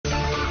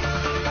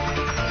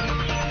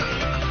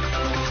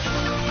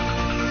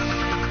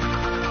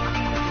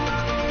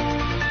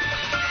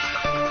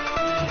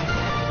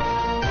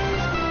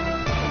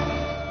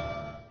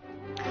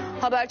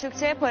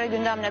Habertürk'te para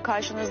gündemle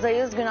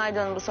karşınızdayız.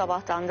 Günaydın bu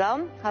sabahtan da.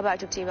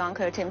 Habertürk TV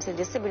Ankara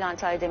temsilcisi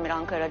Bülent Aydemir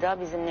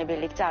Ankara'da bizimle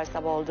birlikte her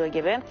sabah olduğu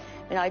gibi.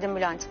 Günaydın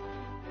Bülent.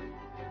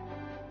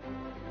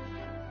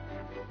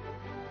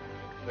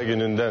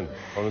 Gününden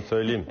onu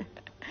söyleyeyim.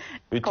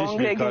 Müthiş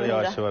Kongre bir kar gününde.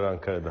 yağışı var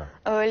Ankara'da.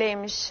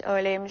 Öyleymiş.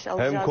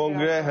 Hem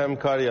kongre hem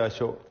kar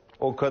yağışı.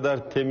 O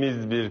kadar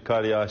temiz bir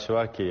kar yağışı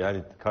var ki,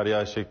 yani kar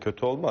yağışı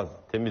kötü olmaz,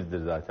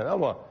 temizdir zaten,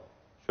 ama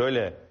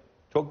şöyle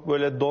çok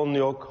böyle don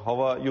yok,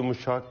 hava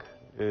yumuşak,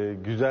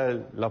 güzel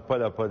lapa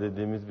lapa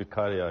dediğimiz bir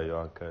kar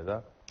yağıyor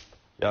Ankara'da.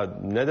 Ya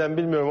neden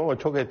bilmiyorum ama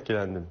çok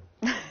etkilendim.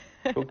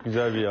 Çok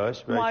güzel bir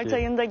yağış. Mart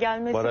ayında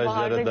gelmesi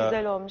baharda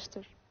güzel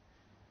olmuştur.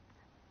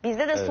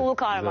 Bizde de sulu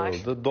kar var.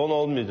 Oldu. Don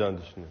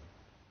olmayacağını düşünüyorum.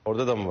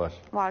 Orada da mı var?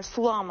 Var,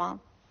 sulu ama.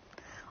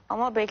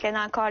 Ama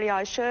beklenen kar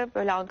yağışı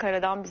böyle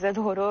Ankara'dan bize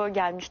doğru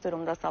gelmiş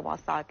durumda sabah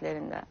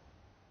saatlerinde.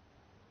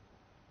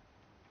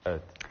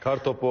 Evet. Kar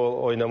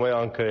topu oynamayı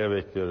Ankara'ya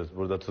bekliyoruz.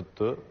 Burada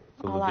tuttu.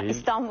 Allah, değil,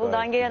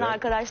 İstanbul'dan gelen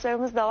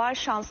arkadaşlarımız da var.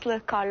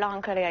 Şanslı karlı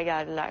Ankara'ya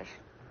geldiler.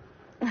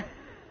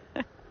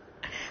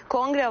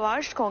 Kongre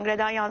var.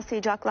 Kongreden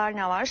yansıyacaklar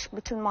ne var?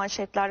 Bütün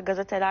manşetler,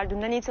 gazeteler,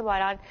 dünden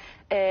itibaren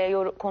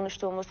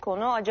konuştuğumuz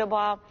konu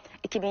acaba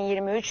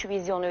 2023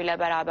 vizyonuyla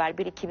beraber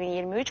bir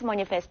 2023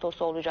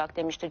 manifestosu olacak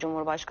demişti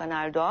Cumhurbaşkanı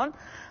Erdoğan.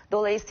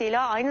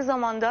 Dolayısıyla aynı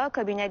zamanda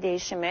kabine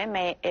değişimi,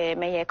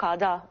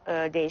 MYK'da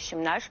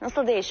değişimler,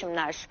 nasıl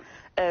değişimler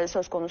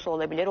söz konusu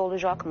olabilir,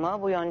 olacak mı?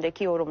 Bu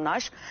yöndeki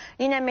yorumlar.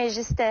 Yine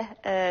mecliste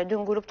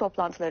dün grup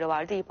toplantıları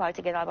vardı. İYİ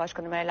Parti Genel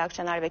Başkanı Meral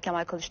Akşener ve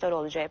Kemal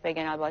Kılıçdaroğlu CHP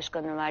Genel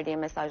Başkanı'nın verdiği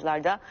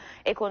mesajlarda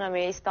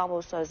ekonomi,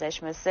 İstanbul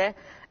Sözleşmesi,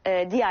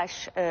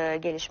 diğer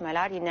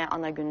gelişmeler yine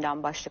ana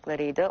gündem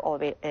başlıklarıydı o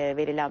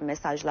verilen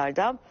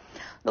mesajlarda.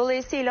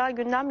 Dolayısıyla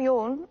gündem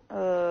yoğun.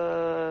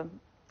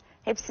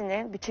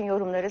 Hepsini, bütün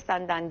yorumları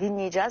senden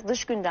dinleyeceğiz.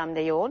 Dış gündemde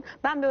yoğun.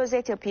 Ben bir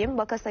özet yapayım.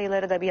 Vaka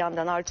sayıları da bir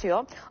yandan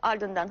artıyor.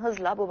 Ardından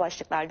hızla bu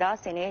başlıklarda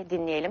seni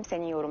dinleyelim.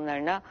 Senin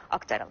yorumlarını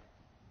aktaralım.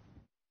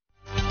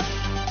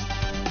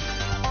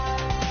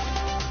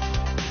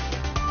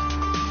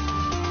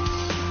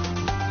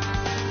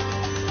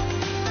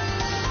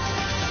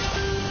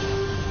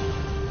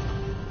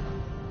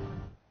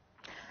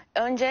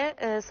 Önce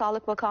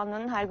Sağlık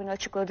Bakanlığı'nın her gün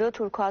açıkladığı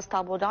turkuaz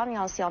tablodan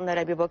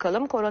yansıyanlara bir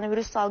bakalım.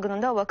 Koronavirüs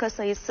salgınında vaka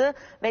sayısı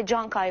ve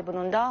can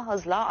kaybının da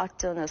hızla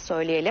arttığını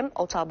söyleyelim.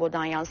 O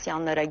tablodan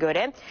yansıyanlara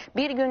göre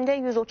bir günde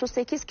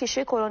 138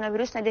 kişi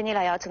koronavirüs nedeniyle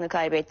hayatını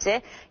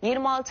kaybetti.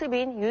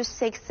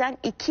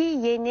 26.182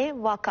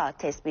 yeni vaka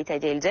tespit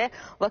edildi.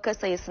 Vaka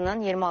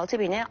sayısının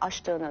 26.000'i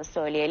aştığını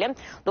söyleyelim.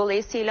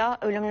 Dolayısıyla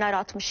ölümler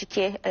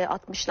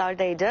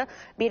 60'lardaydı.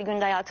 Bir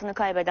günde hayatını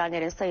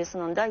kaybedenlerin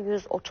sayısının da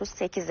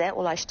 138'e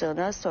ulaştığını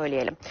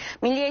söyleyelim.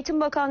 Milli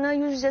Eğitim Bakanlığı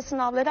yüz yüze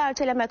sınavları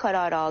erteleme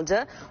kararı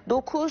aldı.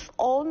 9,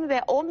 10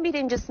 ve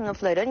 11.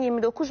 sınıfların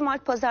 29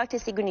 Mart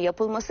pazartesi günü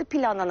yapılması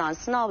planlanan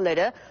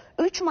sınavları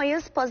 3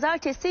 Mayıs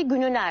pazartesi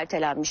gününe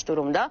ertelenmiş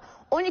durumda.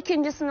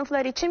 12.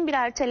 sınıflar için bir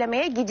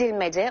ertelemeye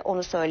gidilmedi,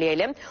 onu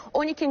söyleyelim.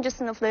 12.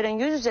 sınıfların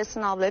yüz yüze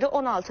sınavları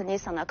 16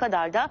 Nisan'a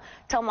kadar da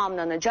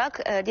tamamlanacak.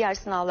 Diğer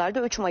sınavlarda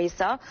 3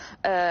 Mayıs'a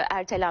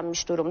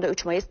ertelenmiş durumda,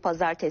 3 Mayıs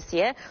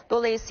pazartesiye.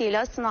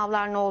 Dolayısıyla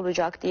sınavlar ne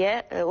olacak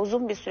diye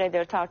uzun bir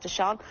süredir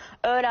tartışan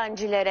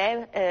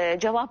öğrencilere,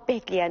 cevap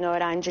bekleyen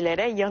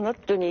öğrencilere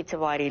yanıt dün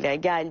itibariyle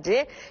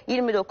geldi.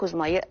 29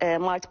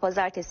 Mart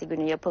pazartesi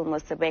günü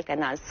yapılması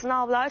beklenen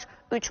sınavlar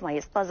 3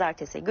 Mayıs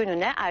pazartesi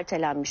gününe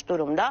ertelenmiş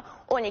durumda.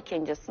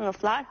 12.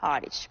 sınıflar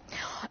hariç.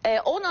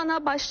 10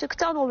 ana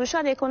başlıktan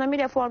oluşan ekonomi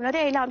reformları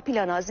eylem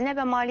planı Hazine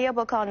ve Maliye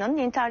Bakanlığı'nın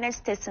internet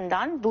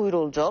sitesinden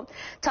duyuruldu.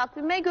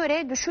 Takvime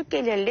göre düşük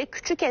gelirli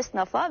küçük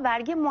esnafa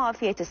vergi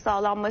muafiyeti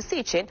sağlanması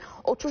için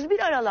 31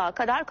 Aralık'a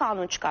kadar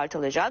kanun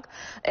çıkartılacak.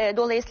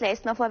 Dolayısıyla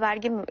esnafa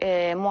vergi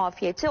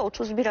muafiyeti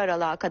 31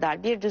 Aralık'a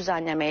kadar bir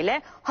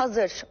düzenlemeyle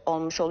hazır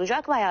olmuş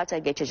olacak ve hayata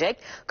geçecek.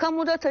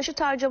 Kamuda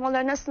taşıt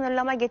harcamalarına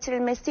sınırlama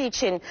getirilmesi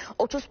için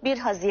 31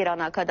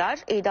 Haziran'a kadar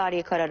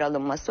idari karar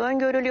alınması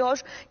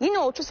öngörülüyor. Yine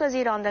 30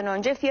 Haziran'dan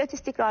önce Fiyat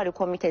İstikrarı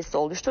Komitesi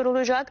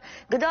oluşturulacak.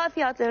 Gıda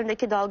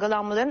fiyatlarındaki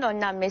dalgalanmaların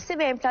önlenmesi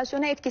ve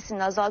enflasyona etkisinin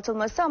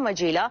azaltılması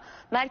amacıyla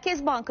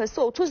Merkez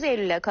Bankası 30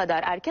 Eylül'e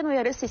kadar erken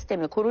uyarı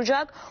sistemi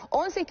kuracak.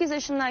 18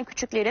 yaşından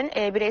küçüklerin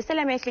bireysel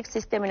emeklilik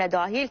sistemine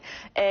dahil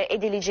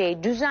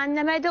edileceği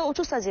düzenleme de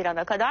 30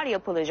 Haziran'a kadar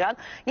yapılacak.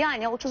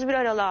 Yani 31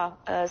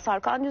 Aralık'a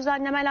sarkan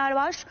düzenlemeler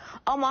var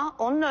ama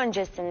onun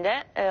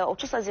öncesinde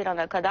 30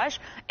 Haziran'a kadar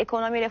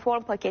ekonomi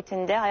reform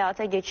paketinde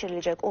hayata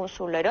geçirilecek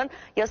unsurların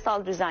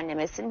yasal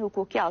düzenlemesinin,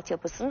 hukuki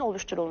altyapısının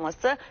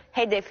oluşturulması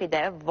hedefi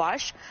de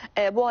var.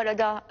 Bu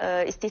arada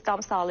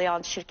istihdam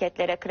sağlayan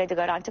şirketlere kredi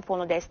garanti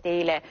fonu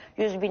desteğiyle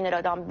 100 bin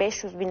liradan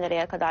 500 bin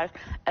liraya kadar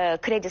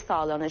kredi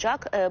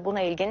sağlanacak.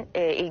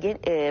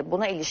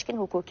 Buna ilişkin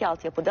hukuki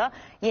altyapıda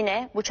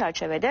yine bu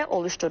çerçevede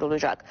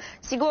oluşturulacak.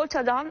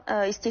 Sigortadan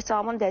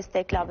istihdamın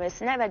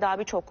desteklenmesine ve daha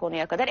birçok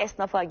konuya kadar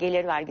esnafa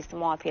gelir vergisi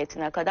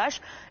muafiyetine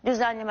kadar düzenlenecek.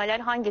 Düzenlemeler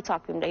hangi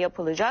takvimde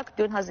yapılacak?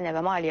 Dün Hazine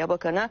ve Maliye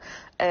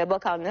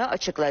Bakanlığı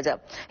açıkladı.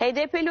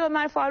 HDP'li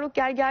Ömer Faruk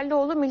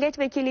Gergerlioğlu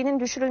milletvekilliğinin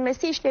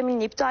düşürülmesi işleminin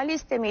iptali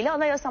istemiyle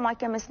Anayasa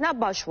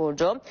Mahkemesi'ne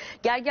başvurdu.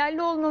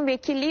 Gergerlioğlu'nun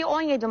vekilliği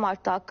 17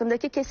 Mart'ta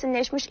hakkındaki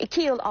kesinleşmiş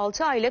 2 yıl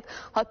 6 aylık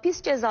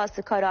hapis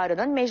cezası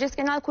kararının Meclis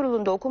Genel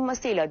Kurulu'nda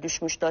okunmasıyla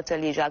düşmüştü,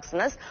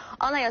 hatırlayacaksınız.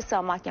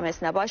 Anayasa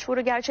Mahkemesi'ne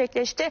başvuru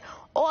gerçekleşti.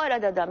 O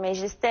arada da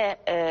mecliste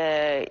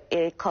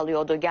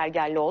kalıyordu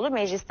Gergerlioğlu.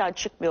 Meclisten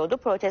çıkmıyordu.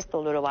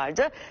 Protestoları vardı.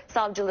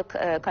 Savcılık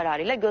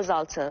kararıyla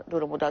gözaltı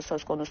durumu da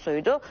söz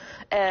konusuydu.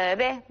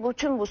 Ve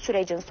bütün bu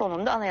sürecin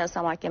sonunda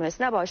Anayasa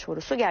Mahkemesi'ne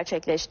başvurusu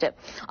gerçekleşti.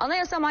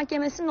 Anayasa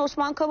Mahkemesi'nin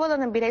Osman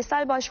Kavala'nın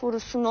bireysel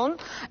başvurusunun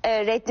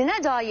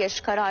reddine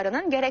dair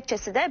kararının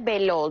gerekçesi de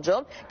belli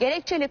oldu.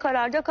 Gerekçeli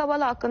kararda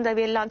Kavala hakkında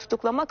verilen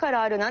tutuklama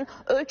kararının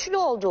ölçülü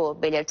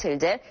olduğu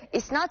belirtildi.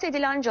 İsnat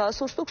edilen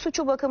casusluk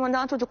suçu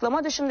bakımından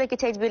tutuklama dışındaki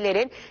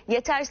tedbirlerin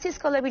yetersiz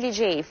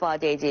kalabileceği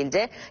ifade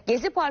edildi.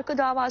 Gezi Parkı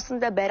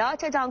davasında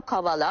beraat eden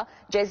Kavala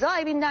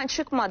cezaevinden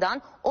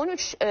çıkmadan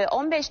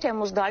 15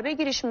 Temmuz darbe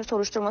girişimi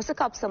soruşturması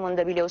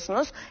kapsamında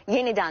biliyorsunuz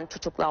yeniden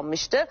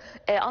tutuklanmıştı.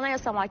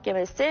 Anayasa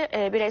Mahkemesi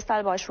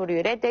bireysel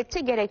başvuruyu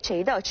reddetti,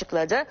 gerekçeyi de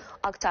açıkladı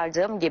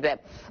aktardığım gibi.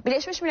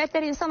 Birleşmiş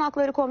Milletler İnsan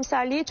Hakları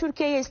Komiserliği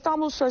Türkiye'ye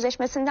İstanbul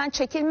Sözleşmesi'nden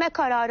çekilme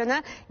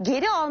kararını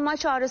geri alma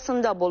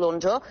çağrısında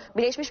bulundu.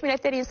 Birleşmiş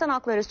Milletler İnsan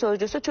Hakları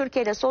Sözcüsü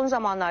Türkiye'de son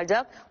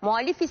zamanlarda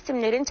muhalif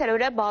isimlerin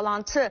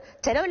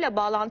terörle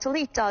bağlantılı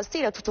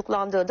iddiasıyla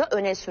tutuklandığı da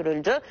öne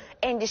sürüldü.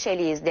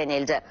 Endişeliyiz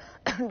denildi.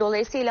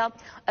 Dolayısıyla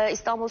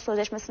İstanbul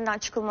Sözleşmesi'nden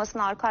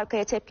çıkılmasına arka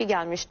arkaya tepki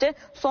gelmişti.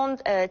 Son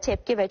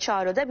tepki ve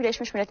çağrı da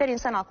Birleşmiş Milletler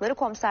İnsan Hakları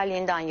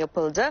Komiserliği'nden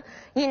yapıldı.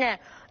 Yine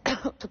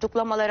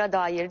tutuklamalara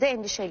dair de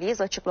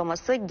endişeliyiz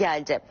açıklaması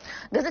geldi.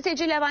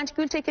 Gazeteci Levent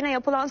Gültekin'e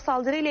yapılan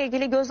saldırıyla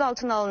ilgili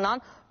gözaltına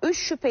alınan 3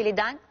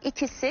 şüpheliden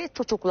ikisi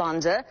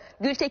tutuklandı.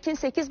 Gültekin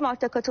 8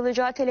 Mart'ta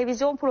katılacağı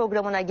televizyon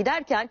programına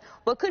giderken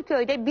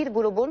Bakırköy'de bir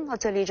grubun,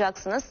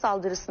 hatırlayacaksınız,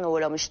 saldırısına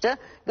uğramıştı.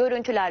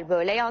 Görüntüler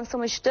böyle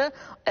yansımıştı.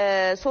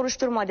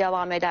 Soruşturma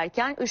devam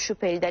ederken 3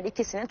 şüpheliden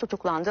ikisinin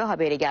tutuklandığı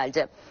haberi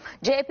geldi.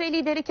 CHP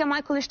lideri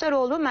Kemal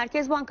Kılıçdaroğlu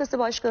Merkez Bankası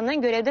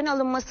Başkanı'nın görevden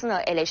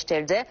alınmasını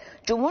eleştirdi.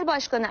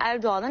 Cumhurbaşkanı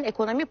Erdoğan'ın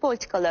ekonomi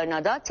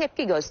politikalarına da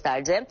tepki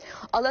gösterdi.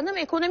 Alanım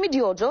ekonomi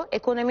diyordu.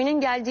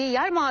 Ekonominin geldiği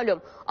yer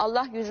malum.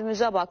 Allah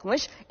yüzümüze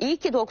bakmış. İyi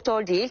ki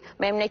doktor değil,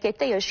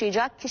 memlekette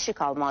yaşayacak kişi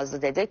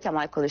kalmazdı dedi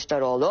Kemal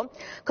Kılıçdaroğlu.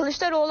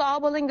 Kılıçdaroğlu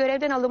Ağbal'ın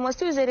görevden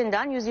alınması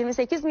üzerinden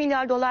 128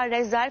 milyar dolar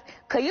rezerv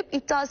kayıp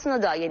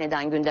iddiasını da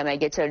yeniden gündeme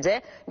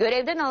getirdi.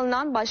 Görevden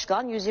alınan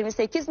başkan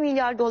 128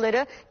 milyar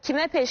doları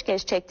kime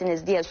peşkeş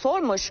çektiniz diye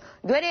sormuş,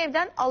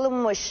 görevden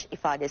alınmış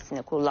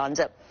ifadesini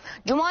kullandı.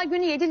 Cuma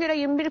günü 7 lira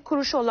 21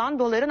 kuruş olan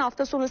doların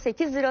hafta sonu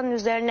 8 liranın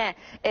üzerine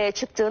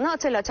çıktığını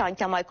hatırlatan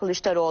Kemal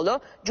Kılıçdaroğlu,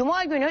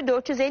 Cuma günü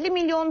 450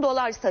 milyon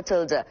dolar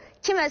satıldı.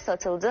 Kime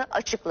satıldı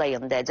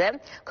açıklayın dedi.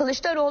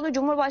 Kılıçdaroğlu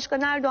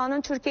Cumhurbaşkanı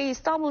Erdoğan'ın Türkiye'yi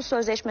İstanbul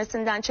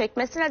Sözleşmesi'nden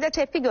çekmesine de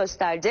tepki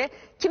gösterdi.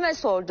 Kime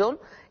sordun,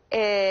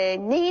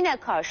 neyine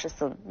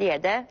karşısın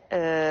diye de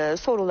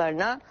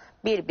sorularını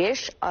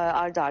bir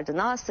ardı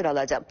ardına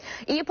sıraladı.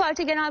 İyi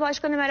Parti Genel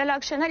Başkanı Meral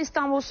Akşener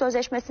İstanbul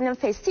Sözleşmesi'nin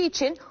feshi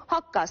için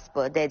hak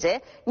gaspı dedi.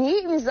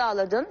 Niye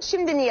imzaladın,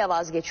 şimdi niye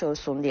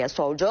vazgeçiyorsun diye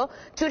sordu.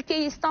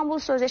 Türkiye'yi İstanbul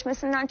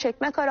Sözleşmesi'nden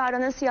çekme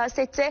kararının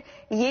siyasette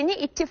yeni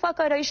ittifak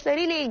arayışları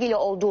ile ilgili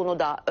olduğunu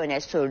da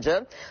öne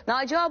sürdü.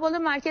 Naci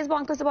Ağbal'ın Merkez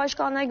Bankası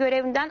Başkanlığı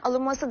görevinden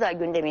alınması da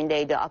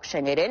gündemindeydi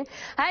Akşener'in.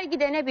 Her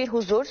gidende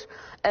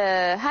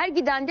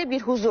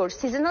bir huzur.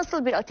 Sizi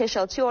nasıl bir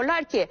ateşe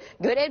atıyorlar ki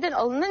görevden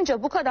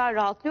alınınca bu kadar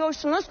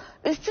rahatlıyorsunuz,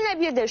 üstüne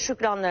bir de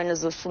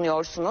şükranlarınızı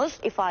sunuyorsunuz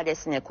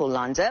ifadesini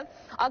kullandı.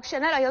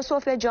 Akşener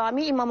Ayasofya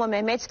Camii İmamı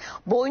Mehmet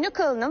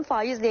Boynukılı'nın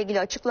faizle ilgili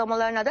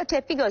açıklamalarına da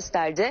tepki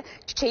gösterdi.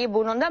 Çiçeği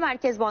burnunda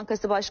Merkez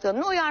Bankası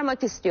Başkanı'nı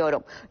uyarmak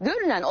istiyorum.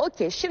 Görünen o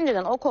ki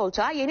şimdiden o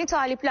koltuğa yeni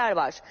talipler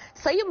var.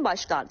 Sayın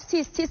Başkan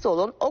siz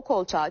olun, o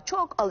koltuğa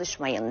çok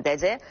alışmayın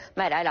dedi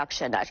Meral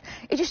Akşener.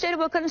 İçişleri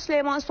Bakanı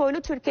Süleyman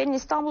Soylu Türkiye'nin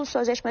İstanbul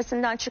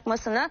Sözleşmesi'nden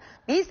çıkmasını,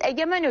 biz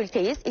egemen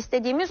ülkeyiz,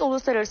 istediğimiz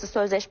uluslararası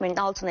sözleşmenin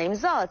altına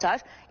imza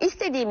atar,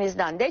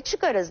 istediğimizden de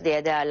çıkarız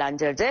diye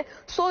değerlendirdi.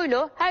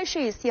 Soylu her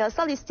şeyi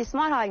siyasal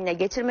istismar haline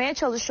getirmeye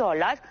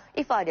çalışıyorlar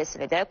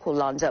ifadesini de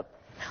kullandı.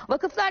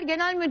 Vakıflar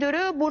Genel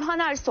Müdürü Burhan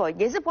Ersoy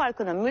Gezi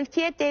Parkı'nın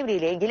mülkiyet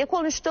devriyle ilgili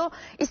konuştu.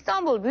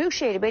 İstanbul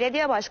Büyükşehir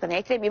Belediye Başkanı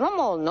Ekrem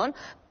İmamoğlu'nun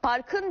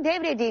parkın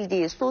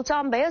devredildiği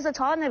Sultan Beyazıt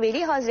Han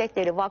Veli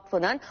Hazretleri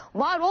Vakfı'nın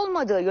var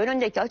olmadığı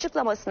yönündeki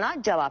açıklamasına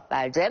cevap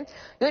verdi.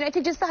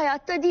 Yöneticisi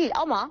hayatta değil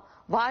ama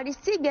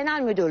varisi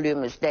genel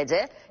müdürlüğümüz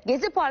dedi.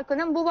 Gezi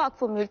Parkı'nın bu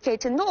vakfın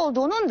mülkiyetinde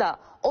olduğunun da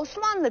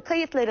Osmanlı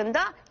kayıtlarında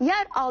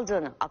yer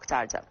aldığını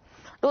aktardı.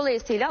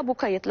 Dolayısıyla bu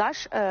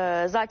kayıtlar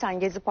zaten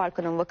Gezi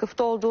Parkı'nın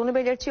vakıfta olduğunu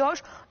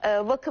belirtiyor.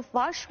 Vakıf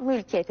var,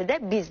 mülkiyeti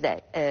de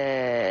bizde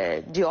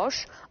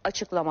diyor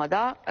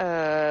açıklamada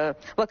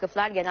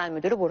Vakıflar Genel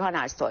Müdürü Burhan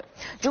Ersoy.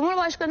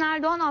 Cumhurbaşkanı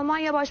Erdoğan,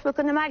 Almanya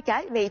Başbakanı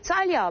Merkel ve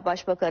İtalya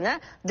Başbakanı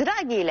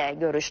Draghi ile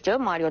görüştü.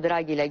 Mario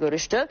Draghi ile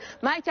görüştü.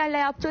 Merkel'le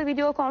yaptığı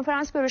video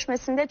konferans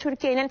görüşmesinde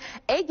Türkiye'nin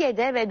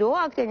Ege'de ve Doğu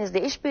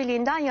Akdeniz'de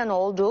işbirliğinden yana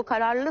olduğunu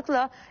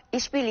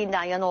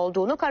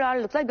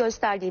kararlılıkla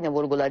gösterdiğini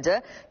vurguladı.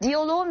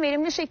 Diyaloğun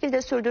verimli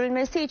şekilde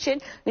sürdürülmesi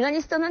için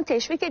Yunanistan'ın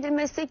teşvik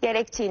edilmesi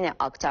gerektiğini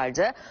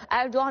aktardı.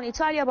 Erdoğan,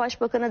 İtalya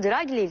Başbakanı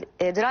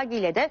Draghi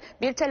ile de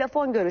bir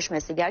telefon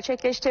görüşmesi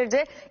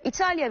gerçekleştirdi.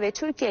 İtalya ve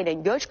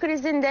Türkiye'nin göç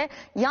krizinde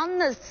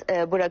yalnız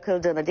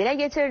bırakıldığını dile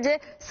getirdi.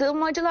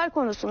 Sığınmacılar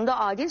konusunda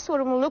adil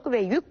sorumluluk ve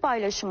yük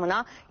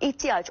paylaşımına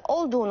ihtiyaç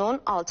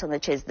olduğunun altını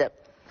çizdi.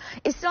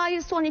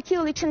 İsrail son 2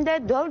 yıl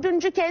içinde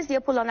 4. kez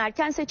yapılan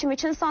erken seçim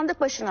için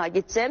sandık başına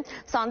gitti.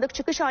 Sandık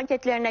çıkış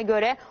anketlerine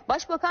göre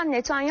Başbakan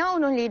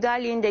Netanyahu'nun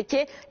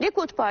liderliğindeki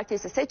Likud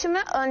Partisi seçimi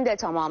önde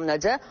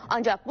tamamladı.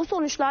 Ancak bu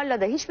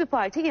sonuçlarla da hiçbir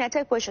parti yine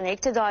tek başına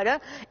iktidarı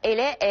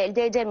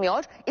elde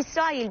edemiyor.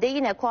 İsrail'de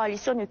yine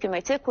koalisyon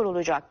hükümeti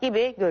kurulacak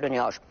gibi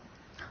görünüyor.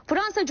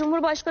 Fransa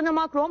Cumhurbaşkanı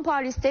Macron,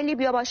 Paris'te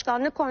Libya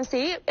Başkanlık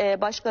Konseyi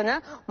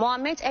Başkanı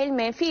Muhammed El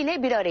Menfi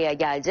ile bir araya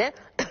geldi.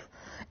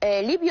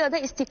 Libya'da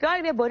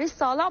istikrar ve barış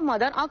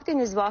sağlanmadan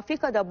Akdeniz ve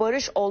Afrika'da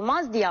barış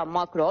olmaz diyen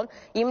Macron,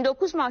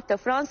 29 Mart'ta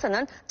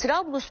Fransa'nın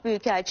Trablus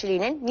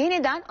Büyükelçiliği'nin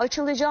yeniden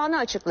açılacağını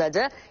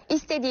açıkladı.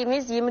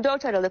 İstediğimiz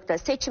 24 Aralık'ta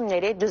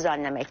seçimleri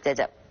düzenlemek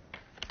dedi.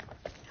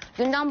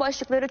 Gündem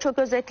başlıkları çok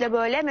özetle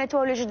böyle.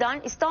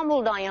 Meteorolojiden,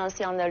 İstanbul'dan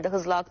yansıyanları da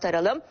hızla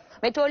aktaralım.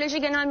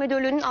 Meteoroloji Genel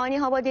Müdürlüğü'nün ani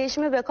hava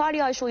değişimi ve kar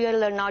yağışı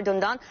uyarılarının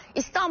ardından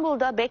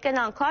İstanbul'da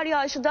beklenen kar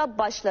yağışı da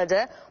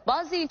başladı.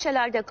 Bazı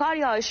ilçelerde kar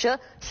yağışı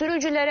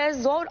sürücülere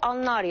zor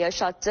anlar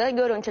yaşattı.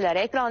 Görüntüler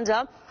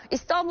ekranda.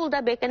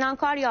 İstanbul'da beklenen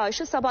kar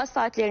yağışı sabah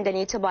saatlerinden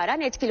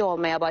itibaren etkili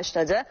olmaya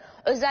başladı.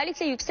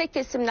 Özellikle yüksek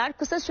kesimler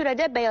kısa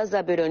sürede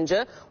beyaza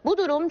büründü. Bu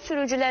durum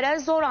sürücülere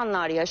zor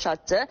anlar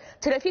yaşattı.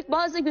 Trafik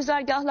bazı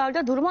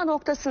güzergahlarda durma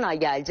noktasına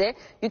geldi.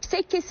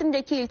 Yüksek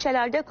kesimdeki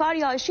ilçelerde kar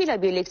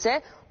yağışıyla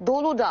birlikte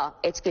dolu da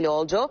etkili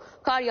oldu.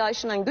 Kar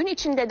yağışının gün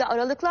içinde de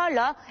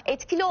aralıklarla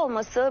etkili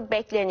olması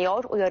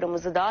bekleniyor.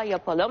 Uyarımızı da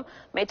yapalım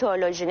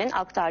meteorolojinin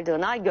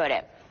aktardığına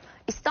göre.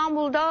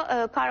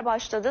 İstanbul'da kar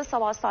başladı.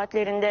 Sabah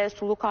saatlerinde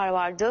sulu kar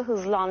vardı,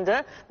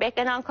 hızlandı.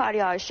 Beklenen kar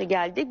yağışı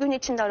geldi. Gün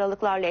içinde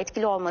aralıklarla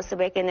etkili olması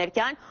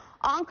beklenirken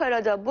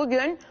Ankara'da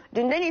bugün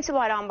dünden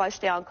itibaren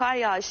başlayan kar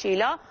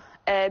yağışıyla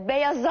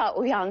beyaza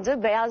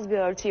uyandı. Beyaz bir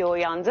örtüye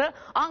uyandı.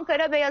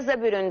 Ankara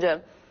beyaza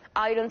büründü.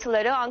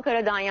 Ayrıntıları,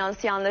 Ankara'dan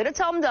yansıyanları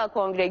tam da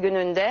kongre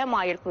gününde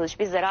Mahir Kılıç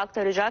bizlere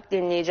aktaracak,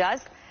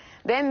 dinleyeceğiz.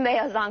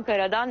 Bembeyaz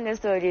Ankara'dan ne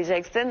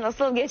söyleyeceksin?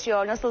 Nasıl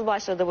geçiyor, nasıl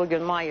başladı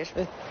bugün Mahir?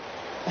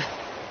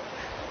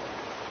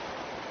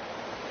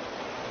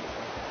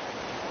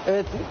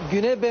 Evet,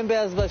 güne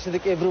bembeyaz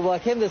başladık Ebru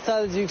Baki. Hem de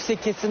sadece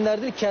yüksek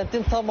kesimlerdir.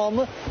 Kentin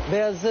tamamı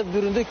beyaza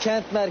büründü.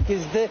 Kent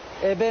merkezde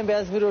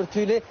bembeyaz bir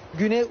örtüyle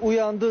güne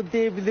uyandı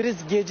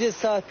diyebiliriz. Gece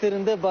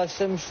saatlerinde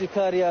başlamıştı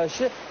kar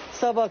yağışı.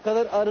 Sabah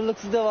kadar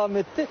aralıksız devam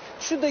etti.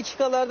 Şu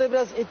dakikalarda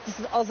biraz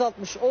etkisini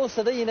azaltmış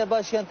olsa da yine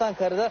başkent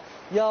Ankara'da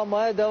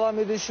yağmaya devam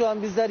ediyor. Şu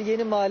an bizler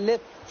Yeni Mahalle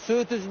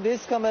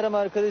Söğütüzü'ndeyiz. Kameram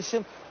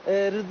arkadaşım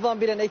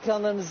Rıdvan Bilen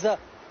ekranlarınıza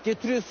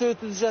getiriyor.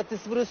 Söğütüzü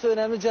Caddesi burası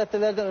önemli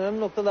caddelerden, önemli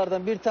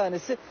noktalardan bir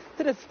tanesi.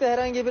 Trafikte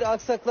herhangi bir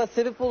aksaklığa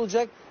sebep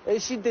olacak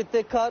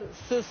şiddette kar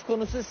söz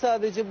konusu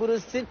sadece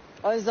burası değil.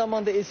 Aynı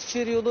zamanda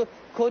Eskişehir yolu,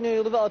 Konya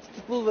yolu ve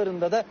Atatürk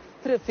Bulvarı'nda da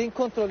trafiğin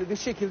kontrollü bir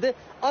şekilde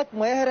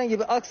akmaya, herhangi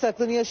bir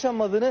aksaklığın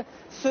yaşanmadığını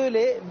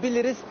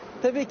söyleyebiliriz.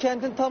 Tabii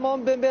kentin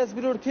tamamı bembeyaz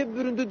bir örtüye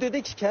büründü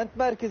dedik. Kent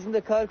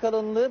merkezinde kar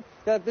kalınlığı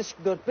yaklaşık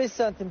 4-5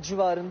 santim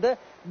civarında.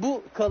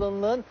 Bu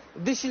kalınlığın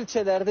dış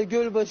ilçelerde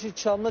Gölbaşı,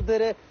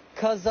 Çamlıdere,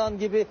 Kazan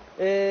gibi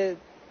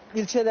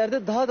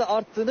ilçelerde daha da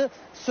arttığını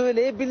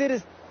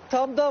söyleyebiliriz.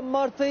 Tam da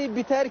Mart ayı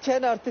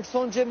biterken, artık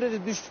son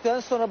cemre düştükten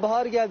sonra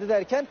bahar geldi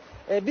derken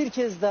bir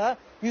kez daha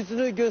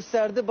yüzünü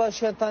gösterdi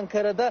başkent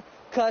Ankara'da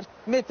kar.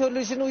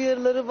 Meteorolojinin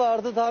uyarıları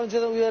vardı. Daha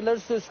önceden uyarıları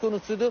söz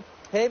konusuydu.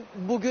 Hem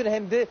bugün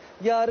hem de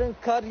yarın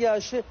kar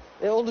yağışı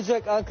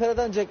olacak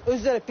Ankara'dan, ancak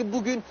özellikle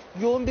bugün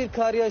yoğun bir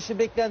kar yağışı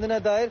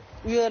beklendiğine dair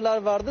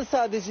uyarılar vardı.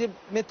 Sadece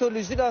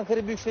meteoroloji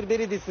Ankara Büyükşehir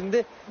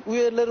Belediyesi'nde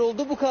uyarıları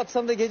oldu. Bu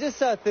kapsamda gece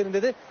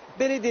saatlerinde de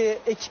belediye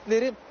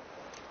ekipleri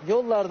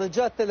yollarda,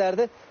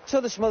 caddelerde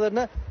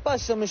çalışmalarına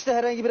başlamıştı.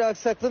 Herhangi bir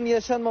aksaklığın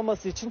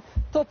yaşanmaması için.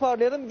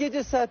 Toparlayalım.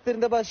 Gece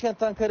saatlerinde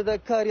başkent Ankara'da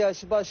kar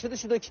yağışı başladı.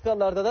 Şu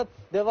dakikalarda da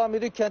devam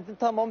ediyor. Kentin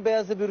tamamı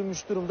beyaza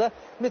bürünmüş durumda.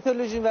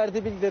 Meteorolojinin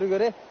verdiği bilgilere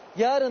göre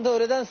yarın da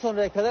öğleden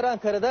sonraya kadar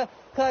Ankara'da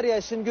kar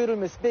yağışının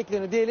görülmesi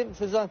bekleniyor diyelim.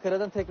 Sözü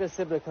Ankara'dan tekrar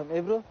size bırakalım.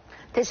 Ebru.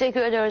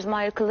 Teşekkür ediyoruz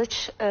Mahir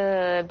Kılıç.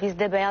 Biz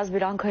de beyaz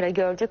bir Ankara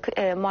gördük.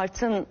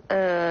 Mart'ın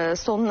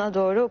sonuna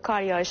doğru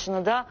kar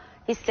yağışını da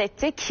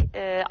hissettik.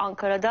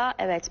 Ankara'da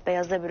evet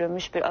beyaza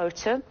bürünmüş bir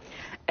örtü.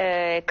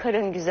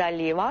 Karın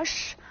güzelliği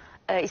var.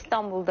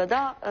 İstanbul'da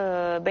da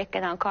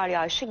beklenen kar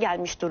yağışı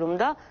gelmiş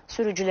durumda.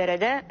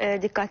 Sürücülere de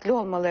dikkatli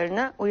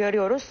olmalarını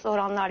uyarıyoruz.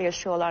 Oranlar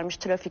yaşıyorlarmış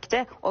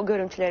trafikte. O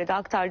görüntüleri de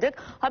aktardık.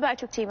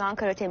 Habertürk TV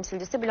Ankara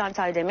temsilcisi Bülent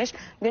Aydemir.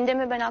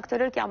 Gündemi ben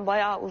aktarırken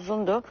bayağı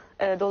uzundu.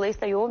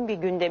 Dolayısıyla yoğun bir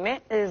gündemi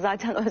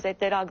zaten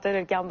özetleri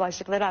aktarırken,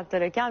 başlıkları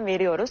aktarırken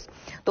veriyoruz.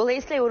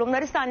 Dolayısıyla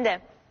yorumları sende.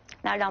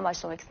 Nereden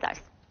başlamak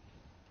istersin?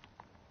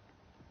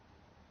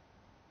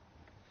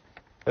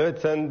 Evet,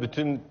 sen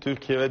bütün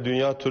Türkiye ve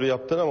dünya turu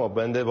yaptın ama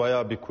bende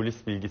bayağı bir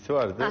kulis bilgisi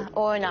vardı.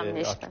 O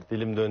önemli işte. Artık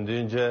dilim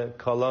döndüğünce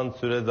kalan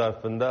süre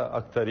zarfında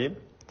aktarayım.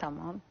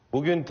 Tamam.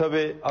 Bugün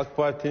tabii AK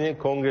Parti'nin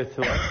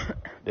kongresi var.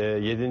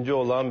 7.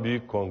 olan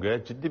büyük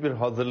kongre. Ciddi bir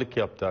hazırlık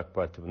yaptı AK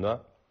Parti buna.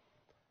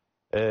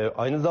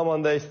 Aynı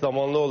zamanda eş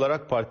zamanlı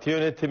olarak parti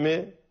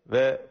yönetimi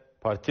ve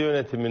parti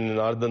yönetiminin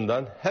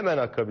ardından hemen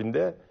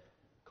akabinde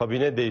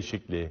kabine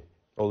değişikliği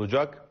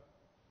olacak.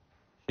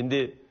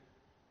 Şimdi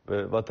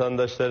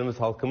vatandaşlarımız,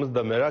 halkımız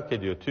da merak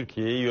ediyor.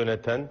 Türkiye'yi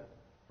yöneten,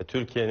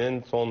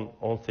 Türkiye'nin son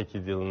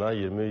 18 yılına,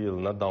 20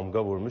 yılına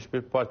damga vurmuş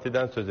bir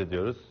partiden söz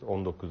ediyoruz.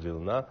 19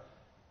 yılına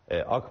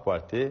AK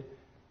Parti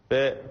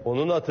ve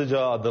onun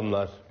atacağı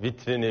adımlar,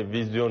 vitrini,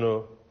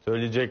 vizyonu,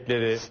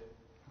 söyleyecekleri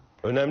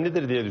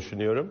önemlidir diye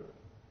düşünüyorum.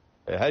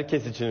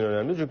 Herkes için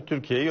önemli çünkü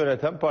Türkiye'yi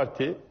yöneten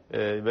parti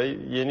ve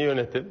yeni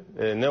yönetim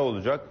ne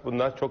olacak?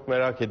 Bunlar çok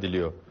merak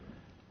ediliyor.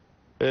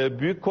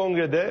 Büyük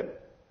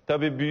Kongre'de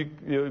tabii büyük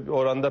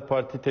oranda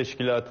parti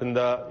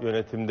teşkilatında,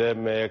 yönetimde,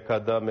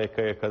 MYK'da,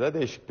 MKYK'da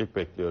değişiklik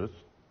bekliyoruz.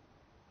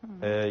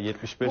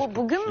 75 Bu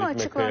bugün mü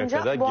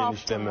açıklanacak, bu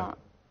hafta mı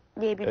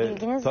diye bir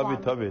bilginiz var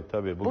mı?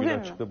 Tabii. Bugün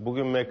açıklanacak.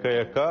 Bugün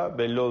MKYK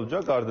belli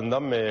olacak,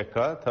 ardından MYK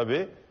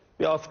tabii.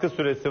 Bir askı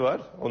süresi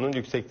var. Onun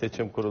Yüksek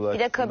Seçim Kurulu açısından.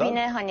 Bir de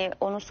kabine, hani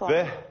onu sor.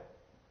 Ve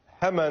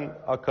hemen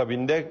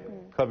akabinde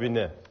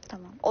kabine.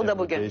 Tamam. O da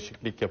bugün.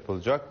 Değişiklik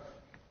yapılacak.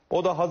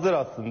 O da hazır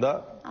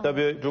aslında.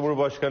 Tabii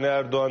Cumhurbaşkanı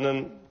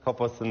Erdoğan'ın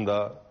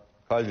kafasında,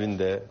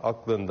 kalbinde,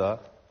 aklında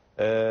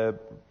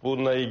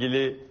bununla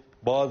ilgili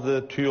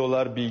bazı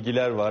tüyolar,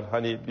 bilgiler var.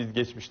 Hani biz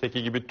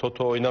geçmişteki gibi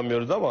toto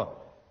oynamıyoruz ama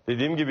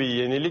dediğim gibi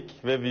yenilik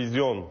ve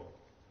vizyon.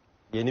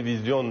 Yeni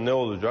vizyon ne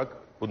olacak?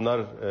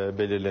 Bunlar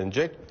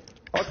belirlenecek.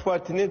 AK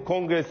Parti'nin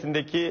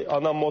kongresindeki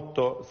ana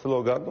motto,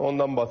 slogan,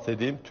 ondan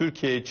bahsedeyim.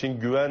 Türkiye için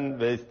güven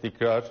ve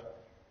istikrar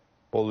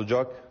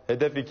olacak.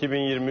 Hedef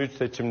 2023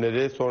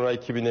 seçimleri, sonra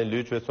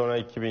 2053 ve sonra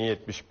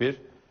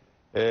 2071.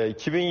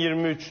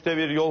 2023'te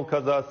bir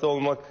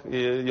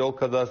yol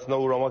kazasına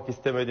uğramak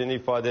istemediğini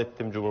ifade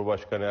ettim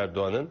Cumhurbaşkanı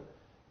Erdoğan'ın.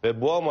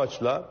 Ve bu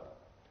amaçla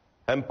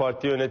hem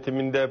parti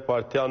yönetiminde,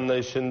 parti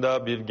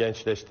anlayışında bir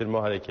gençleştirme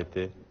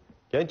hareketi.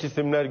 Genç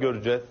isimler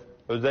göreceğiz.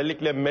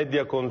 Özellikle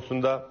medya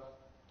konusunda,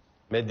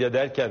 medya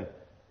derken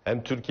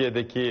hem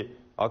Türkiye'deki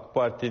AK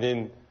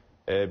Parti'nin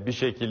bir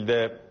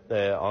şekilde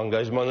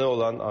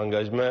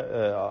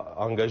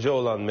angaje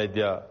olan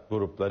medya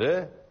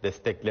grupları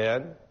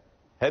destekleyen,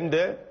 hem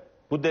de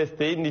bu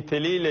desteğin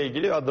niteliğiyle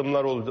ilgili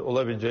adımlar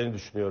olabileceğini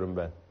düşünüyorum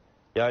ben.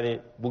 Yani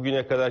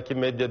bugüne kadarki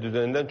medya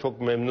düzeninden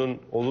çok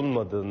memnun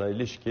olunmadığına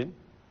ilişkin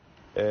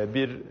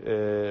bir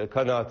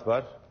kanaat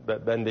var.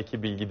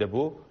 Bendeki bilgi de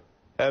bu.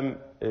 Hem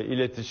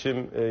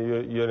iletişim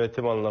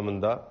yönetim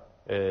anlamında,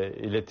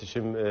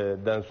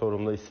 iletişimden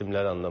sorumlu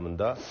isimler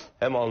anlamında,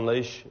 hem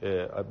anlayış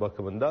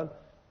bakımından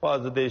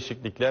bazı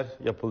değişiklikler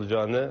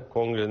yapılacağını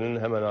kongrenin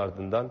hemen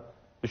ardından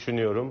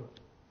düşünüyorum.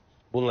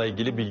 Bununla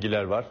ilgili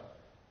bilgiler var.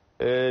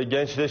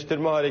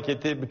 Gençleştirme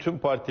hareketi bütün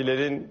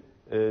partilerin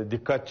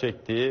dikkat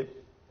çektiği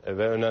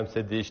ve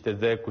önemsediği, işte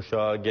Z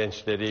kuşağı,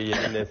 gençleri,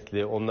 yeni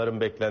nesli,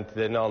 onların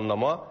beklentilerini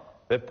anlama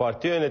ve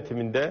parti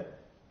yönetiminde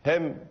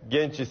hem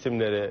genç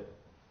isimlere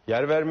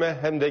yer verme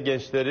hem de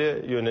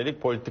gençlere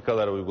yönelik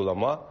politikalar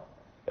uygulama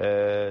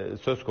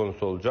söz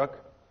konusu olacak.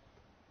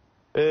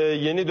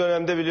 Yeni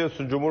dönemde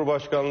biliyorsun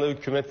Cumhurbaşkanlığı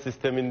hükümet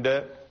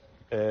sisteminde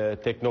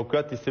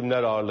teknokrat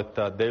isimler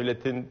ağırlıkta.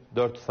 Devletin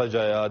dört sac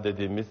ayağı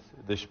dediğimiz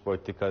dış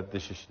politika,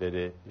 dış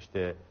işleri,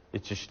 işte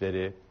iç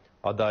işleri,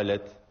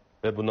 adalet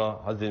ve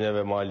buna hazine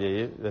ve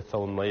maliyeyi ve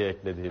savunmayı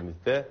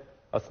eklediğimizde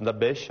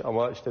aslında 5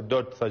 ama işte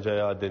 4 sac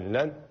ayağı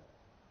denilen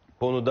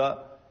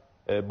konuda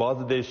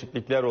bazı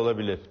değişiklikler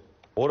olabilir.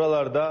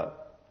 Oralarda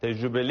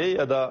tecrübeli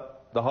ya da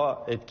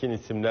daha etkin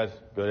isimler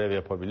görev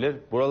yapabilir.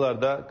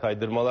 Buralarda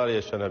kaydırmalar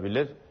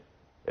yaşanabilir.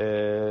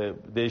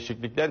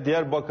 Değişiklikler.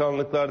 Diğer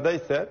bakanlıklarda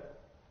ise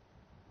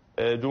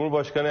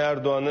Cumhurbaşkanı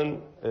Erdoğan'ın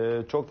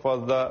çok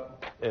fazla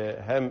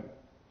hem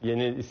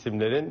yeni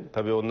isimlerin,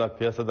 tabii onlar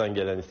piyasadan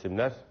gelen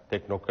isimler,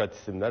 teknokrat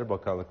isimler,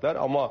 bakanlıklar,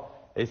 ama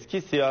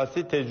eski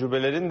siyasi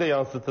tecrübelerin de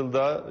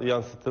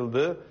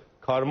yansıtıldığı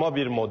karma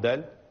bir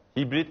model,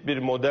 hibrit bir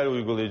model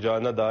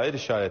uygulayacağına dair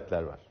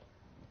işaretler var.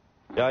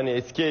 Yani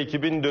eski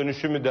ekibin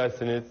dönüşü mü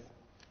dersiniz,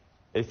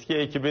 eski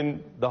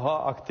ekibin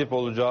daha aktif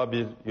olacağı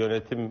bir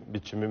yönetim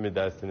biçimi mi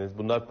dersiniz?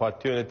 Bunlar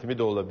parti yönetimi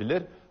de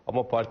olabilir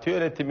ama parti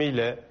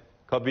yönetimiyle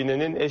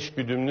kabinenin eş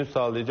güdümünü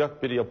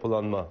sağlayacak bir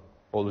yapılanma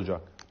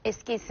olacak.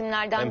 Eski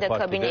isimlerden Hem de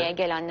partide, kabineye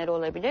gelenler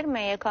olabilir.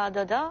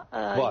 MYK'da da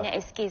yine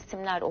eski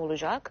isimler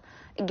olacak.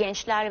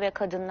 Gençler ve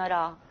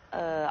kadınlara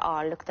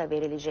ağırlık da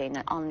verileceğini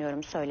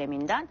anlıyorum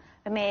söyleminden.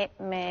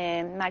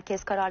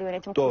 Merkez Karar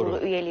Yönetim Kurulu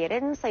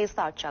üyelerinin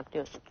sayısı artacak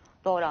diyorsun.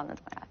 Doğru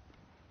anladım herhalde.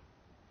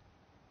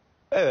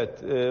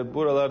 Evet,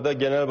 buralarda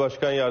genel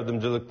başkan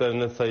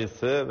yardımcılıklarının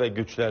sayısı ve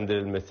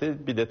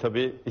güçlendirilmesi, bir de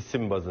tabii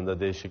isim bazında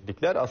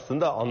değişiklikler,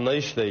 aslında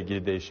anlayışla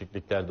ilgili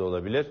değişiklikler de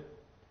olabilir.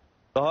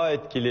 Daha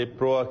etkili,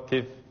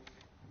 proaktif,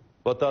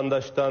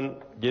 vatandaştan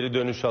geri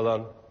dönüş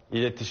alan,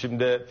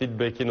 iletişimde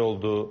feedback'in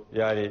olduğu,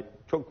 yani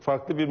çok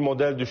farklı bir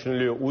model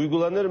düşünülüyor.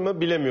 Uygulanır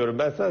mı bilemiyorum.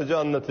 Ben sadece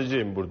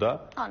anlatıcıyım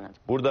burada. Anladım.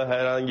 Burada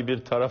herhangi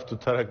bir taraf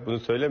tutarak bunu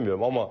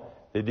söylemiyorum ama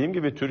dediğim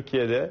gibi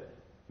Türkiye'de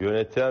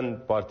yöneten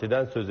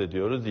partiden söz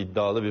ediyoruz.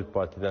 İddialı bir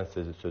partiden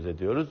söz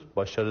ediyoruz.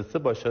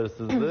 Başarısı,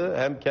 başarısızlığı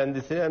hem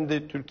kendisini hem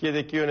de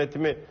Türkiye'deki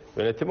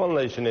yönetim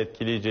anlayışını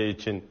etkileyeceği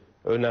için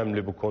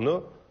önemli bu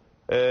konu.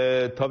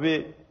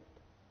 Tabii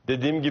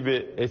dediğim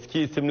gibi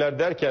eski isimler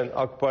derken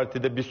AK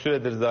Parti'de bir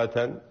süredir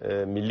zaten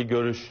milli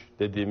görüş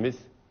dediğimiz,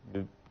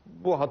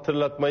 bu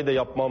hatırlatmayı da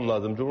yapmam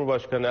lazım.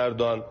 Cumhurbaşkanı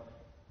Erdoğan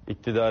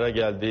iktidara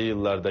geldiği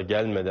yıllarda,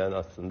 gelmeden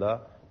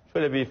aslında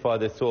şöyle bir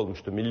ifadesi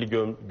olmuştu. Milli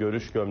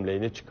görüş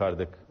gömleğini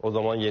çıkardık. O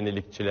zaman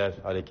yenilikçiler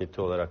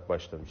hareketi olarak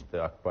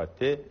başlamıştı AK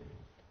Parti.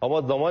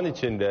 Ama zaman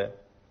içinde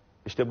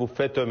işte bu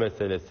FETÖ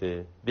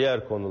meselesi,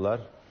 diğer konular,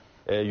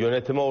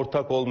 yönetime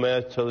ortak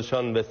olmaya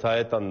çalışan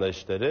vesayet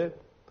anlayışları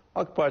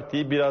AK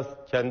Parti'yi biraz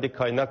kendi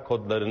kaynak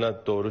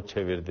kodlarına doğru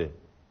çevirdi.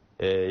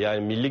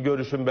 Yani milli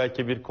görüşün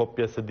belki bir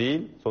kopyası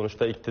değil.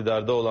 Sonuçta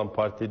iktidarda olan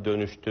parti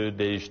dönüştü,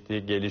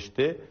 değişti,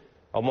 gelişti.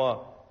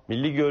 Ama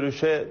milli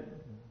görüşe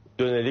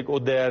dönelik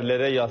o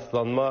değerlere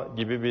yaslanma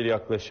gibi bir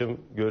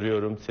yaklaşım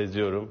görüyorum,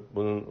 seziyorum.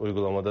 Bunun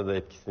uygulamada da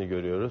etkisini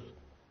görüyoruz.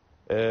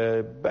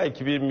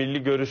 Belki bir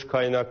milli görüş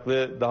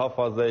kaynaklı daha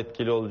fazla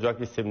etkili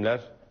olacak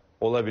isimler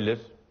olabilir.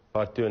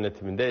 Parti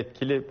yönetiminde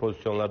etkili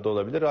pozisyonlarda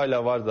olabilir.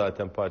 Hala var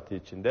zaten parti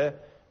içinde.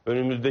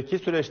 Önümüzdeki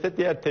süreçte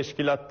diğer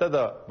teşkilatta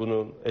da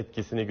bunun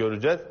etkisini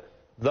göreceğiz.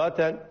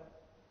 Zaten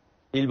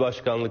il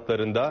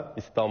başkanlıklarında,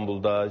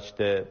 İstanbul'da,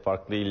 işte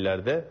farklı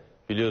illerde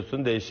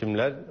biliyorsun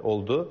değişimler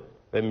oldu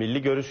ve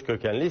milli görüş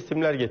kökenli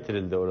isimler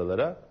getirildi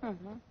oralara.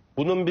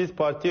 Bunun biz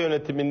parti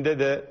yönetiminde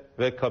de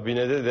ve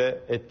kabinede de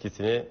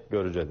etkisini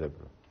göreceğiz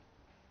Ebru.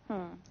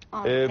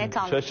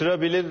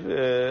 Şaşırabilir,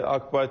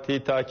 AK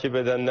Parti'yi takip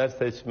edenler,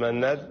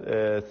 seçmenler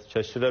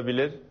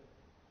şaşırabilir.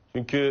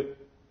 Çünkü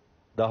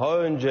daha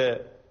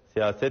önce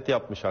siyaset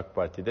yapmış AK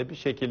Parti'de bir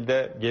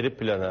şekilde geri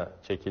plana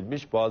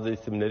çekilmiş bazı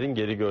isimlerin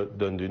geri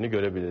döndüğünü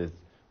görebiliriz.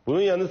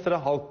 Bunun yanı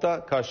sıra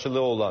halkta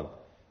karşılığı olan,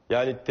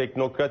 yani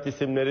teknokrat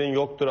isimlerin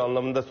yoktur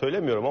anlamında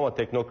söylemiyorum ama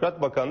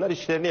teknokrat bakanlar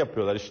işlerini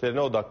yapıyorlar,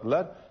 işlerine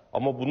odaklılar.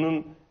 Ama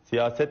bunun,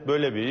 siyaset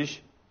böyle bir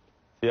iş.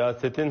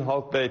 Siyasetin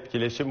halkla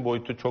etkileşim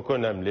boyutu çok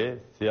önemli.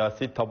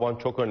 Siyasi taban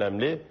çok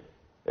önemli.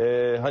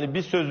 Hani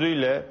bir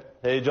sözüyle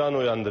heyecan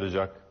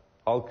uyandıracak,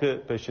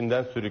 halkı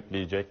peşinden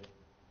sürükleyecek,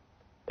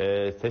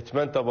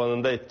 seçmen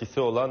tabanında etkisi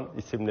olan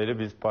isimleri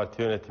biz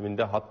parti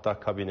yönetiminde, hatta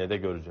kabinede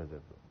göreceğiz.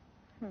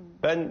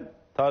 Ben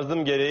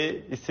tarzım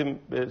gereği isim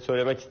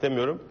söylemek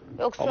istemiyorum.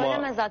 Yok, söyleme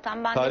ama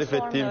zaten, ben tarif de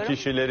ettiğim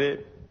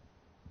kişileri,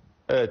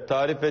 evet,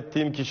 tarif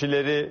ettiğim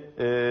kişileri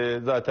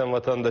zaten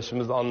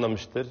vatandaşımız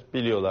anlamıştır,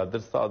 biliyorlardır.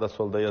 Sağda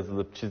solda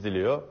yazılıp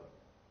çiziliyor.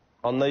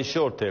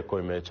 Anlayışı ortaya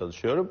koymaya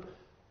çalışıyorum.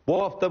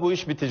 Bu hafta bu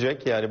iş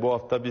bitecek. Yani bu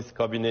hafta biz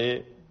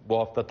kabineyi, bu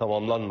hafta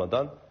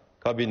tamamlanmadan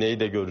kabineyi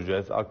de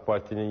göreceğiz. AK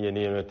Parti'nin yeni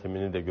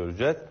yönetimini de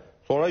göreceğiz.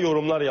 Sonra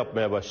yorumlar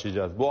yapmaya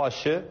başlayacağız. Bu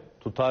aşı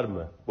tutar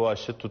mı? Bu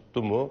aşı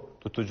tuttu mu?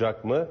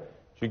 Tutacak mı?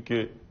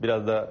 Çünkü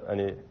biraz da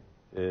hani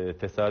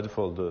tesadüf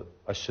oldu.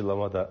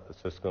 Aşılama da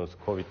söz konusu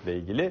Covid ile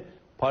ilgili.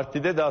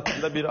 Partide de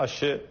aslında bir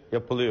aşı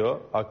yapılıyor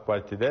AK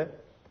Parti'de.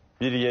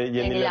 Bir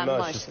yenilenme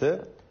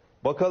aşısı.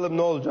 Bakalım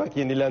ne olacak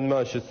yenilenme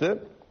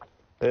aşısı.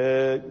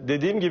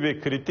 Dediğim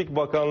gibi kritik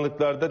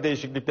bakanlıklarda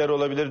değişiklikler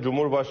olabilir.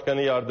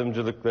 Cumhurbaşkanı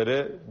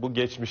yardımcılıkları bu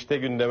geçmişte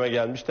gündeme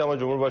gelmişti ama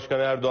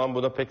Cumhurbaşkanı Erdoğan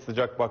buna pek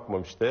sıcak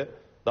bakmamıştı.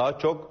 Daha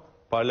çok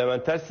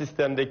parlamenter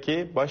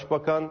sistemdeki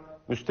başbakan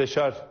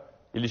müsteşar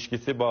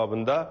ilişkisi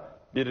babında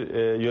bir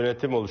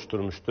yönetim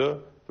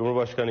oluşturmuştu.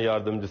 Cumhurbaşkanı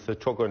yardımcısı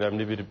çok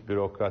önemli bir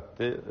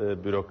bürokrattı.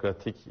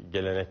 Bürokratik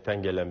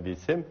gelenekten gelen bir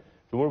isim.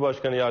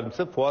 Cumhurbaşkanı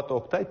yardımcısı Fuat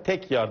Oktay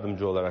tek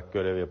yardımcı olarak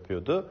görev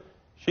yapıyordu.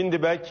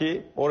 Şimdi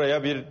belki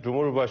oraya bir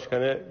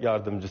Cumhurbaşkanı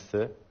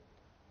yardımcısı,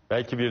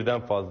 belki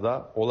birden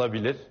fazla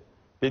olabilir.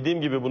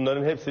 Dediğim gibi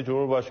bunların hepsi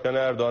Cumhurbaşkanı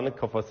Erdoğan'ın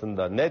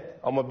kafasında net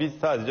ama biz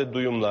sadece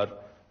duyumlar,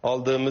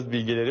 aldığımız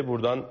bilgileri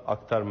buradan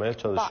aktarmaya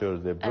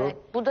çalışıyoruz Ebru. Evet,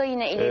 bu da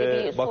yine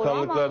ileri bir soru ama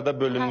bakanlıklarda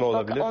bölünme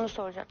olabilir. Onu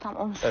soracağım. Tam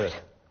onu soracağım.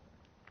 Evet.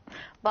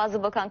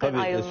 Bazı bakanlıkların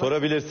ayrılması.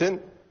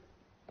 Sorabilirsin.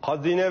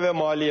 Hazine ve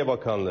Maliye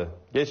Bakanlığı.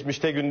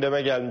 Geçmişte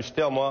gündeme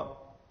gelmişti ama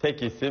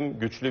tek isim,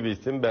 güçlü bir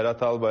isim.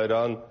 Berat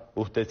Albayrak'ın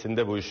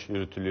uhdesinde bu iş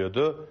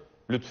yürütülüyordu.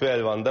 Lütfü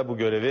Elvan da bu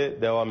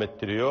görevi devam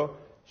ettiriyor.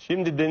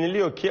 Şimdi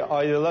deniliyor ki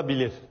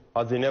ayrılabilir.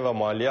 Hazine ve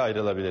Maliye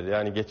ayrılabilir.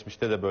 Yani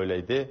geçmişte de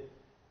böyleydi.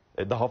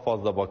 Daha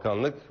fazla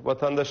bakanlık.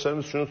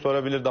 Vatandaşlarımız şunu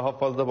sorabilir. Daha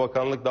fazla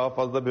bakanlık, daha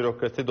fazla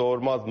bürokrasi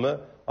doğurmaz mı?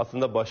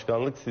 Aslında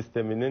başkanlık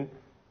sisteminin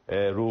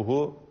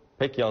ruhu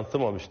pek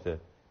yansımamıştı.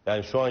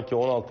 Yani şu anki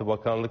 16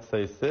 bakanlık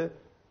sayısı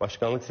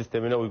başkanlık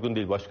sistemine uygun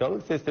değil.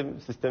 Başkanlık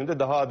sisteminde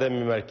daha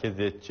ademi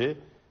merkeziyetçi,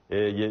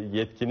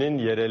 yetkinin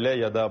yerele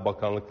ya da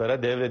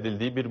bakanlıklara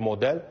devredildiği bir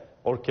model,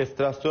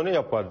 orkestrasyonu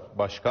yapar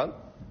başkan.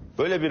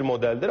 Böyle bir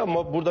modeldir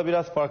ama burada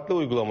biraz farklı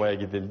uygulamaya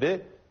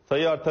gidildi.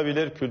 Sayı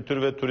artabilir,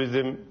 kültür ve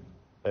turizm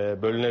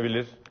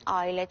bölünebilir.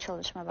 Aile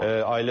çalışma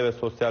aile ve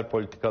sosyal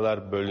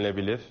politikalar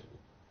bölünebilir.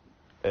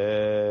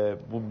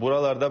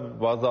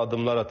 Buralarda bazı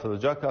adımlar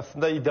atılacak.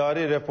 Aslında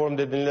idari reform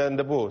denilen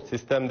de bu.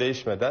 Sistem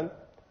değişmeden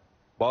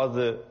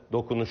bazı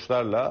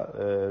dokunuşlarla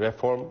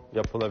reform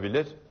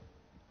yapılabilir.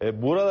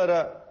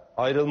 Buralara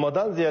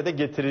ayrılmadan ziyade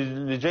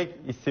getirilecek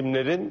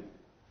isimlerin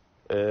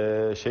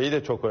şeyi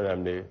de çok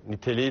önemli,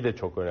 niteliği de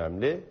çok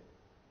önemli.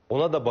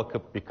 Ona da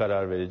bakıp bir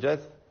karar vereceğiz.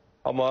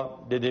 Ama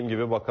dediğim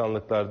gibi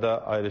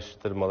bakanlıklarda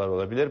ayrıştırmalar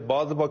olabilir.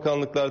 Bazı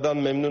bakanlıklardan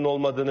memnun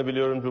olmadığını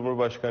biliyorum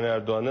Cumhurbaşkanı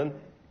Erdoğan'ın.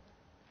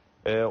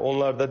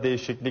 Onlar da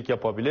değişiklik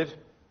yapabilir.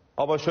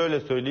 Ama şöyle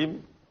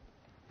söyleyeyim,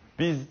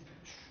 biz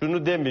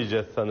şunu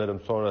demeyeceğiz sanırım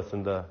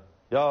sonrasında.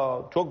 Ya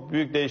çok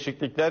büyük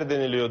değişiklikler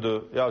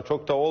deniliyordu, ya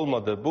çok da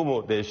olmadı, bu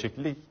mu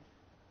değişiklik?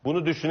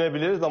 Bunu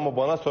düşünebiliriz ama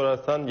bana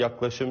sorarsan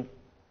yaklaşım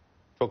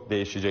çok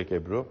değişecek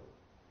Ebru.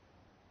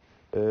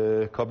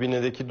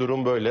 Kabinedeki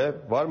durum böyle.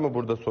 Var mı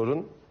burada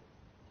sorun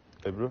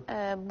Ebru?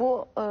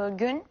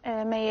 Bugün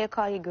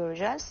MYK'yı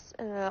göreceğiz.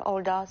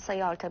 Orada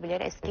sayı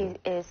artabilir. Eski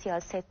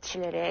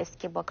siyasetçileri,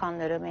 eski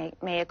bakanları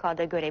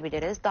MYK'da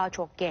görebiliriz. Daha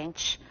çok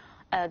genç,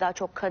 daha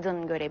çok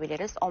kadın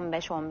görebiliriz.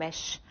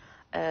 15-15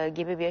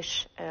 gibi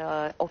bir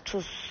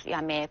 30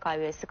 yani MYK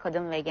üyesi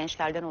kadın ve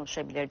gençlerden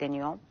oluşabilir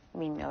deniyor.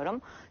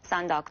 Bilmiyorum.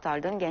 Sen de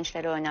aktardın,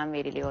 gençlere önem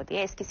veriliyor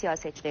diye. Eski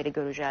siyasetçileri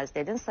göreceğiz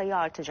dedin, sayı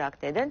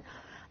artacak dedin.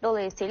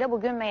 Dolayısıyla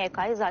bugün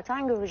MYK'yı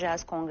zaten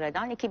göreceğiz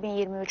Kongre'den.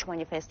 2023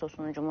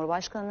 manifestosunu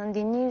Cumhurbaşkanı'nın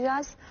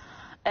dinleyeceğiz.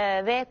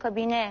 Ve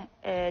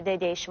kabinede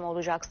değişim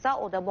olacaksa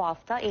o da bu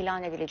hafta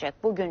ilan edilecek.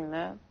 Bugün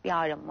mü,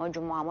 yarın mı,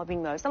 cuma mı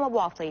bilmiyoruz ama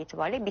bu hafta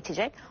itibariyle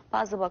bitecek.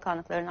 Bazı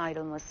bakanlıkların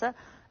ayrılması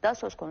da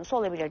söz konusu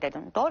olabilir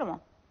dedin. Doğru mu?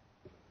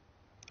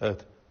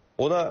 Evet.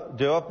 Ona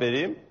cevap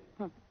vereyim.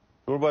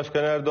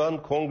 Cumhurbaşkanı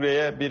Erdoğan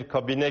kongreye bir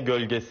kabine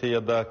gölgesi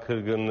ya da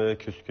kırgınlığı,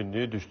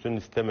 küskünlüğü düşsün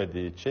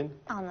istemediği için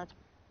Anladım.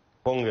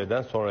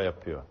 Kongre'den sonra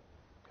yapıyor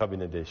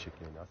kabine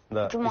değişikliğini.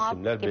 Aslında Cuma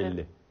isimler gibi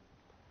belli.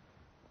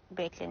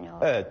 Bekleniyor.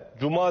 Evet,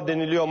 cuma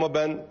deniliyor ama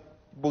ben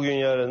bugün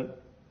yarın,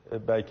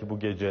 belki bu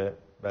gece,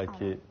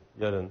 belki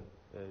yarın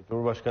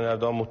Cumhurbaşkanı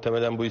Erdoğan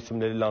muhtemelen bu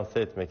isimleri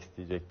lanse etmek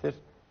isteyecektir.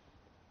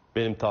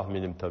 Benim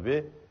tahminim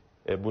tabii.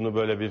 Bunu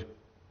böyle bir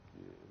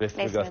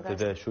resmi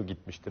gazetede şu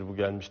gitmiştir, bu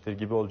gelmiştir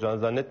gibi olacağını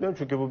zannetmiyorum.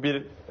 Çünkü bu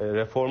bir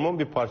reformun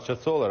bir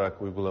parçası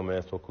olarak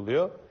uygulamaya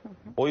sokuluyor.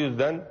 O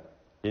yüzden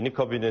yeni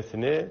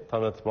kabinesini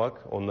tanıtmak,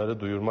 onları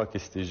duyurmak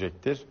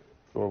isteyecektir.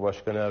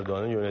 Cumhurbaşkanı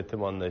Erdoğan'ın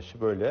yönetim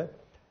anlayışı böyle.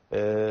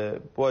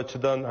 Bu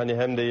açıdan hani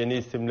hem de yeni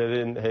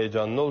isimlerin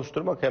heyecanını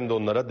oluşturmak hem de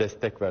onlara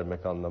destek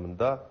vermek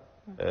anlamında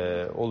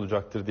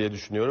olacaktır diye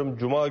düşünüyorum.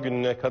 Cuma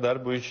gününe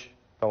kadar bu iş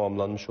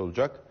tamamlanmış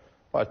olacak.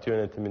 Parti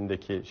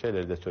yönetimindeki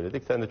şeyleri de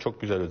söyledik. Sen de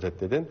çok güzel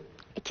özetledin.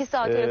 2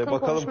 saate yakın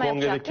bakalım konuşma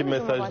yapacak değil mi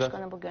mesajlar...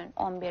 Cumhurbaşkanı bugün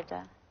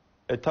 11'de?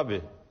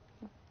 Tabii.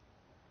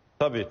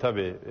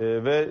 Tabii.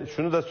 Ve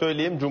şunu da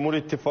söyleyeyim, Cumhur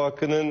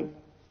İttifakı'nın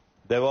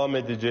devam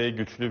edeceği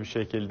güçlü bir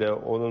şekilde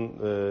onun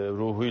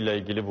ruhuyla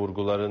ilgili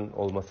vurguların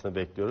olmasını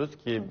bekliyoruz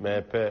ki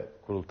MHP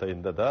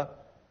kurultayında da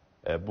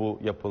bu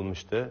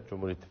yapılmıştı.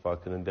 Cumhur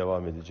İttifakı'nın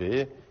devam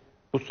edeceği.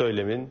 Bu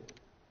söylemin,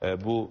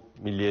 bu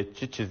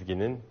milliyetçi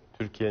çizginin,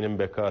 Türkiye'nin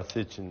bekası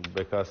için,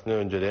 bekasını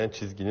önceleyen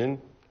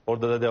çizginin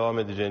orada da devam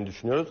edeceğini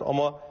düşünüyoruz.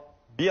 Ama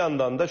bir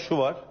yandan da şu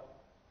var,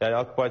 yani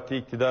AK Parti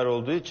iktidar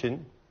olduğu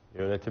için,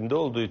 yönetimde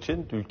olduğu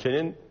için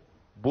ülkenin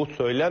bu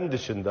söylem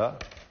dışında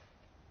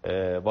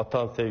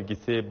vatan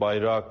sevgisi,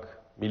 bayrak,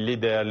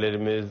 milli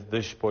değerlerimiz,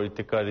 dış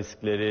politika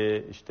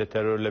riskleri, işte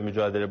terörle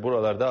mücadele,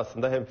 buralarda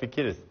aslında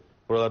hemfikiriz.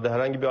 Buralarda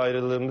herhangi bir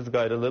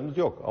gayrılığımız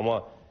yok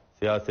ama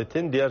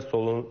siyasetin diğer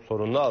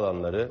sorunlu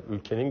alanları,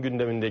 ülkenin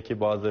gündemindeki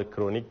bazı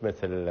kronik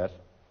meseleler,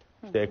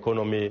 işte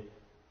ekonomi,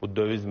 bu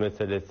döviz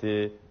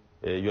meselesi,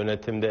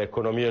 yönetimde,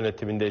 ekonomi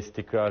yönetiminde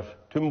istikrar,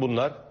 tüm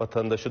bunlar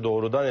vatandaşı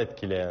doğrudan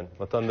etkileyen,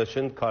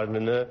 vatandaşın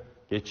karnını,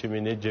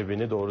 geçimini,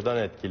 cebini doğrudan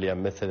etkileyen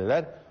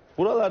meseleler.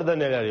 Buralarda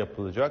neler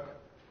yapılacak?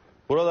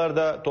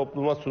 Buralarda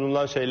topluma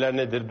sunulan şeyler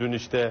nedir? Dün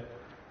işte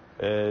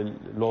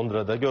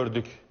Londra'da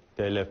gördük.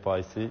 TL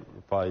faizi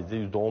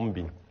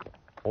 %10.000.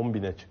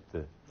 10.000'e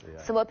çıktı. Yani.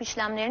 Swap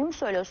işlemlerini mi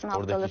söylüyorsun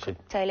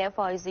haftalık? TL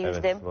faizi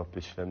evet, swap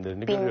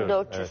işlemlerini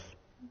görüyoruz.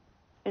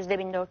 Evet.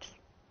 %1400.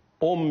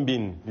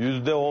 10.000,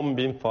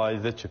 %10.000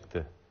 faize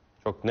çıktı.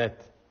 Çok net.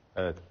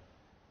 Evet.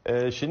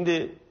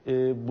 Şimdi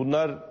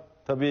bunlar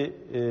tabii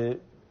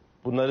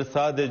bunları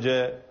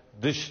sadece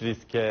dış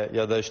riske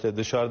ya da işte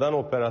dışarıdan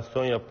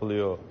operasyon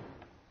yapılıyor,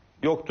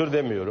 yoktur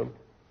demiyorum.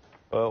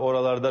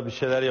 Oralarda bir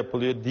şeyler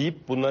yapılıyor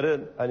deyip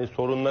bunları hani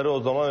sorunları o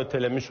zaman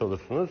ötelemiş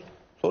olursunuz.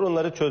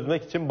 Sorunları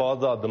çözmek için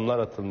bazı adımlar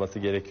atılması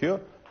gerekiyor.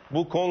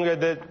 Bu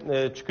kongrede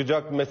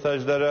çıkacak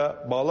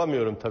mesajlara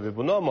bağlamıyorum tabii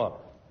bunu ama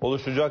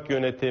oluşacak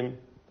yönetim,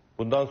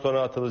 Bundan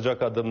sonra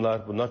atılacak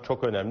adımlar, bunlar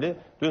çok önemli.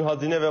 Dün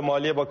Hazine ve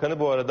Maliye Bakanı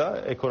bu arada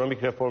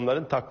ekonomik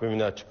reformların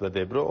takvimini açıkladı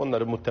Ebru.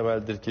 Onları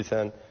muhtemeldir ki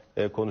sen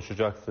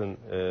konuşacaksın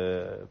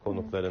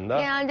konuklarında.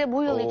 Genelde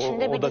bu yıl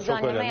içinde o bir da çok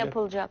düzenleme önemli.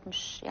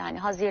 yapılacakmış. Yani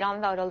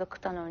Haziran ve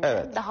Aralık'tan önce.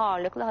 Evet. Daha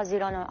ağırlıklı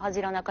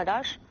Haziran'a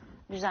kadar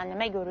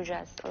düzenleme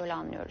göreceğiz. Öyle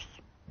anlıyoruz.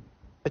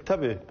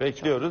 Tabii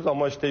bekliyoruz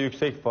ama işte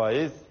yüksek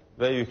faiz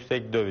ve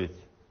yüksek döviz.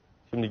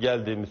 Şimdi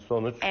geldiğimiz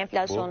sonuç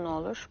Enflasyon bu. ne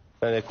olur?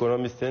 Sen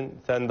ekonomistsin,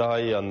 sen daha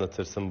iyi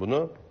anlatırsın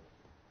bunu.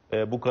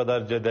 Bu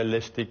kadar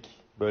cedelleştik,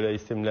 böyle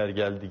isimler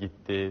geldi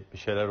gitti, bir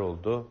şeyler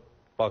oldu.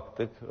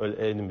 Baktık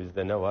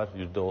elimizde ne var?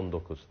 %19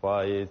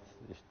 faiz,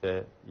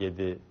 işte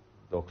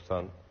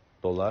 7.90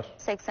 dolar.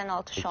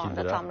 86 şu 2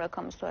 anda lira. tam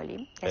rakamı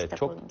söyleyeyim.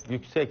 Çok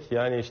yüksek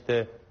yani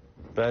işte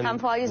ben Hem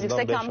faiz bundan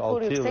yüksek hem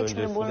kur 5-6 yıl yüksek.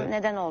 Şimdi bu öncesinde-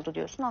 neden oldu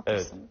diyorsun,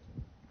 haklısın.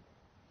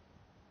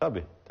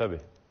 Tabii.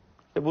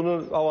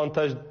 Bunun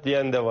avantaj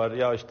diyen de var.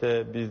 Ya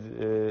işte biz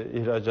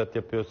ihracat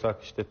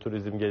yapıyorsak işte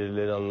turizm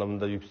gelirleri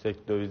anlamında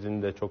yüksek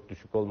dövizin de çok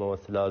düşük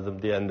olmaması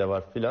lazım diyen de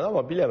var filan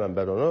ama bilemem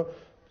ben onu.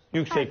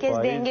 Yüksek Herkes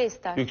faiz, denge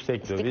ister.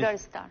 yüksek döviz. İstikrar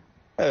ister.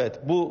 Evet,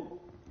 bu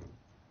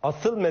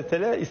asıl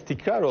mesele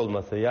istikrar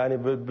olması. Yani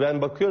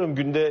ben bakıyorum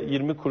günde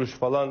 20 kuruş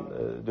falan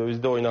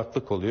dövizde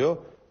oynaklık oluyor.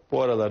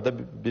 Bu aralarda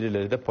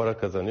birileri de para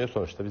kazanıyor.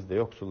 Sonuçta biz de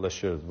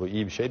yoksullaşıyoruz. Bu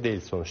iyi bir şey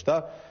değil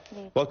sonuçta.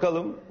 Değil.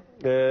 Bakalım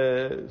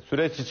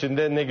süreç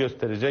içinde ne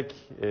gösterecek,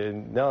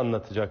 ne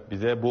anlatacak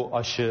bize? Bu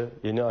aşı,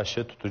 yeni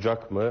aşı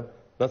tutacak mı?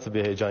 Nasıl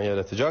bir heyecan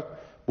yaratacak?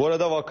 Bu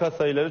arada vaka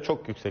sayıları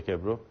çok yüksek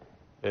Ebru.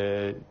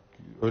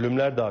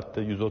 Ölümler de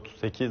arttı.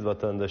 138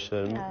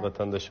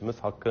 vatandaşımız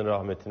hakkın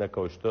rahmetine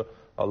kavuştu.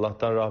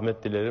 Allah'tan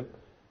rahmet dilerim.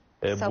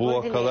 Sabır Bu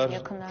vakalar dileyelim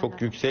yakınlarına.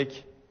 çok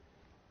yüksek.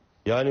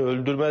 Yani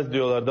öldürmez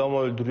diyorlardı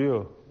ama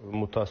öldürüyor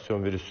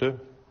mutasyon virüsü.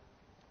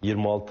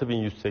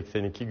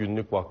 26.182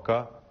 günlük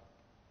vaka.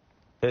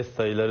 Test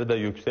sayıları da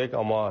yüksek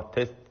ama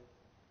test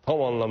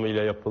tam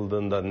anlamıyla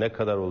yapıldığında ne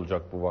kadar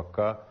olacak bu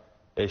vaka?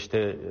 İşte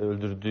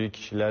öldürdüğü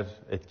kişiler,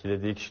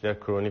 etkilediği kişiler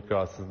kronik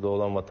rahatsızlığı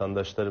olan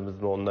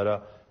vatandaşlarımız mı?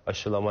 Onlara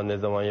aşılama ne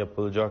zaman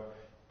yapılacak?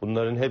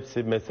 Bunların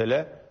hepsi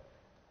mesele.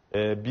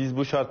 Biz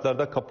bu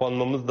şartlarda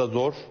kapanmamız da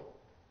zor.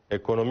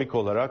 Ekonomik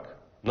olarak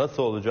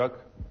nasıl olacak?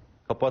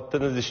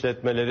 Kapattığınız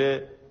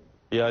işletmeleri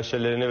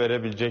iaşelerini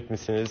verebilecek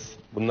misiniz?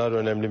 Bunlar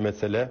önemli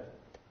mesele.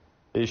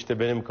 İşte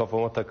benim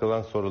kafama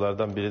takılan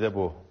sorulardan biri de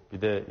bu.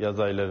 Bir de yaz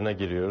aylarına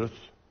giriyoruz.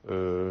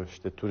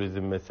 İşte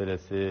turizm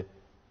meselesi,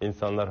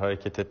 insanlar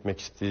hareket etmek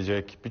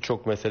isteyecek.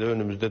 Birçok mesele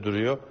önümüzde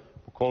duruyor.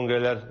 Bu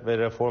kongreler ve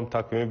reform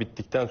takvimi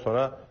bittikten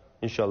sonra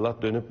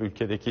inşallah dönüp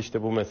ülkedeki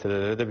işte bu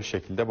meselelere de bir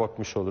şekilde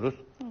bakmış oluruz.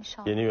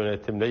 İnşallah. Yeni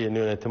yönetimle, yeni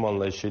yönetim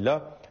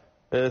anlayışıyla.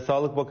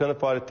 Sağlık Bakanı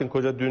Fahrettin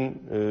Koca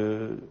dün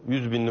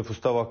 100 bin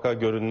nüfusta vaka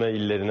görünme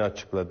illerini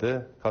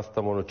açıkladı.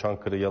 Kastamonu,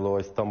 Çankırı, Yalova,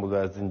 İstanbul ve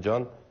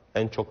Erzincan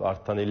en çok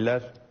artan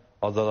iller.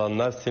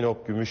 Azalanlar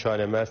Sinop,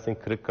 Gümüşhane, Mersin,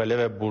 Kırıkkale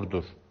ve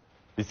Burdur.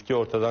 Riski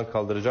ortadan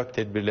kaldıracak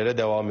tedbirlere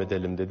devam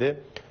edelim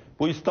dedi.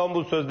 Bu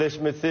İstanbul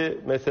Sözleşmesi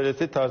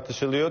meselesi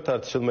tartışılıyor,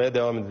 tartışılmaya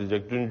devam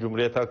edilecek. Dün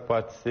Cumhuriyet Halk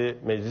Partisi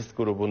meclis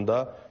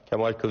grubunda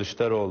Kemal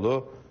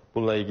Kılıçdaroğlu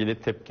bununla ilgili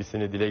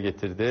tepkisini dile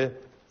getirdi.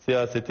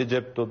 Siyaseti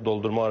cep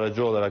doldurma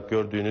aracı olarak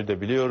gördüğünü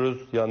de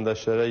biliyoruz.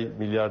 Yandaşlara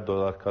milyar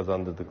dolar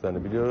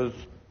kazandırdıklarını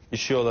biliyoruz.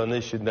 İşi olanı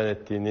işinden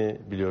ettiğini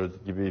biliyoruz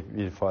gibi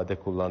bir ifade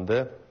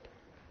kullandı.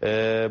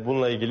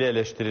 Bununla ilgili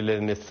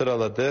eleştirilerini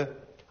sıraladı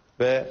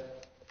ve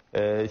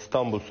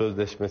İstanbul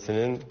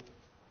Sözleşmesi'nin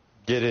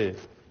geri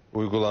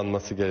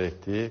uygulanması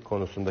gerektiği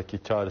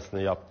konusundaki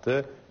çağrısını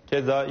yaptı.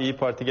 Keza İYİ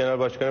Parti Genel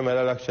Başkanı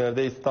Meral Akşener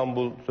de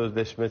İstanbul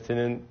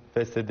Sözleşmesi'nin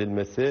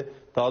feshedilmesi,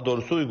 daha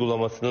doğrusu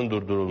uygulamasının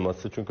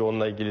durdurulması. Çünkü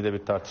onunla ilgili de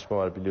bir tartışma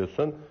var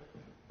biliyorsun.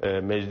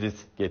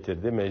 Meclis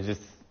getirdi. Meclis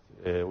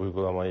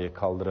uygulamayı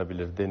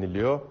kaldırabilir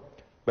deniliyor.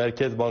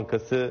 Merkez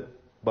Bankası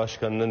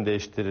Başkanı'nın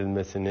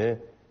değiştirilmesini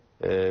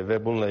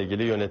ve bununla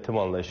ilgili yönetim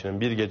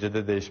anlayışının bir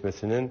gecede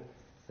değişmesinin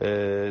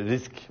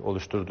risk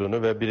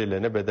oluşturduğunu ve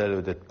birilerine bedel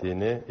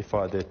ödettiğini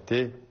ifade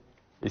etti.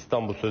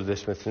 İstanbul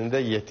Sözleşmesi'nin de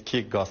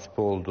yetki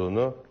gaspı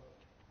olduğunu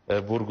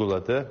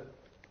vurguladı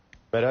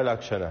Meral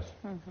Akşener.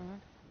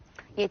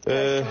 Yetki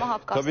aşımı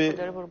hak tabii,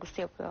 gaspıdır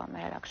vurgusu yapıyor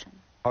Meral Akşener.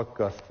 Hak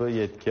gaspı,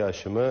 yetki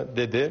aşımı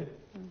dedi.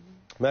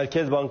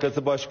 Merkez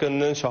Bankası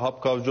Başkanı'nın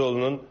Şahap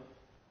Kavcıoğlu'nun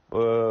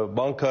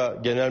banka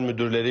genel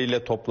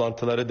müdürleriyle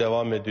toplantıları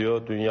devam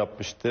ediyor. Dün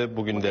yapmıştı.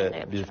 Bugün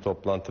de bir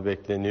toplantı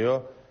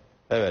bekleniyor.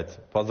 Evet,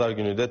 pazar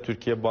günü de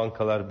Türkiye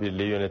Bankalar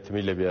Birliği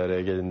yönetimiyle bir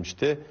araya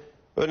gelinmişti.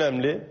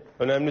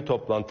 Önemli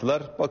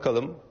toplantılar.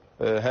 Bakalım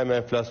hem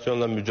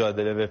enflasyonla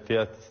mücadele ve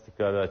fiyat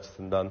istikrarı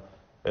açısından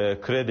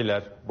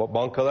krediler,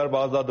 bankalar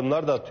bazı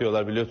adımlar da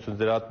atıyorlar biliyorsunuz.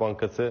 Ziraat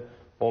Bankası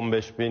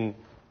 15 bin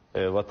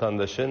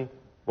vatandaşın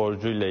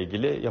borcuyla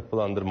ilgili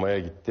yapılandırmaya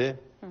gitti.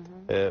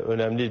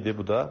 Önemliydi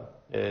bu da.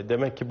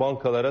 Demek ki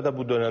bankalara da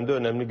bu dönemde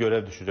önemli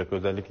görev düşecek,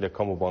 özellikle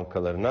kamu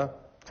bankalarına.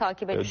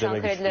 Takip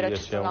edişen krediler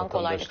açısından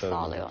kolaylık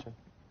sağlıyor. için.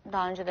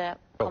 Daha önce de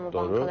kamu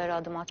bankaları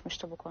adım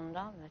atmıştı bu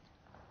konuda. Evet.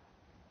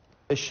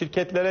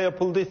 Şirketlere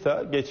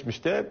yapıldıysa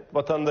geçmişte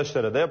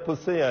vatandaşlara da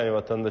yapılsın, yani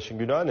vatandaşın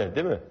günahı ne,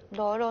 değil mi?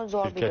 Doğru,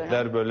 zor bir dönem.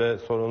 Şirketler böyle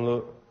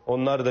sorunlu,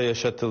 onlar da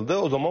yaşatıldı.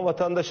 O zaman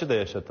vatandaşı da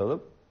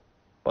yaşatalım.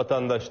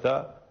 Vatandaş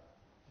da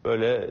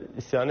böyle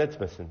isyan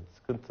etmesin.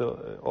 Sıkıntı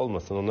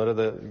olmasın. Onlara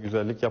da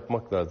güzellik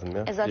yapmak lazım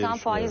ya. Zaten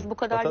faiz bu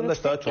kadar vatandaş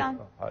yüksekken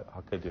daha çok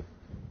hak ediyor.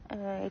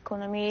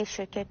 Ekonomiyi,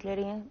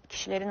 şirketleri,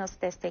 kişileri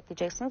nasıl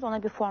destekleyeceksiniz?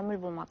 Ona bir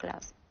formül bulmak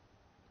lazım.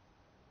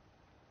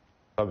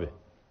 Tabii.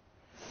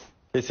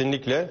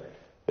 Kesinlikle.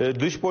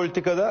 Dış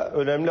politikada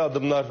önemli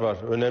adımlar var.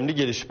 Önemli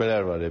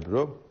gelişmeler var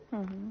Ebru.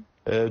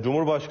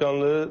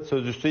 Cumhurbaşkanlığı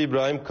Sözcüsü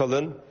İbrahim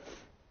Kalın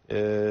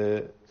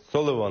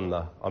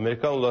Sullivan'la,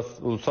 Amerikan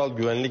Ulusal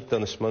Güvenlik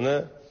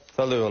Danışmanı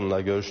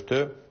Sullivan'la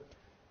görüştü.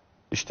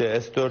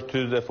 İşte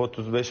S-400,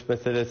 F-35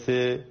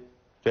 meselesi,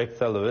 Jack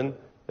Sullivan,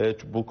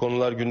 bu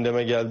konular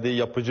gündeme geldi.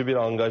 Yapıcı bir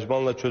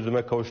angajmanla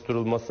çözüme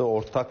kavuşturulması,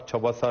 ortak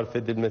çaba sarf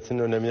edilmesinin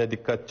önemine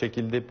dikkat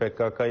çekildi.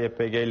 PKK,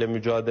 YPG ile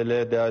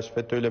mücadele, DAEŞ,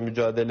 FETÖ ile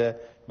mücadele,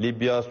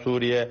 Libya,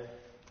 Suriye.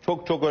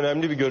 Çok çok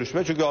önemli bir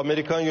görüşme. Çünkü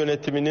Amerikan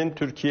yönetiminin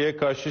Türkiye'ye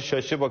karşı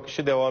şaşı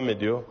bakışı devam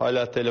ediyor.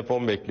 Hala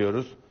telefon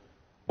bekliyoruz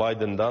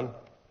Biden'dan.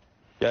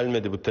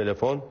 Gelmedi bu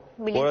telefon.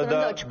 Bu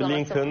arada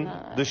Blinken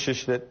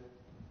Dışişleri,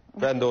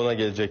 ben de ona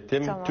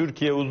gelecektim. Tamam.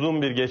 Türkiye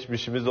uzun bir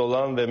geçmişimiz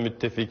olan ve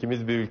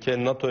müttefikimiz bir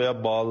ülke.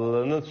 NATO'ya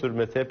bağlılığının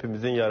sürmesi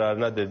hepimizin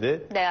yararına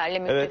dedi. Değerli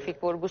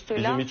müttefik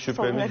vurgusuyla bizim hiç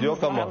şüphemiz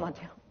yok ama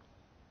diyor.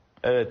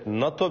 Evet,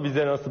 NATO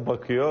bize nasıl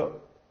bakıyor?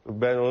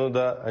 Ben onu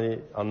da hani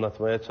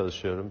anlatmaya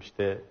çalışıyorum.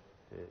 İşte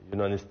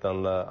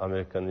Yunanistan'la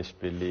Amerika'nın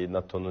işbirliği,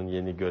 NATO'nun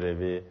yeni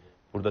görevi,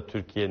 burada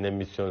Türkiye ne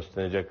misyon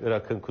üstlenecek?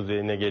 Irak'ın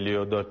kuzeyine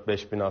geliyor,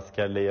 4-5 bin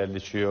askerle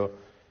yerleşiyor.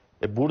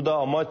 Burada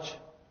amaç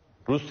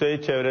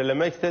Rusya'yı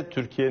çevrelemekse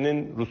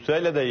Türkiye'nin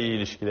Rusya'yla da iyi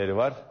ilişkileri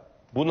var.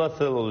 Bu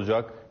nasıl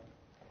olacak?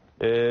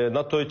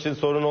 NATO için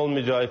sorun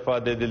olmayacağı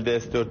ifade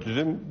edildi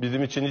S-400'ün.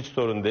 Bizim için hiç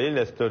sorun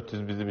değil.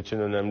 S-400 bizim için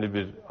önemli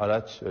bir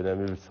araç,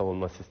 önemli bir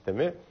savunma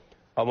sistemi.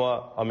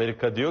 Ama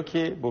Amerika diyor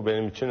ki bu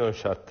benim için ön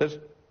şarttır.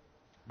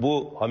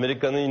 Bu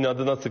Amerika'nın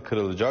inadı nasıl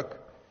kırılacak?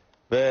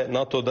 Ve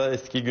NATO'da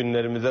eski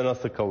günlerimize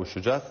nasıl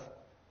kavuşacağız?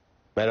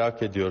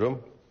 Merak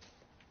ediyorum.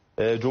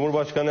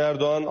 Cumhurbaşkanı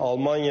Erdoğan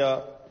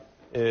Almanya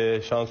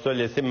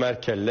Şansölyesi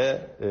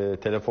Merkel'le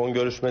telefon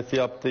görüşmesi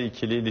yaptı.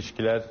 İkili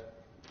ilişkiler,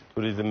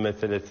 turizm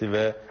meselesi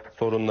ve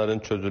sorunların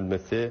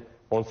çözülmesi,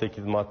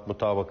 18 Mart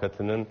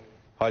mutabakatının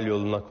hal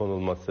yoluna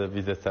konulması,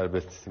 vize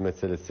serbestisi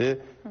meselesi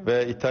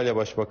ve İtalya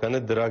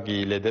Başbakanı Draghi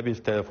ile de bir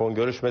telefon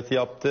görüşmesi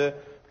yaptı.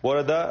 Bu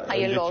arada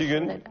önceki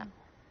gün dedi.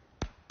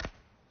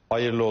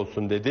 Hayırlı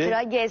olsun dedi.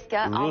 Draghi eski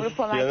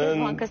Avrupa Merkez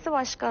Bankası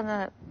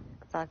Başkanı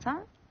zaten.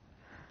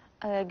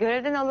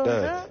 Görevden alındı.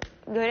 Evet.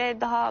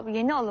 Görev daha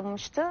yeni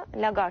alınmıştı.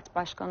 Lagarde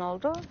başkan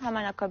oldu.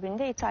 Hemen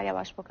akabinde İtalya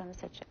Başbakanı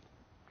seçildi.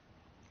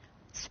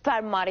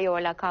 Süper Mario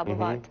lakabı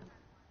vardı.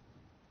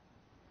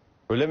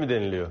 Öyle mi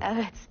deniliyor?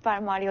 Evet, Süper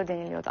Mario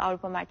deniliyordu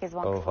Avrupa Merkez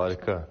Bankası.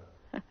 Harika.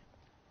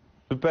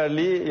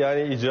 Süperliği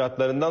yani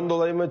icraatlarından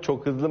dolayı mı,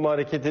 çok hızlı mı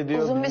hareket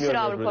ediyor? Uzun bir süre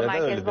bilmiyorum. Avrupa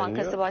Neden Merkez öyle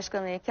Bankası deniliyor?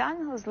 Başkanı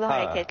iken hızlı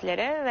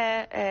hareketleri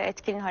ve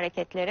etkin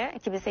hareketleri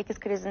 2008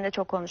 krizinde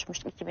çok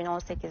konuşmuştuk,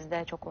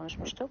 2018'de çok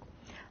konuşmuştuk.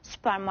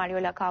 Süper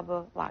Mario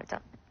lakabı vardı.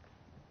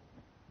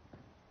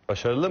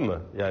 Başarılı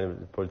mı? Yani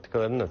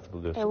politikalarını nasıl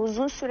buluyorsun?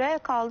 Uzun süre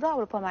kaldı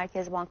Avrupa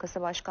Merkez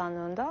Bankası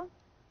Başkanlığında.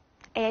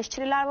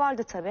 Eleştiriler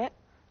vardı tabii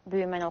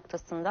büyüme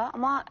noktasında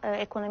ama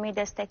ekonomiyi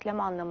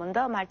destekleme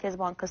anlamında Merkez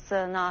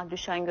Bankası'na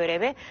düşen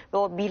görevi ve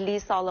o birliği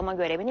sağlama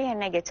görevini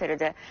yerine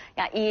getirdi.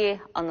 Yani iyi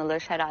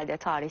anılır herhalde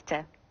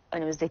tarihte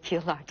önümüzdeki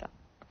yıllarda.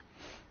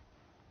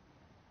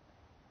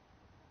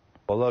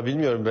 Vallahi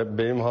bilmiyorum,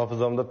 benim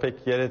hafızamda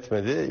pek yer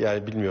etmedi.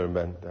 Yani bilmiyorum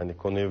ben. Hani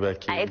konuyu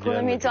belki... Yani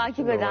ekonomiyi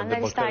takip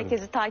edenler işte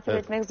herkesi takip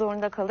etmek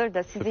zorunda kalır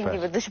da sizin Süper.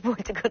 gibi dış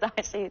politikada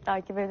her şeyi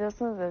takip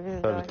ediyorsunuz da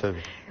biz de Tabii.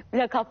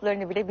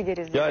 lakaplarını bile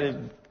biliriz. Yani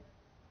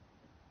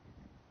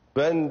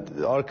ben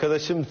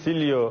arkadaşım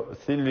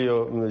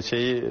Silvio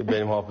şeyi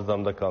benim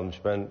hafızamda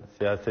kalmış. Ben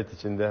siyaset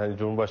içinde hani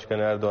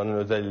Cumhurbaşkanı Erdoğan'ın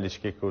özel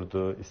ilişki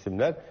kurduğu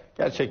isimler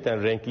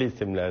gerçekten renkli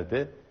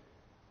isimlerdi.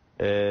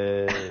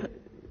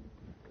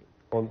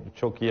 Onu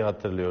çok iyi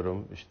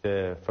hatırlıyorum.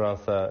 İşte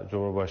Fransa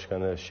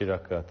Cumhurbaşkanı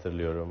Chirac'ı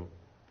hatırlıyorum.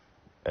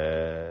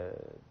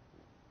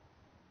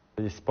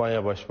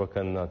 İspanya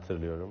Başbakanı'nı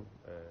hatırlıyorum.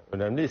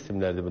 Önemli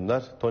isimlerdi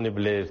bunlar. Tony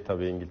Blair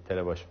tabii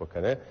İngiltere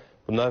Başbakanı.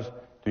 Bunlar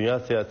dünya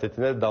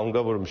siyasetine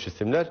damga vurmuş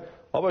isimler.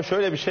 Ama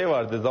şöyle bir şey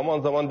vardı. Zaman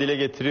zaman dile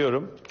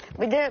getiriyorum.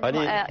 Bir de hani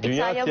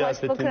dünya İtalya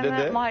siyasetinde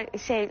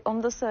Başbakanı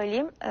onu da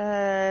söyleyeyim.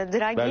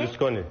 Draghi.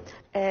 Berlusconi.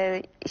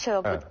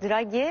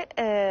 Draghi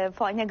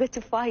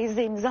negatif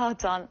faizle imza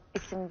atan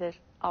isimdir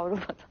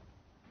Avrupa'da.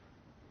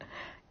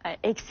 Yani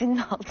eksinin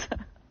altı.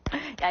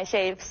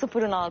 Yani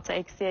sıfırın altı,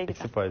 eksiye giden.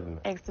 Eksi faiz mi?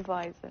 Eksi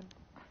faizi.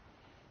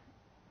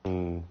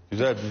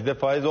 Güzel. Bizde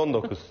faiz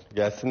 19.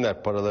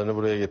 Gelsinler, paralarını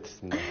buraya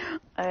getirsinler.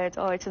 Evet,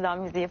 o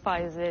açıdan biz iyi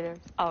faiz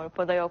veriyoruz.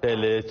 Avrupa'da yok.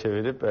 TL'ye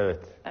çevirip evet.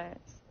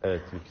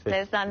 Evet,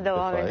 yüksek. Sen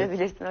devam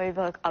edebilirsin. Öyle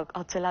bir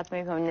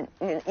hatırlatmayı.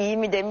 İyi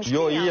mi demiştin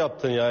ya. İyi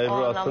yaptın ya Ebru.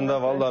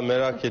 Aslında vallahi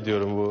merak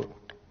ediyorum bu.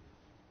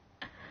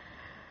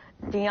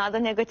 Dünyada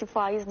negatif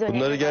faiz dönemi.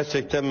 Bunları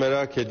gerçekten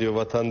merak ediyor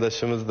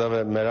vatandaşımız da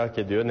ve merak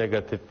ediyor.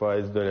 Negatif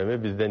faiz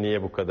dönemi bizde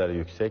niye bu kadar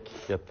yüksek?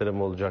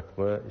 Yatırım olacak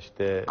mı?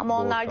 İşte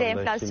ama onlarda ortamda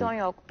enflasyon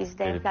yok.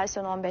 Bizde Evet.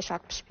 enflasyon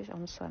 15-61,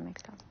 onu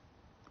söylemek lazım.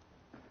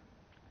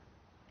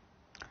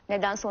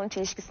 Neden sonuç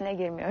ilişkisine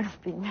girmiyorum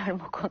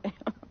bilmiyorum o konuyu.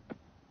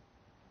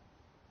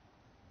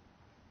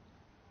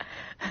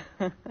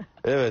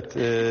 Evet,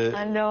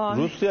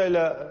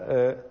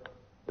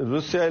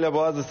 Rusya ile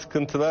bazı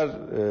sıkıntılar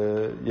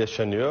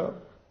yaşanıyor.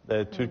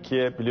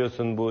 Türkiye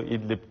biliyorsun bu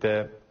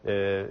İdlib'de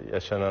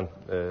yaşanan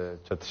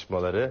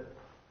çatışmaları,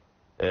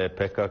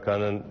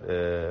 PKK'nın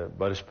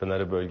Barış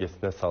Pınarı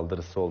bölgesine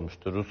saldırısı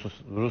olmuştu.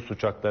 Rus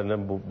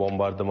uçaklarının bu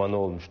bombardımanı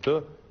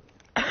olmuştu.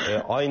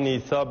 Aynı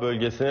İsa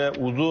bölgesine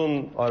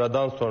uzun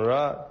aradan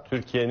sonra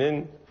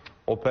Türkiye'nin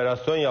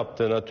operasyon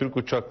yaptığına, Türk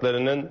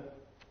uçaklarının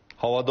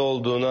havada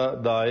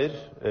olduğuna dair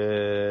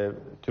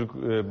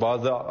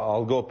bazı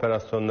algı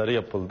operasyonları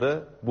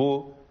yapıldı.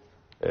 Bu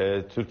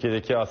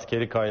Türkiye'deki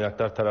askeri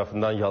kaynaklar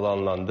tarafından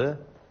yalanlandı.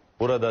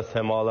 Burada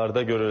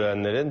semalarda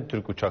görülenlerin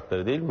Türk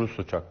uçakları değil Rus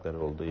uçakları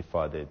olduğu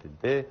ifade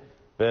edildi.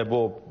 Ve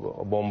bu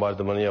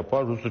bombardımanı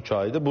yapan Rus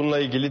uçağıydı. Bununla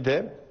ilgili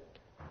de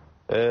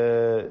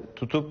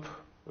tutup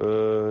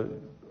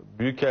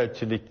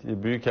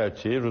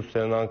Büyükelçiyi,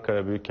 Rusya'nın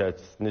Ankara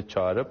Büyükelçisini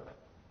çağırıp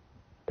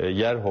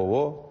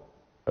Yerhov'u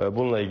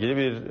bununla ilgili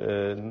bir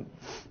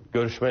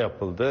görüşme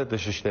yapıldı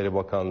Dışişleri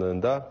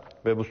Bakanlığı'nda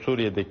ve bu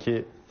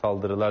Suriye'deki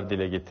saldırılar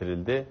dile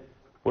getirildi.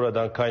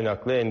 Buradan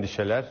kaynaklı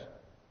endişeler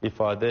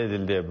ifade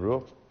edildi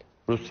Ebru.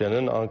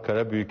 Rusya'nın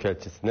Ankara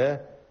Büyükelçisi'ne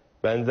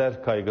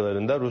benzer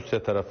kaygılarında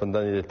Rusya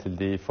tarafından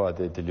iletildiği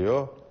ifade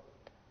ediliyor.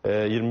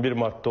 21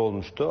 Mart'ta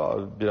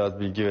olmuştu. Biraz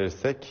bilgi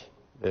verirsek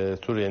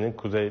Suriye'nin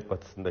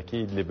kuzeybatısındaki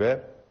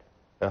İdlib'e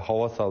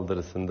hava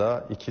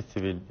saldırısında 2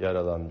 sivil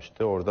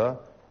yaralanmıştı. Orada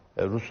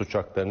Rus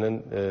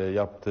uçaklarının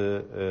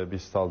yaptığı bir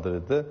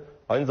saldırıydı.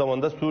 Aynı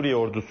zamanda Suriye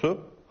ordusu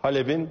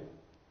Halep'in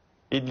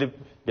İdlib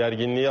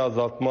gerginliği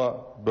azaltma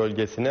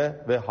bölgesine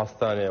ve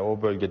hastaneye,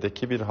 o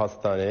bölgedeki bir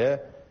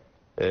hastaneye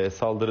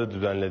saldırı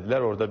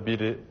düzenlediler. Orada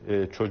bir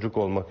çocuk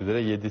olmak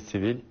üzere 7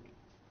 sivil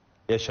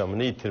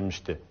yaşamını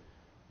yitirmişti.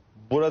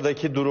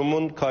 Buradaki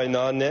durumun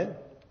kaynağı ne?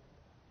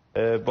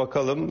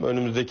 Bakalım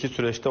önümüzdeki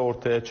süreçte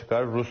ortaya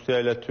çıkar. Rusya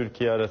ile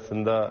Türkiye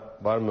arasında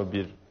var mı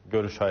bir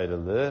görüş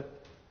ayrılığı?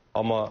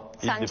 Ama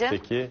Sence?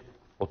 İdlib'deki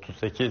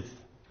 38.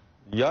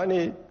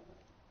 Yani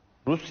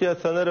Rusya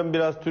sanırım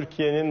biraz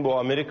Türkiye'nin bu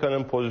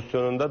Amerika'nın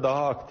pozisyonunda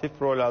daha aktif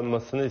rol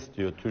almasını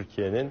istiyor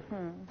Türkiye'nin.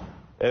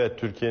 Evet,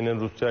 Türkiye'nin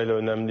Rusya ile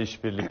önemli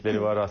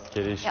işbirlikleri var,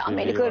 askeri işbirliği var.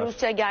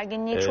 Amerika-Rusya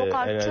gerginliği çok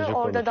arttı. enerji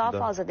Orada daha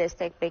konusunda. fazla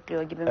destek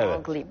bekliyor gibi mi Evet.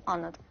 algılayayım?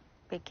 Anladım.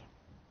 Peki.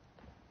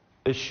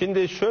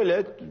 Şimdi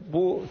şöyle,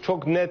 bu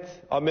çok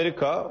net.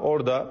 Amerika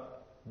orada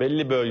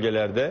belli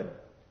bölgelerde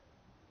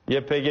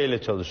YPG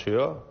ile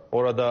çalışıyor.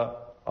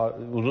 Orada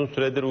uzun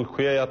süredir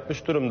uykuya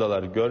yatmış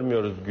durumdalar.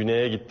 Görmüyoruz.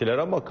 Güney'e gittiler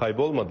ama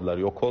kaybolmadılar,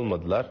 yok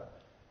olmadılar.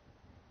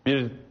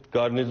 Bir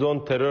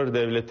garnizon terör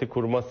devleti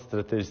kurma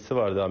stratejisi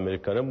vardı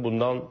Amerika'nın.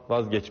 Bundan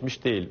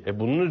vazgeçmiş değil.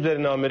 Bunun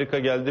üzerine Amerika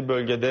geldi,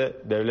 bölgede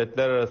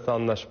devletler arası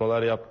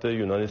anlaşmalar yaptı.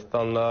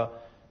 Yunanistan'la,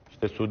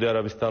 işte Suudi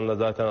Arabistan'la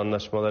zaten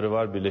anlaşmaları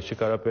var.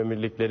 Birleşik Arap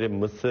Emirlikleri,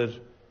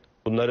 Mısır.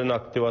 Bunların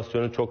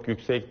aktivasyonu çok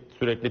yüksek.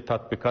 Sürekli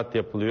tatbikat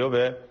yapılıyor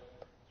ve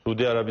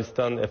Suudi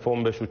Arabistan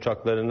F-15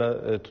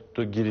 uçaklarına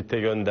tuttu, Girit'e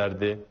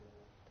gönderdi.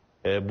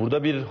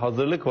 Burada bir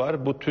hazırlık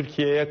var. Bu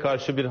Türkiye'ye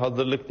karşı bir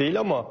hazırlık değil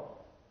ama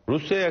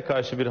Rusya'ya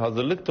karşı bir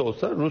hazırlık da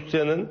olsa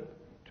Rusya'nın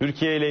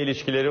Türkiye ile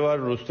ilişkileri var.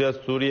 Rusya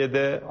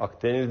Suriye'de,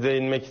 Akdeniz'de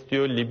inmek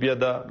istiyor.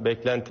 Libya'da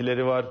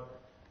beklentileri var.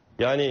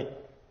 Yani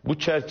bu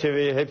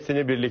çerçeveyi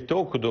hepsini birlikte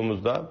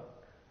okuduğumuzda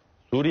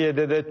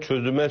Suriye'de de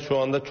çözüme şu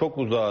anda çok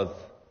uzağız.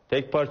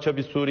 Tek parça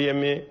bir Suriye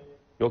mi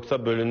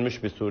yoksa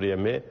bölünmüş bir Suriye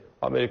mi?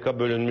 Amerika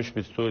bölünmüş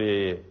bir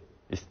Suriye'yi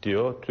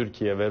istiyor.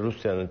 Türkiye ve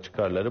Rusya'nın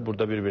çıkarları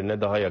burada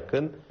birbirine daha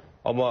yakın.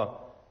 Ama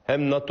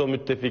hem NATO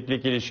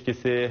müttefiklik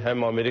ilişkisi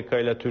hem Amerika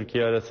ile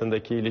Türkiye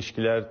arasındaki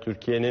ilişkiler,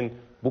 Türkiye'nin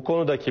bu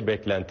konudaki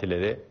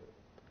beklentileri,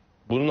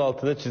 bunun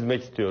altını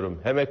çizmek istiyorum.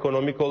 Hem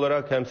ekonomik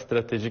olarak hem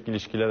stratejik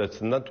ilişkiler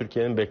açısından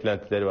Türkiye'nin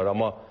beklentileri var.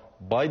 Ama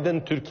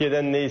Biden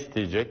Türkiye'den ne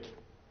isteyecek?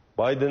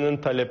 Biden'ın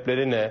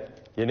talepleri ne?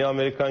 Yeni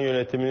Amerikan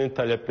yönetiminin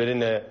talepleri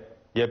ne?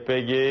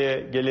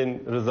 YPG'ye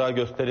gelin rıza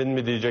gösterin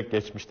mi diyecek,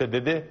 geçmişte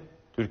dedi.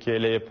 Türkiye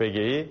ile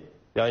YPG'yi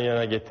yan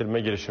yana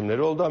getirme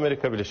girişimleri oldu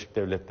Amerika Birleşik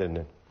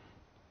Devletleri'nin.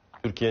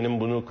 Türkiye'nin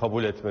bunu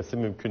kabul etmesi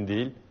mümkün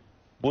değil.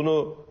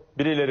 Bunu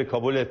birileri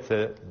kabul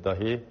etse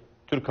dahi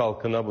Türk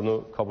halkına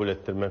bunu kabul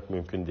ettirmek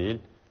mümkün değil.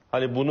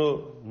 Hani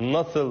bunu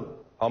nasıl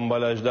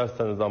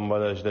ambalajlarsanız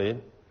ambalajlayın,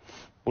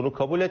 bunu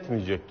kabul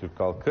etmeyecek Türk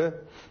halkı.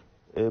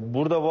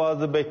 Burada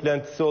bazı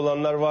beklentisi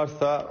olanlar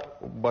varsa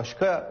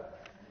başka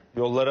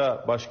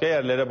yollara, başka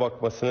yerlere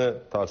bakmasını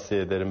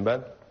tavsiye ederim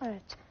ben.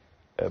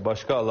 Evet.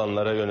 Başka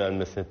alanlara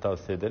yönelmesini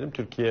tavsiye ederim.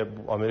 Türkiye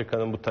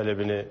Amerika'nın bu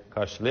talebini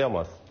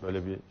karşılayamaz.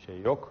 Böyle bir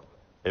şey yok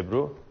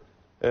Ebru.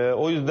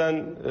 O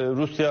yüzden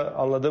Rusya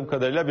anladığım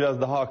kadarıyla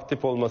biraz daha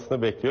aktif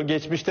olmasını bekliyor.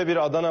 Geçmişte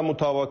bir Adana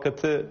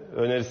mutabakatı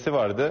önerisi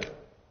vardı.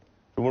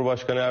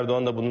 Cumhurbaşkanı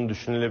Erdoğan da bunun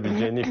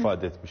düşünülebileceğini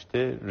ifade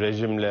etmişti.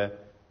 Rejimle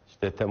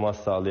işte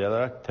temas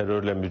sağlayarak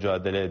terörle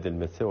mücadele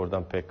edilmesi,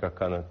 oradan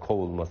PKK'nın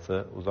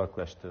kovulması,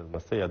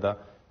 uzaklaştırılması ya da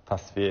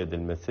tasfiye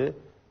edilmesi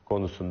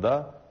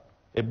konusunda.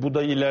 Bu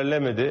da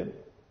ilerlemedi.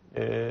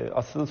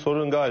 Asıl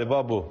sorun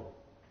galiba bu.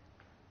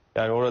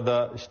 Yani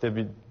orada işte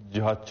bir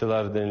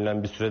cihatçılar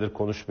denilen bir süredir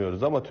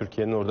konuşmuyoruz ama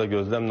Türkiye'nin orada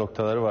gözlem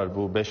noktaları var.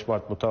 Bu 5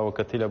 Mart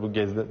mutabakatıyla bu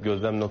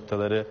gözlem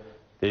noktaları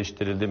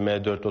değiştirildi.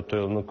 M4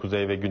 otoyolunun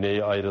kuzey ve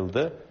güneyi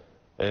ayrıldı.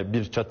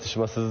 Bir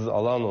çatışmasız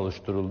alan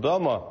oluşturuldu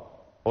ama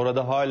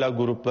orada hala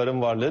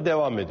grupların varlığı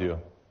devam ediyor.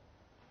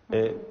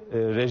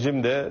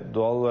 Rejim de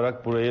doğal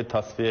olarak burayı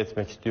tasfiye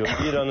etmek istiyor.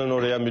 İran'ın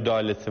oraya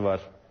müdahalesi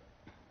var.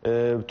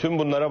 Tüm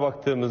bunlara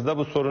baktığımızda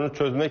bu sorunu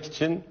çözmek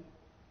için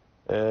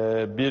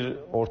bir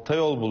orta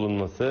yol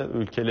bulunması,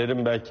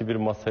 ülkelerin belki bir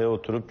masaya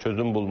oturup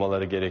çözüm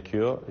bulmaları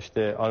gerekiyor.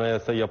 İşte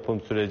anayasa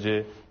yapım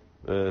süreci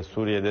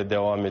Suriye'de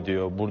devam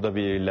ediyor. Burada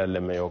bir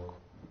ilerleme yok.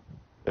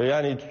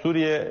 Yani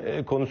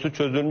Suriye konusu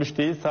çözülmüş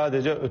değil,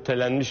 sadece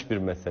ötelenmiş bir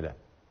mesele.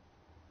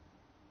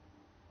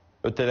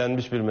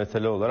 Ötelenmiş bir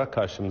mesele olarak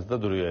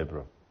karşımızda duruyor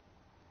Ebru.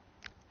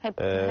 Hep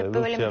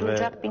böyle Rusya mi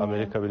duracak ve bilmiyorum.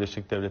 Amerika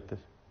Birleşik Devletleri.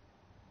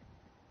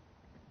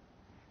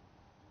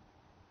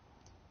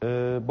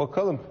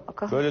 Bakalım.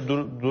 Böyle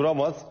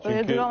duramaz. Böyle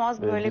Çünkü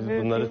duramaz, böyle biz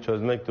büyük bunları bir-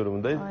 çözmek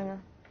durumundayız. Aynen.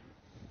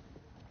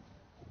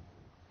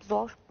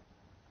 Zor.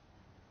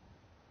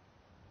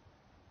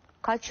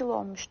 Kaç yıl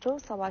olmuştu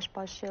savaş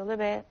başlayalı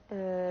ve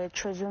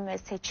çözüm ve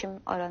seçim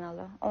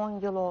aranalı? 10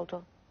 yıl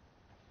oldu.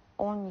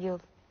 10 yıl.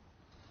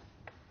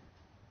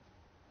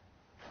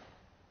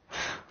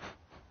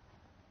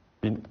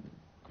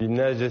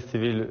 Binlerce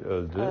sivil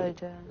öldü.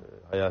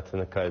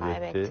 Hayatını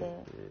kaybetti. Kaybetti.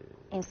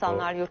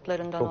 İnsanlar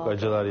yurtlarından Çok oldu.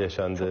 acılar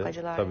yaşandı. Çok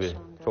acılar Tabii,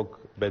 yaşandı. çok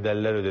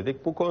bedeller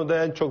ödedik. Bu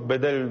konuda en çok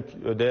bedel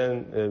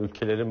ödeyen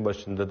ülkelerin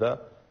başında da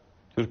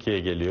Türkiye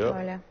geliyor.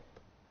 Öyle.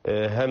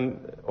 Hem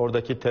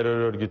oradaki terör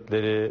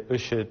örgütleri,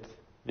 IŞİD,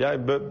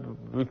 yani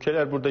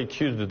ülkeler burada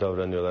ikiyüzlü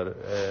davranıyorlar.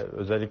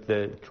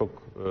 Özellikle çok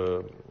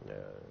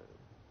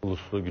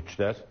uluslu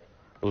güçler,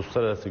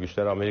 uluslararası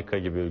güçler, Amerika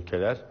gibi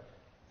ülkeler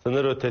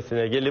sınır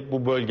ötesine gelip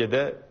bu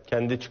bölgede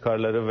kendi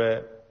çıkarları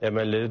ve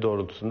emelleri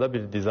doğrultusunda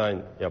bir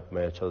dizayn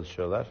yapmaya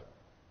çalışıyorlar.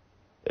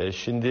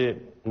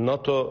 Şimdi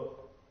NATO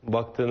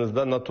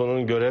baktığınızda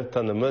NATO'nun görev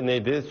tanımı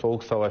neydi?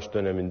 Soğuk Savaş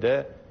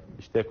döneminde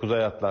işte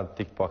Kuzey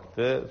Atlantik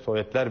Paktı,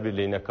 Sovyetler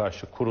Birliği'ne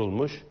karşı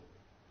kurulmuş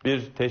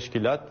bir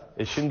teşkilat.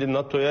 Şimdi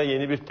NATO'ya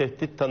yeni bir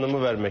tehdit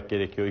tanımı vermek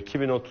gerekiyor.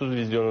 2030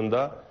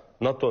 vizyonunda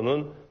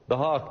NATO'nun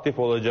daha aktif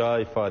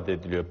olacağı ifade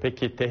ediliyor.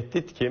 Peki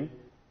tehdit kim?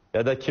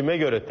 Ya da kime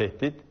göre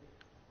tehdit?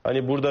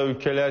 Hani burada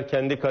ülkeler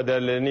kendi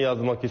kaderlerini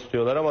yazmak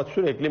istiyorlar ama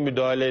sürekli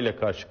müdahaleyle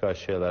karşı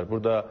karşıyalar.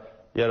 Burada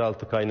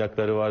yeraltı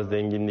kaynakları var,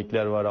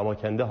 zenginlikler var ama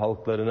kendi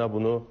halklarına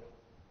bunu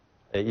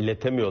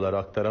iletemiyorlar,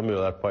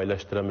 aktaramıyorlar,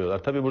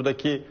 paylaştıramıyorlar. Tabii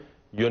buradaki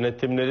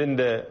yönetimlerin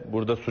de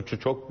burada suçu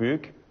çok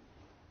büyük.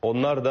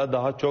 Onlar da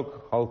daha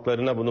çok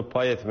halklarına bunu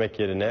pay etmek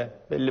yerine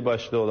belli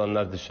başlı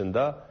olanlar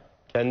dışında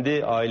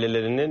kendi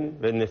ailelerinin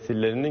ve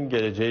nesillerinin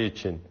geleceği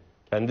için,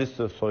 kendi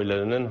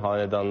soylarının,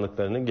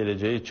 hanedanlıklarının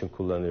geleceği için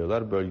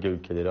kullanıyorlar. Bölge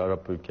ülkeleri,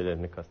 Arap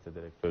ülkelerini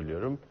kastederek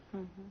söylüyorum.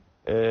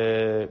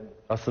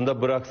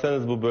 Aslında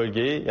bıraksanız bu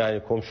bölgeyi, yani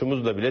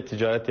komşumuzla bile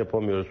ticaret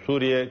yapamıyoruz.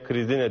 Suriye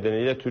krizi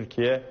nedeniyle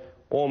Türkiye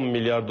 10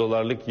 milyar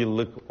dolarlık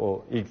yıllık,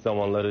 o ilk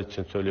zamanları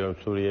için söylüyorum,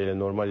 Suriye ile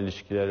normal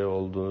ilişkileri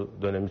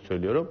olduğu dönemi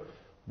söylüyorum.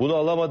 Bunu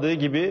alamadığı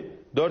gibi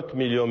 4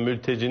 milyon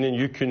mültecinin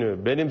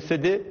yükünü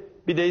benimsedi.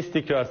 Bir de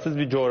istikrarsız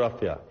bir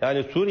coğrafya.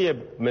 Yani Suriye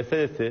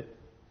meselesi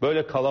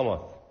böyle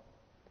kalamaz.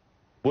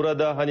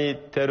 Burada hani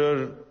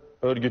terör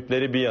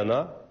örgütleri bir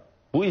yana,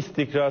 bu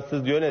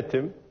istikrarsız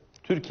yönetim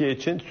Türkiye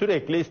için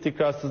sürekli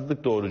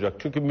istikrarsızlık doğuracak.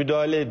 Çünkü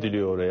müdahale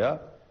ediliyor oraya.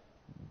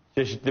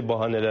 Çeşitli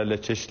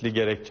bahanelerle, çeşitli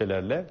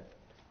gerekçelerle.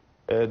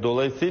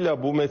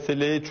 Dolayısıyla bu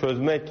meseleyi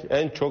çözmek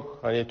en çok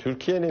hani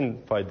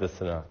Türkiye'nin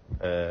faydasına,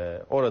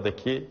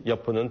 oradaki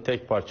yapının,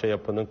 tek parça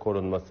yapının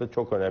korunması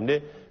çok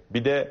önemli.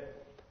 Bir de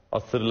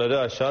asırları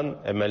aşan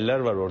emeller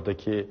var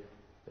oradaki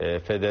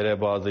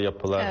federe bazı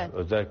yapılar, Evet.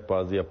 özel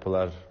bazı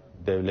yapılar,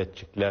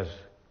 devletçikler,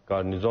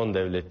 garnizon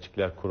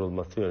devletçikler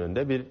kurulması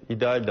yönünde bir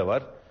ideal de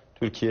var.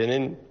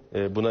 Türkiye'nin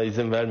buna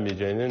izin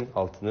vermeyeceğinin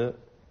altını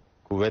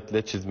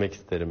kuvvetle çizmek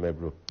isterim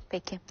Ebru.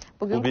 Peki.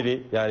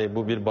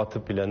 Bu bir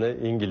Batı planı,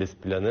 İngiliz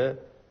planı,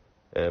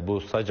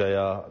 bu sac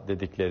ayağı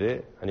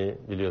dedikleri, hani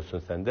biliyorsun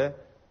sen de,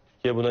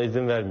 Türkiye buna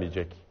izin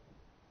vermeyecek.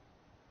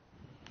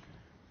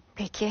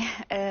 Peki,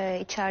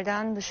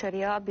 içeriden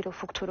dışarıya bir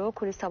ufuk turu,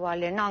 kulis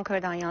haberlerini,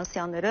 Ankara'dan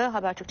yansıyanları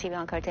Habertürk TV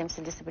Ankara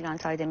temsilcisi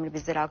Bülent Aydemir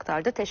bizlere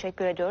aktardı.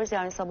 Teşekkür ediyoruz.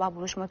 Yarın sabah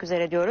buluşmak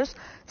üzere diyoruz.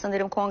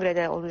 Sanırım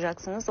Kongre'de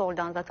olacaksınız.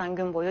 Oradan zaten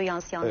gün boyu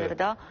yansıyanları Evet.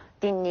 da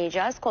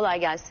dinleyeceğiz. Kolay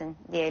gelsin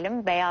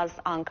diyelim Beyaz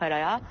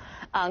Ankara'ya.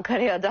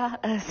 Ankara'ya da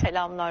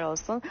selamlar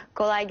olsun.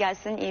 Kolay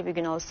gelsin, iyi bir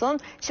gün olsun.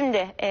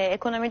 Şimdi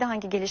ekonomide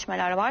hangi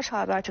gelişmeler var?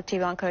 Haber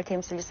TV Ankara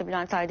temsilcisi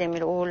Bülent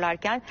Aydemir'i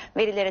uğurlarken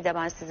verileri de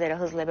ben sizlere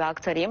hızla bir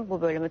aktarayım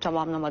bu bölümü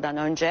tamamlamadan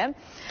önce.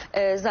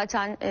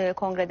 Zaten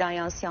kongreden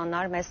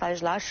yansıyanlar,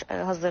 mesajlar,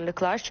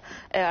 hazırlıklar,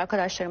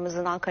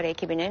 arkadaşlarımızın Ankara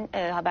ekibinin,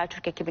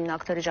 Habertürk ekibinin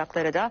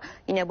aktaracakları da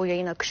yine bu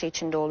yayın akışı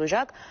içinde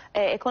olacak.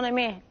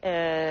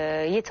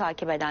 Ekonomiyi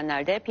takip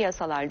edenler de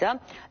piyasalarda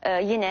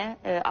yine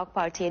AK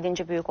Parti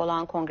 7. Büyük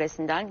Olağan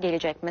Kongresi'nden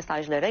gelecek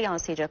mesajları,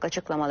 yansıyacak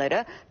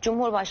açıklamaları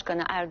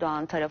Cumhurbaşkanı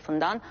Erdoğan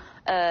tarafından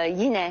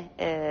yine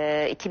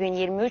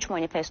 2023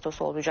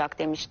 manifestosu olacak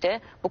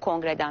demişti. Bu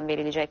kongreden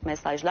verilecek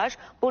mesajlar.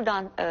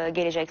 Buradan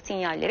gelecek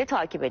sinyalleri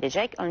takip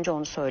edecek. Önce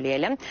onu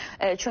söyleyelim.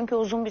 Çünkü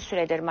uzun bir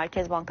süredir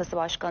Merkez Bankası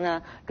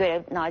Başkanı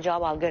Naci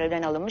Ağbal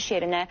görevden alınmış,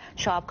 yerine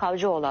Şahap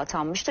Kavcıoğlu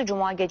atanmıştı.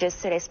 Cuma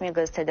gecesi resmi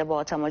gazetede bu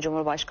atama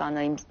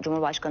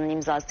Cumhurbaşkanı'nın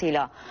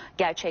imzasıyla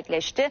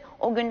gerçekleşti.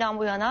 O günden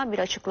bu yana bir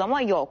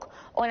açıklama yok.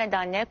 O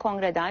nedenle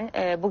kongreden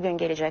bugün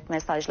gelecek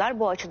mesajlar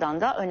bu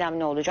açıdan da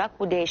önemli olacak.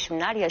 Bu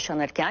değişimler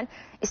yaşanırken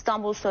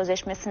İstanbul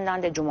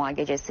Sözleşmesi'nden de Cuma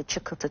gecesi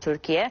çıktı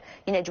Türkiye.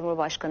 Yine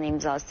Cumhurbaşkanı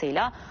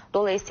imzasıyla.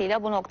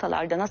 Dolayısıyla bu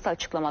noktalarda nasıl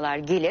açıklamalar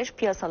gelir?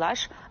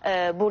 Piyasalar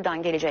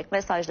buradan gelecek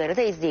mesajları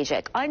da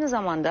izleyecek. Aynı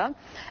zamanda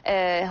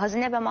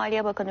Hazine ve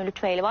Maliye Bakanı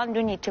Lütfü Elvan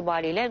dün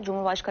itibariyle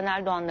Cumhurbaşkanı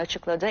Erdoğan'ın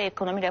açıkladığı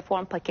ekonomi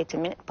reform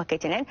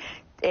paketinin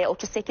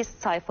 38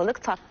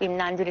 sayfalık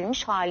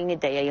takvimlendirilmiş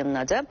halini de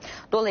yayınladı.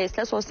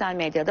 Dolayısıyla sosyal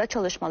medyada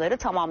çalışmaları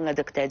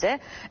tamamladık dedi.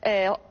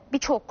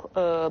 Birçok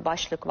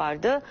başlık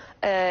vardı.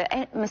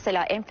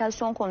 Mesela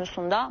enflasyon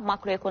konusunda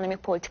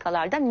makroekonomik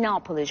politikalarda ne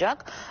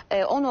yapılacak?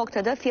 O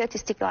noktada Fiyat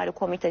İstikrarı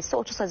Komitesi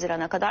 30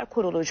 Haziran'a kadar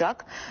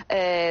kurulacak.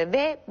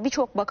 Ve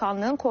birçok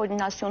bakanlığın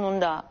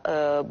koordinasyonunda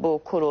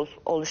bu kurul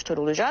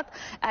oluşturulacak.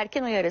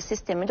 Erken uyarı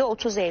sistemi de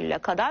 30 Eylül'e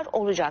kadar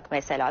olacak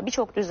mesela.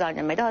 Birçok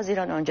düzenleme de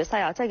Haziran öncesi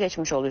hayata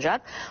geçmiş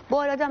olacak. Bu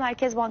arada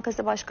Merkez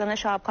Bankası Başkanı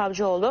Şahap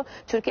Kavcıoğlu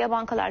Türkiye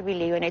Bankalar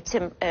Birliği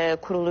Yönetim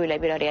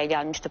Kurulu'yla bir araya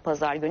gelmişti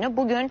pazar günü.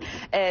 Bugün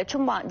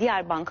tüm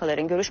diğer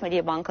bankaların,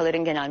 görüşmediği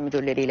bankaların genel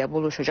müdürleriyle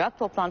buluşacak.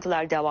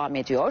 Toplantılar devam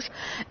ediyor.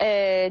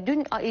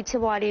 Dün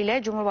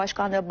itibariyle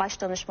Cumhurbaşkanlığı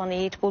Başdanışmanı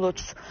Yiğit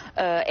Bulut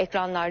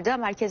ekranlarda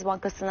Merkez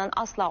Bankası'nın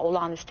asla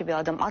olağanüstü bir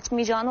adım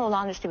atmayacağını,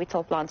 olağanüstü bir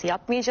toplantı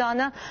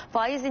yapmayacağını,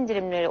 faiz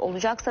indirimleri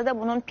olacaksa da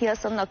bunun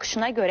piyasanın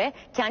akışına göre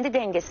kendi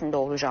dengesinde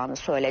olacağını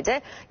söyledi.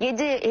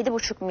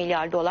 7,5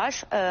 milyar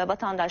dolar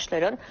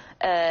vatandaşların,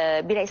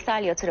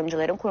 bireysel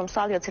yatırımcıların,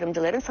 kurumsal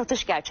yatırımcıların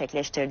satış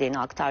gerçekleştirdiğini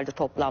aktardı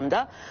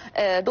toplamda.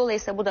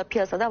 Dolayısıyla bu da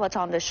piyasada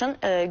vatandaşın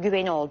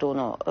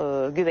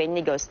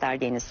güvenini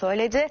gösterdiğini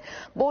söyledi.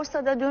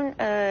 Borsada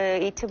dün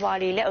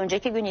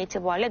önceki gün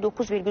itibariyle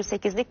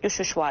 9,8'lik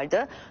düşüş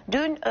vardı.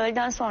 Dün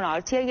öğleden sonra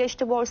artıya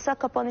geçti borsa.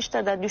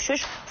 Kapanışta da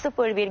düşüş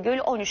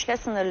 0,13 ile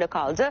sınırlı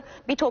kaldı.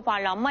 Bir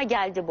toparlanma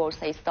geldi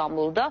Borsa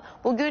İstanbul'da.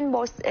 Bugün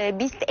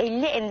BIST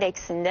 50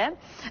 endeksinde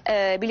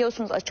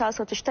biliyorsunuz açığa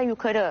satışta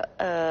yukarı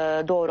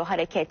doğru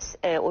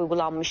hareket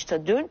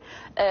uygulanmıştı dün.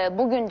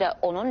 Bugün de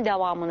onun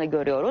devamını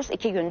görüyoruz.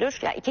 2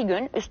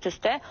 gün üst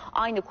üste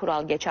aynı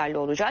kural geçerli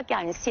olacak.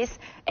 Yani siz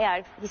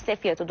eğer hisse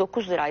fiyatı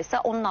 9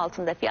 liraysa onun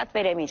altında fiyat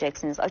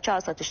veremeyeceksiniz.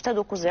 Açığa satışta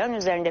 9 liranın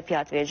üzerinde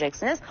fiyat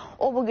vereceksiniz.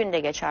 O bugün de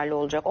geçerli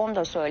olacak. Onu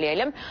da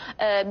söyleyelim.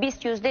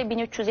 BIST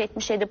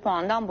 %1377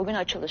 puandan bugün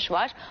açılış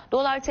var.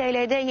 Dolar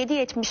TL'de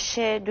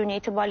 7.70 dün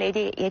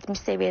itibariyle 7.70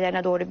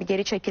 seviyelerine doğru bir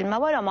geri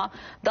çekilme var ama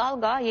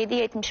dalga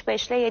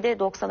 7.75 ile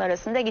 7.90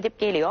 arasında gidip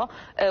geliyor.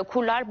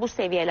 Kurlar bu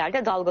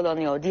seviyelerde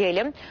dalgalanıyor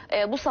diyelim.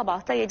 Bu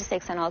sabah da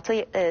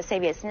 7.86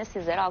 seviyesini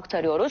sizlere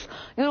aktarıyoruz.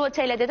 Euro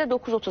TL'de de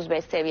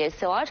 9.35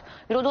 seviyesi var.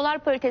 Euro dolar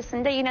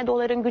paritesinde yine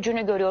doların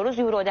gücünü görüyoruz.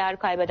 Euro değer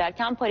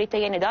kaybederken parite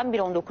yeniden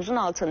 1.19'un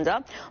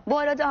altında. Bu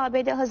arada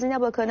ABD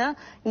Hazine Bakanı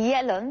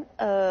Yellen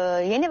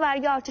yeni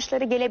vergi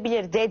artışları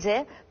gelebilir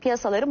dedi.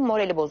 Piyasaların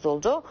morali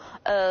bozuldu.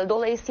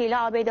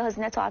 Dolayısıyla ABD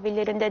hazine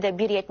tahvillerinde de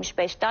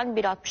 1.75'ten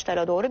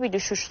 1.60'lara doğru bir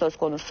düşüş söz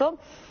konusu.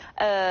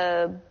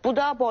 Bu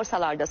da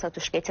borsalarda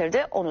satış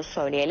getirdi, onu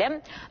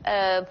söyleyelim.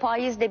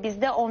 Faiz de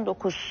bizde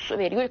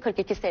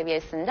 19,42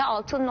 seviyesinde.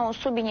 Altın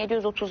onsu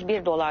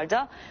 1731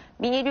 dolarda.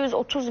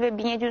 1730 ve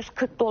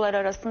 1740 dolar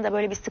arasında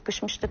böyle bir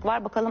sıkışmışlık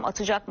var. Bakalım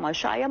atacak mı,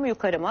 aşağıya mı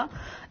yukarı mı?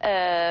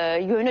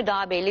 Yönü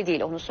daha belli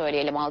değil, onu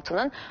söyleyelim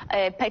altının.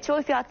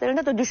 Petrol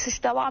fiyatlarında da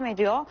düşüş devam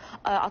ediyor.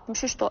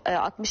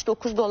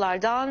 69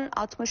 dolardan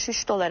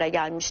 63 dolara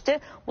gelmişti.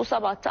 Bu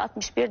sabah da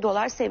 61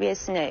 dolar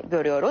seviyesini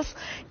görüyoruz.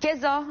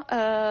 Keza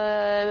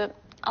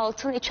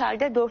altın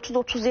içeride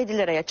 437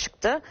 liraya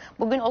çıktı.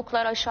 Bugün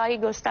oklar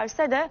aşağıyı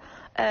gösterse de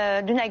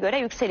düne göre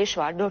yükseliş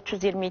var.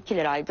 422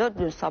 liraydı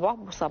dün sabah,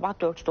 bu sabah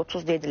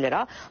 437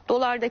 lira.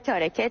 Dolardaki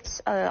hareket,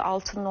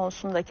 altının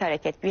onsundaki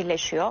hareket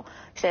birleşiyor.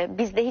 İşte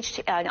bizde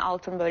hiç yani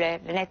altın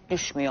böyle net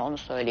düşmüyor, onu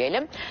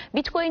söyleyelim.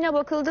 Bitcoin'e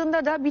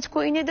bakıldığında da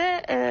Bitcoin'i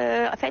de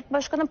FED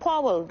Başkanı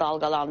Powell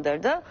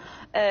dalgalandırdı.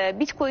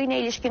 Bitcoin'e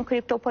ilişkin,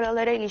 kripto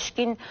paralara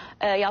ilişkin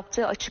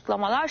yaptığı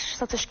açıklamalar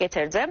satış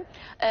getirdi.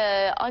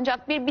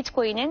 Ancak bir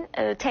Bitcoin Bitcoin'in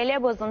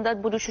TL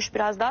bazında bu düşüş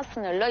biraz daha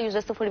sınırlı.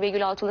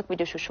 %0,6'lık bir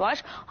düşüş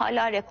var.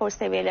 Hala rekor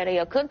seviyelere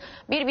yakın.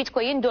 Bir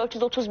Bitcoin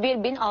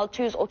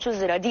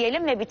 431.630 lira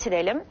diyelim ve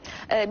bitirelim.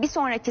 Bir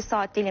sonraki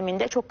saat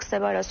diliminde çok kısa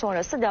bir ara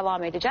sonrası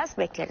devam edeceğiz.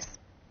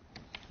 Bekleriz.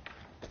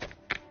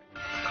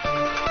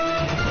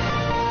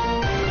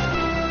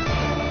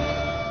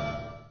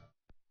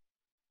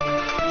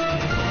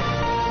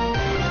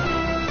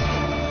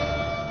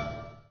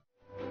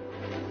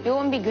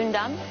 Yoğun bir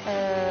gündem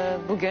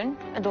bugün.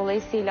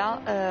 Dolayısıyla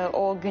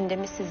o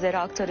gündemi sizlere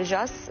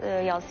aktaracağız,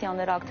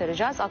 yansıyanları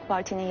aktaracağız. AK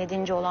Parti'nin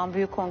 7. olan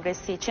Büyük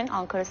Kongresi için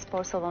Ankara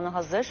Spor Salonu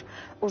hazır.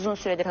 Uzun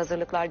süredir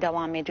hazırlıklar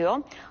devam ediyor.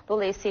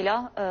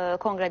 Dolayısıyla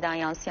Kongre'den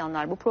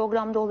yansıyanlar bu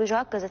programda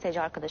olacak.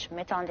 Gazeteci arkadaşım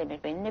Metehan Demir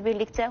benimle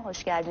birlikte.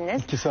 Hoş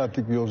geldiniz. 2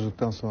 saatlik bir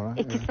yolculuktan sonra.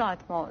 2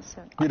 saat mi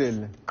olsun?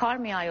 1.50. Kar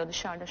mı yağıyor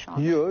dışarıda şu an?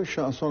 Yok,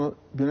 şu an sonra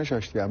güneş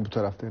açtı yani bu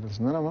tarafta en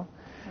azından ama.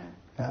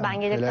 Yani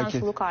ben gelirken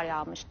felaket. sulu kar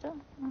yağmıştı.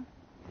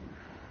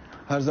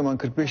 Her zaman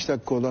 45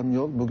 dakika olan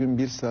yol bugün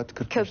 1 saat 45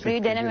 dakika.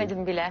 Köprüyü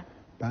denemedim bile.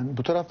 Ben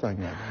bu taraftan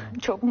geldim.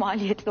 Çok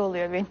maliyetli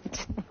oluyor benim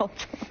için.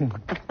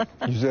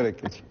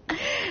 Yüzerek geç.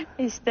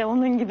 İşte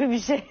onun gibi bir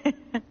şey.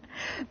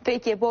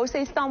 Peki Borsa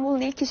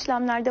İstanbul'un ilk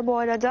işlemlerde bu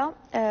arada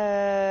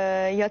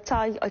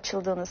yatay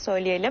açıldığını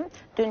söyleyelim.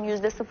 Dün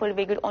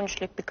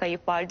 %0,13'lük bir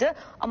kayıp vardı.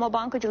 Ama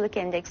bankacılık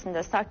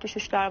endeksinde sert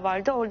düşüşler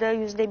vardı. Orada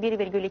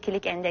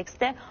 %1,2'lik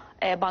endekste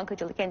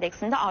bankacılık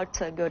endeksinde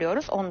artı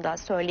görüyoruz. Onu da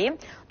söyleyeyim.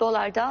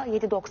 Dolarda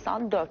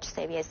 7.94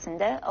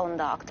 seviyesinde, onu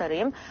da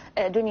aktarayım.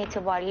 Dün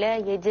itibariyle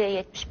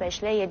 7.75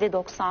 ile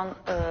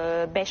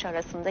 7.95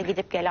 arasında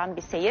gidip gelen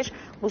bir seyir.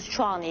 Bu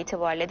şu an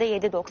itibariyle de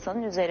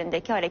 7.90'ın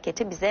üzerindeki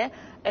hareketi bize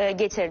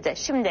getirdi.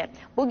 Şimdi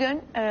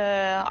bugün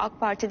AK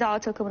Parti'de A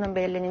takımının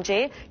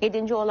belirleneceği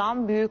 7.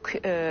 olan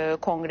büyük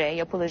kongre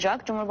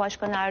yapılacak.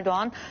 Cumhurbaşkanı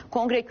Erdoğan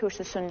kongre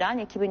kürsüsünden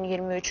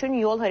 2023'ün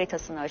yol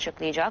haritasını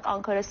açıklayacak.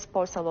 Ankara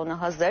Spor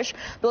Salonu hazır.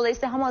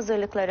 Dolayısıyla hem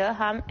hazırlıkları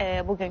hem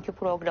bugünkü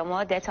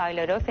programı,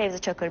 detayları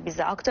Fevzi Çakır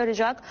bize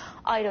aktaracak.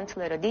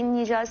 Ayrıntıları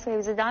dinleyeceğiz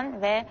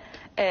Fevzi'den ve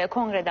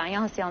kongreden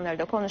yansıyanları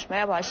da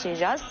konuşmaya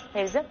başlayacağız.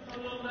 Fevzi.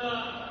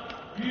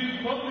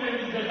 Büyük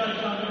kongremizle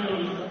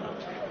başlandırıyoruz.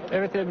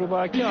 Evet Ebru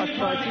Baki, AK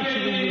Parti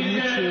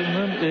 2023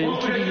 yılının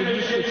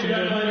 2023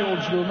 seçimlerinin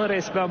yolculuğuna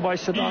resmen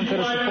başladı.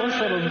 Ankara Spor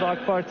Salonu'nda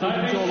AK Parti 7.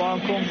 olağan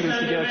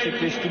kongresi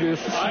gerçekleştiriyor.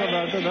 Şu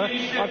sıralarda da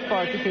AK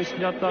Parti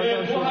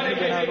teşkilatlardan sorumlu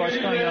Genel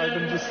Başkan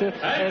Yardımcısı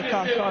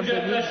Erkan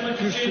Kandemir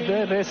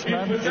kürsüde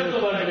resmen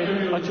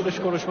kongrenin açılış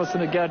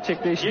konuşmasını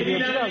gerçekleştiriyor.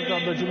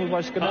 Birazdan da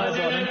Cumhurbaşkanı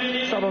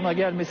Erdoğan'ın salona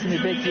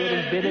gelmesini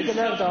bekliyoruz.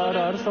 Delegeler de ağır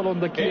ağır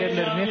salondaki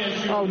yerlerini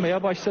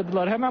almaya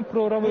başladılar. Hemen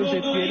programı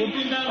özetleyelim.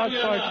 AK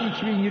Parti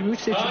 2023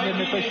 seçimlerine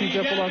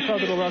taşıyacak olan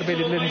kadrolar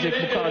belirlenecek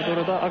bu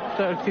kadroda. AK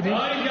Parti'nin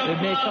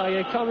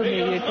MKYK ve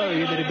MYK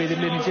üyeleri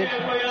belirlenecek.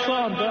 Şu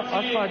anda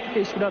AK Parti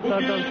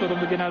teşkilatlardan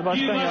sorumlu Genel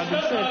Başkan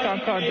Yardımcısı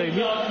Erkan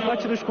Kandemir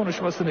açılış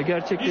konuşmasını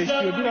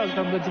gerçekleştiriyor.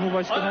 Birazdan da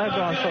Cumhurbaşkanı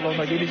Erdoğan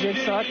salona gelecek.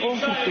 Saat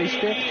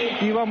 10.45'te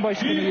Divan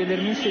Başkanı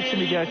üyelerinin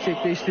seçimi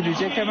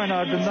gerçekleştirilecek. Hemen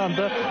ardından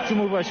da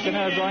Cumhurbaşkanı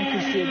Erdoğan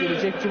kürsüye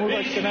gelecek.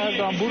 Cumhurbaşkanı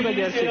Erdoğan burada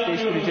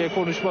gerçekleştireceği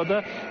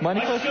konuşmada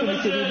manifesto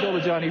niteliğinde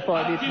olacağını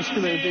ifade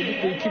etmişti ve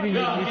özellikle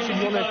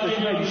 2023'ün yol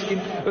haritasına ilişkin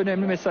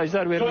önemli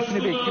mesajlar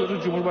vermesini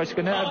bekliyoruz.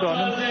 Cumhurbaşkanı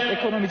Erdoğan'ın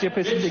ekonomi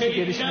cephesindeki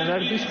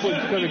gelişmeler, dış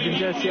politika ve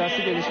güncel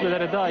siyasi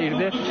gelişmelere dair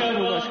de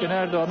Cumhurbaşkanı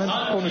Erdoğan'ın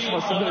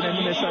konuşmasında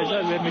önemli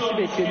mesajlar vermesi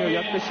bekleniyor.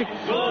 Yaklaşık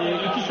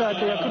 2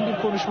 saate yakın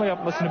bir konuşma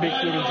yapmasını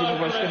bekliyoruz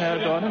Cumhurbaşkanı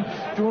Erdoğan'ın.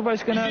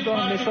 Cumhurbaşkanı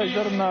Erdoğan'ın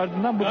mesajlarının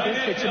ardından bu kez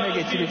seçime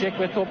geçilecek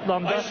ve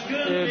toplamda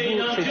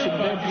bu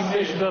seçimde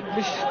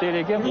 1560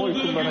 delege oy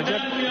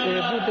kullanacak.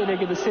 Bu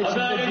delegede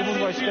seçimde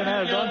Cumhurbaşkanı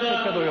Erdoğan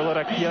tek aday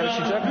olarak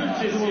yarışacak.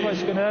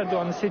 Cumhurbaşkanı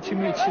Erdoğan'ın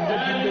seçimi içinde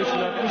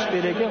 1560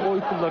 delege oy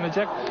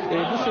kullanacak.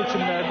 Bu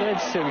seçimlerde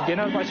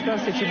genel başkan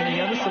seçiminin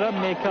yanı sıra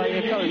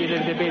MKYK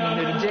üyeleri de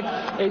belirlenecek.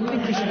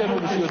 50 kişiden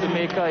oluşuyordu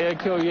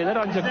MKYK üyeler,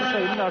 ancak bu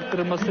sayının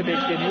arttırılması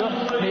bekleniyor.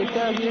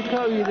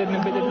 MKYK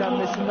üyelerinin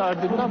belirlenmesinin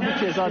ardından bu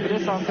kez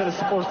adres Ankara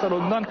Spor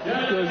Salonu'ndan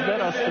gözler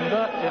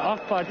aslında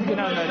AK Parti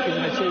Genel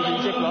Merkezi'ne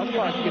çevrilecek ve AK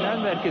Parti Genel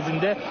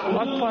Merkezi'nde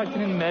AK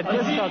Parti'nin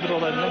merkez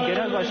kadrolarının,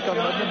 genel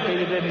başkanlarının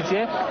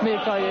belirleneceği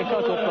MKYK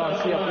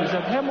toplantısı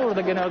yapılacak. Hem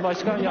orada genel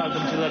başkan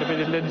yardımcıları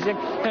belirlenecek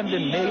hem de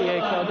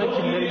MYK'da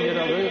kimlerin yer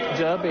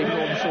alacağı belli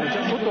olmuş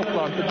olacak. Bu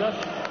toplantıda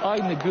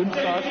aynı gün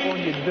saat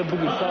 17'de,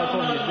 bugün saat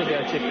 17'de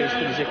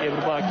gerçekleştirecek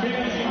Ebru Baki.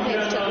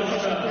 Çok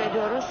teşekkür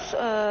ediyoruz.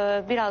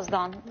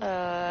 Birazdan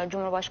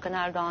Cumhurbaşkanı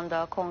Erdoğan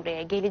da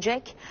kongreye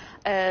gelecek.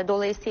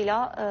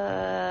 Dolayısıyla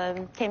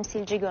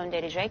temsilci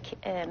gönderecek.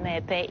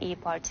 MHP, İYİ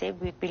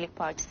Parti, Büyük Birlik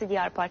Partisi,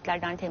 diğer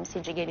partilerden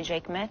temsilci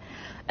gelecek mi?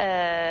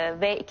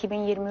 Ve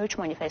 2023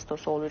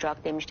 manifestosu olacak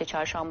demişti.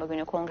 Çarşamba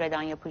günü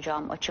kongreden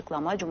yapacağım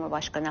açıklama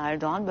Cumhurbaşkanı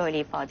Erdoğan böyle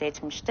ifade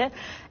etmişti.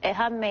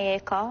 Hem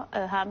MYK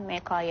hem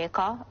MKYK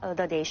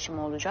da değil.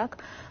 değişimi olacak.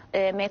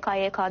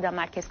 MKYK'da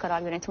Merkez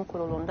Karar Yönetim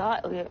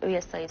Kurulu'nda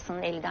üye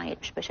sayısının 50'den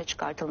 75'e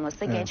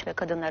çıkartılması, genç ve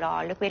kadınlara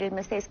ağırlık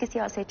verilmesi, eski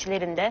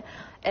siyasetçilerin de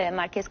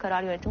Merkez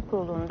Karar Yönetim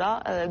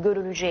Kurulu'nda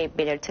görüleceği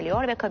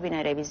belirtiliyor ve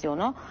kabine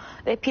revizyonu.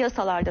 Ve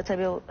piyasalarda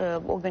tabii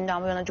o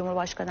günden bu yana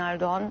Cumhurbaşkanı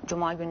Erdoğan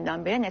Cuma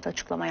günden beri net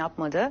açıklama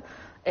yapmadı.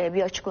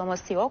 Bir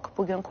açıklaması yok.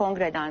 Bugün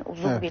Kongre'den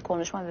uzun bir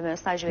konuşma ve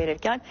mesaj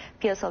verirken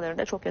piyasaları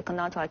da çok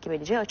yakından takip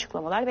edeceği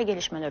açıklamalar ve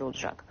gelişmeler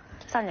olacak.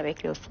 Sen ne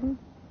bekliyorsun?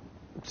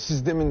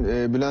 Siz demin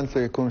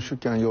Bülent'le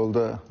konuşurken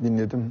yolda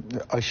dinledim.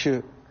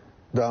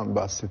 Aşıdan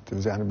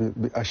bahsettiniz. Yani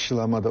bir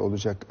aşılama da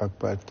olacak AK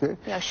Parti.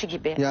 Bir aşı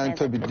gibi. Yani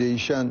tabii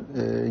değişen,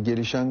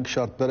 gelişen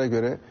şartlara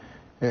göre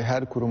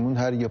her kurumun,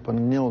 her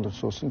yapının ne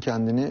olursa olsun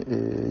kendini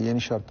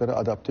yeni şartlara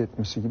adapte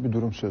etmesi gibi bir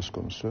durum söz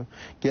konusu.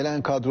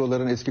 Gelen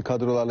kadroların eski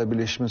kadrolarla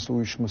birleşmesi,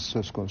 uyuşması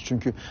söz konusu.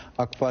 Çünkü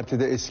AK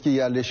Parti'de eski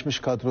yerleşmiş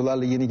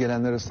kadrolarla yeni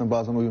gelenler arasında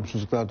bazen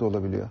uyumsuzluklar da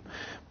olabiliyor.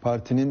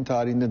 Partinin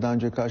tarihinde daha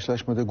önce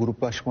karşılaşmadığı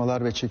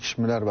gruplaşmalar ve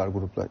çekişmeler var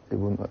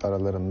bunun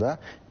aralarında.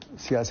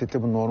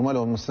 Siyasette bu normal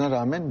olmasına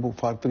rağmen bu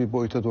farklı bir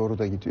boyuta doğru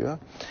da gidiyor.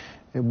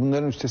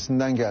 Bunların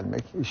üstesinden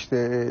gelmek,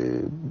 işte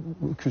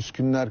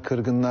küskünler,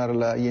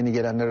 kırgınlarla yeni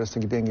gelenler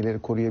arasındaki dengeleri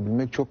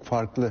koruyabilmek çok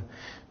farklı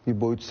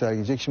bir boyut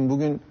sergileyecek. Şimdi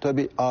bugün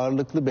tabii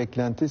ağırlıklı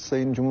beklenti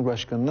Sayın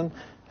Cumhurbaşkanı'nın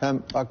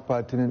hem AK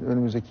Parti'nin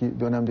önümüzdeki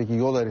dönemdeki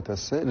yol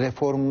haritası,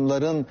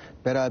 reformların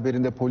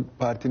beraberinde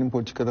partinin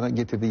politikalarına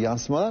getirdiği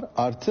yansımalar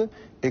artı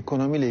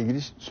ekonomiyle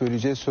ilgili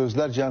söyleyeceği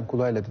sözler can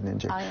kulağıyla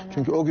dinlenecek. Aynen.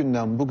 Çünkü o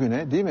günden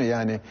bugüne değil mi,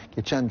 yani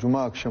geçen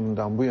Cuma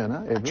akşamından bu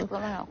yana Ebru,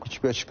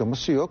 hiçbir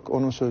açıklaması yok.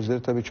 Onun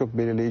sözleri tabii çok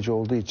belirleyici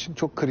olduğu için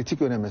çok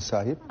kritik öneme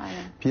sahip.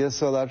 Aynen.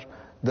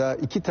 Piyasalarda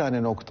iki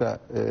tane nokta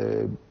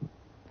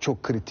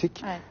çok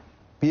kritik. Evet.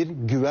 Bir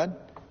güven,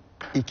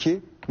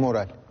 iki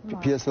moral.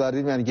 Piyasalar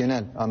değil mi, yani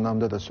genel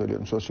anlamda da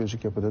söylüyorum,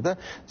 sosyolojik yapıda da.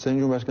 Sayın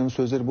Cumhurbaşkanı'nın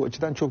sözleri bu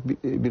açıdan çok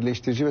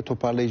birleştirici ve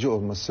toparlayıcı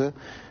olması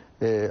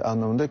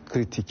anlamında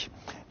kritik.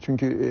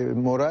 Çünkü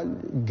moral,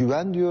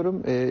 güven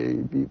diyorum,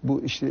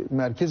 bu işte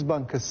Merkez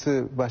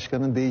Bankası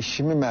Başkanı'nın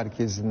değişimi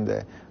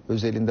merkezinde,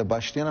 özelinde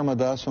başlayan ama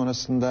daha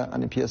sonrasında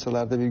hani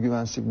piyasalarda bir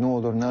güvensizlik ne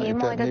olur ne 20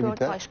 biter ayda ne 4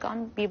 biter.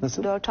 başkan,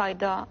 4 4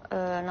 ayda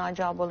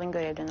Naci Ağbal'ın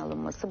görevden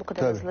alınması, bu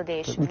kadar hızlı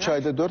değişimler. 3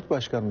 ayda 4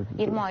 başkan mı?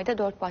 20 ayda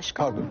 4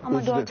 başkan. Pardon,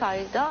 ama 4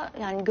 ayda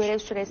yani görev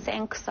süresi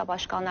en kısa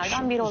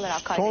başkanlardan biri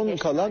olarak kayda Son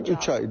geçti kalan Naci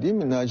 3 ay değil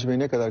mi? Naci Bey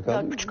ne kadar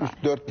kaldı? 4,5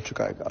 ay.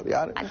 4,5 ay kaldı.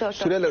 Yani 4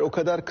 süreler o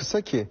kadar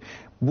kısa ki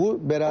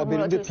bu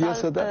beraberinde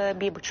piyasada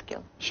 1,5 yıl.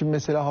 Şimdi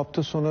mesela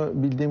hafta sonu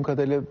bildiğim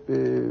kadarıyla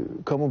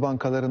kamu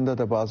bankalarında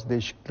da bazı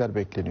değişiklikler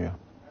bekleniyor.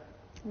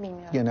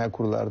 Bilmiyorum. Genel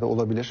kurullarda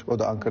olabilir. O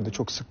da Ankara'da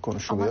çok sık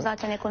konuşuluyor. Ama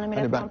zaten ekonomi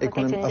Hani reform ben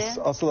ekonomi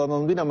paketinde asıl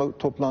alanım değil ama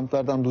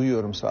toplantılardan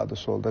duyuyorum sağda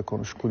solda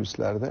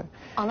kulislerde.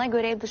 ana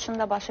görev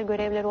dışında başka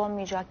görevler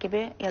olmayacak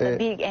gibi ya da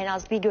en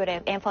az bir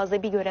görev, en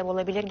fazla bir görev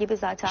olabilir gibi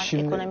zaten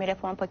ekonomi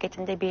reform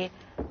paketinde bir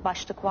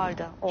başlık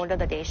vardı. Orada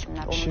da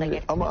değişimler, onu da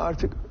getiriyor. Ama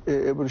artık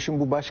Ebru, şimdi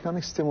bu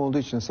başkanlık sistemi olduğu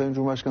için Sayın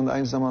Cumhurbaşkanı da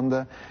aynı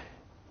zamanda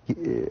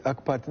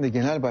AK Parti'nin de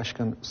genel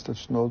başkan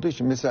statüsünde olduğu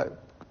için mesela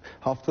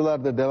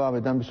haftalarda devam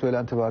eden bir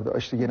söylenti vardı.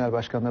 İşte genel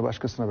başkanlığı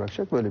başkasına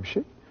bırakacak, böyle bir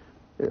şey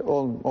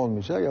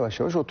olmayacak. Yavaş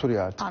yavaş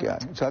oturuyor artık.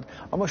 Anladım. Yani.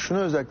 Ama şunu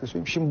özellikle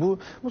söyleyeyim. Şimdi bu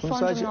son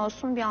sadece cümle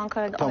olsun, bir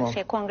Ankara'da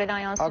Kongre'den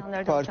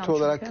yansıyanları AK da Parti alacağım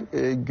olarak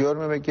çünkü.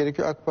 görmemek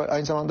gerekiyor. AK Parti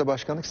aynı zamanda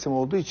başkanlık sistemi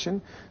olduğu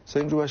için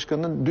Sayın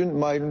Cumhurbaşkanı'nın dün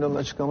Mahir Ünal'ın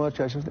açıklamalar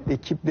çerçevesinde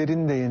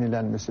ekiplerin de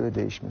yenilenmesi ve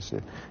değişmesi.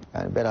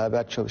 Yani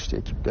beraber çalıştığı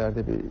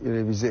ekiplerde bir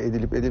revize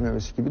edilip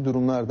edilmemesi gibi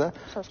durumlar da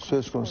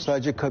söz konusu.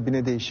 Sadece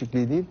kabine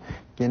değişikliği değil,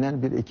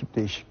 genel bir ekip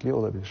değişikliği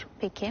olabilir.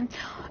 Peki.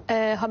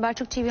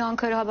 Habertürk TV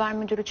Ankara Haber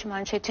Müdürü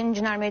Çimen Çetin,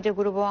 Ciner Medya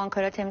Grubu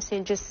Ankara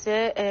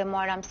temsilcisi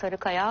Muharrem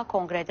Sarıkaya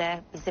Kongre'de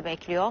bizi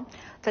bekliyor.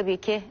 Tabii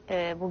ki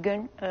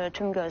bugün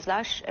tüm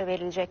gözler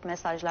verilecek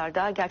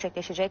mesajlarda,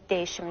 gerçekleşecek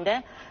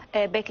değişimde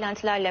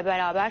beklentilerle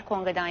beraber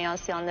Kongre'den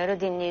yansıyanları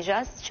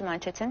dinleyeceğiz. Çimen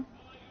Çetin.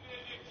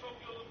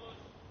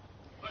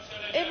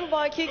 Ebru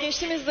Baki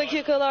geçtiğimiz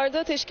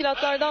dakikalarda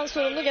teşkilatlardan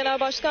sorumlu Genel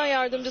Başkan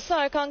Yardımcısı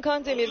Erkan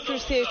Kandemir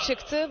kürsüye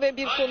çıktı ve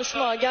bir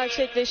konuşma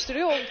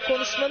gerçekleştiriyor. O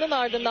konuşmanın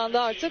ardından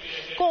da artık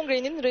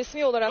Kongre'nin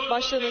resmi olarak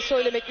başladığını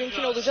söylemek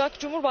mümkün olacak.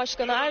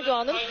 Cumhurbaşkanı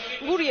Erdoğan'ın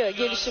buraya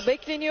gelişi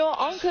bekleniyor.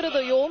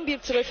 Ankara'da yoğun bir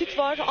trafik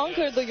var.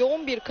 Ankara'da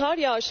yoğun bir kar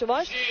yağışı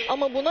var.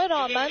 Ama buna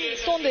rağmen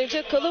son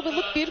derece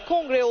kalabalık bir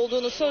kongre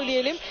olduğunu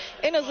söyleyelim.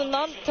 En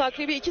azından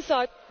takribi 2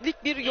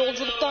 saatlik bir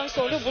yolculuktan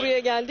sonra buraya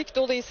geldik.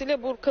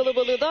 Dolayısıyla bu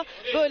kalabalığı da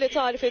böyle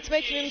tarif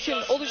etmek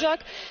mümkün olacak.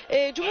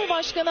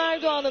 Cumhurbaşkanı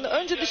Erdoğan'ın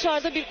önce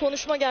dışarıda bir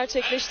konuşma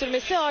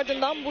gerçekleştirmesi,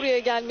 ardından buraya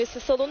gelmesi,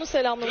 salonu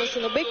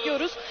selamlamasını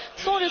bekliyoruz.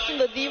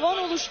 Sonrasında divan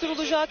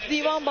oluşturulacak.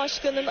 Divan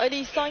Başkanı'nın Ali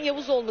İhsan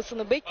Yavuz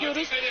olmasını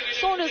bekliyoruz.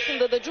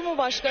 Sonrasında da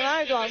Cumhurbaşkanı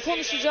Erdoğan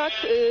konuşacak.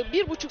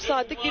 1,5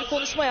 saatlik bir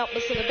konuşma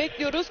yapmasını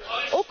bekliyoruz.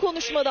 O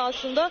konuşmada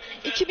aslında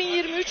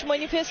 2023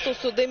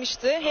 manifestosu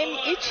demişti. Hem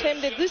iç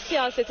hem de dış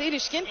siyasete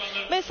ilişkin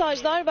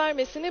mesajlar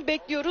vermesini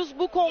bekliyoruz.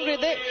 Bu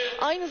kongrede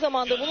aynı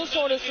zamanda bunun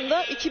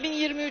sonrasında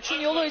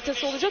 2023'ün yol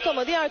haritası olacak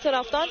ama diğer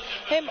taraftan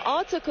hem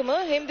A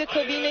takımı hem de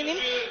kabinenin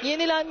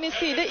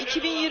yenilenmesiyle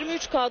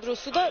 2023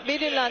 kadrosu da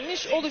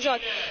belirlenmiş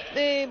olacak.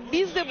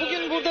 Biz de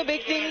bugün burada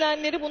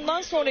beklenilenleri,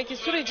 bundan sonraki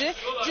süreci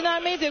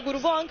Ciner Medya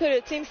Grubu Ankara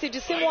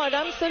temsilcisi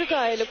Muharrem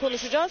Sarıkaya ile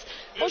konuşacağız.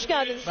 Hoş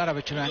geldiniz.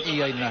 Merhaba Çınar, iyi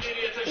yayınlar.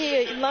 İyi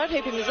yayınlar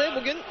hepimize.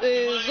 Bugün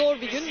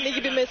zor bir gün. Ne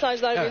gibi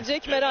mesajlar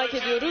gelecek merak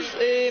ediyoruz.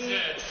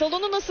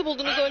 Salonu nasıl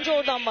buldunuz? Önce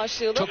oradan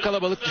başlayalım. Çok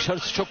kalabalık,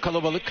 dışarısı çok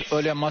kalabalık.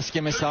 Öyle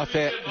maske,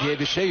 mesafe diye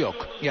bir şey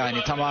yok.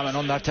 Yani tamamen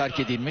onlar terk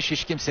edilmiş.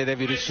 Hiç kimsede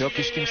virüs yok.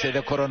 Hiç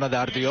kimsede korona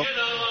derdi yok.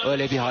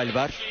 Öyle bir hal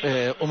var.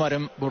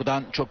 Umarım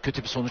buradan çok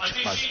kötü bir sonuç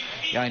çıkmaz.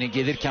 Yani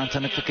gelirken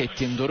tanıklık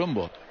ettiğim durum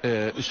bu.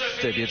 Üst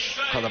üste bir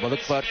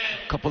kalabalık var.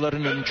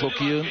 Kapıların önü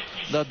çok yığın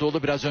da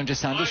dolu. Biraz önce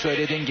sen de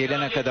söyledin,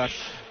 gelene kadar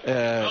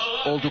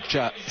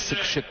oldukça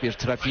sıkışık bir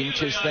trafiğin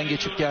içerisinden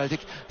geçip geldik.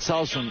 Sağ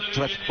olsun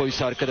trafik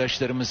polisi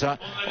arkadaşlarımıza,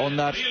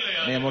 onlar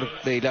memur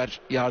beyler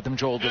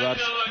yardımcı oldular,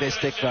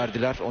 destek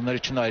verdiler. Onlar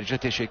için ayrıca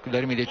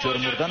teşekkürlerimi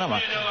iletiyorum buradan ama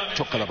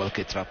çok kalabalık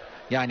etraf.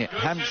 Yani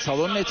hem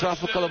salonun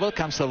etrafı kalabalık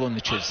hem salonun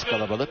içerisi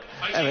kalabalık.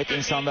 Evet,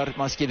 insanlar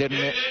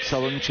maskelerini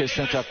salonun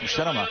içerisine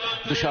takmışlar ama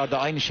dışarıda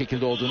aynı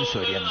şekilde olduğunu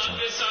söyleyemeyeceğim.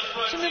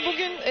 Şimdi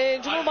bugün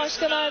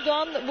Cumhurbaşkanı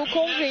Erdoğan bu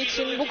kongre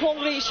için, bu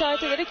kongreyi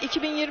işaret ederek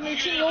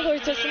 2023'ün yol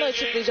haritasını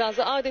açıklayacağız.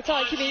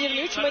 Adeta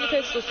 2023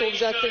 manifestosu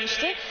olacak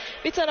demişti.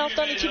 Bir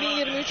taraftan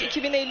 2023,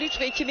 2053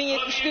 ve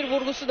 2071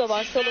 vurgusu da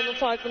var salonun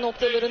farklı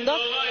noktalarında.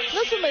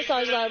 Nasıl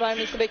mesajlar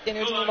vermesi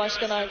bekleniyor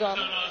Cumhurbaşkanı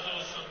Erdoğan'ın?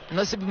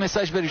 Nasıl bir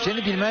mesaj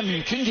vereceğini bilmem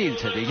mümkün değil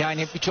tabii.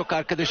 Yani birçok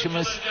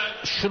arkadaşımız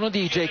şunu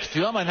diyecek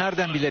diyor ama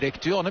nereden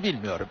bilerek diyor onu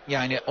bilmiyorum.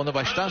 Yani onu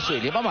baştan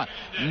söyleyeyim ama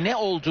ne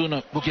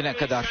olduğunu bugüne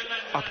kadar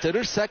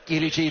aktarırsak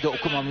geleceği de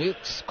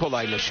okumamız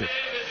kolaylaşır.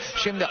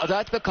 Şimdi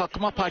Adalet ve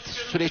Kalkınma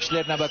Partisi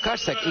süreçlerine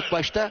bakarsak ilk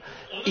başta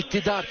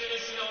iktidar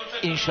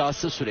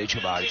inşası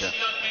süreci vardı.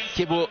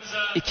 Ki bu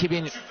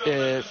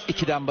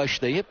 2002'den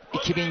başlayıp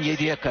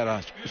 2007'ye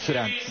kadar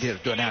süren bir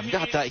dönemdi.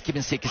 Hatta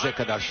 2008'e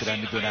kadar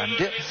süren bir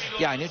dönemdi.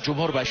 Yani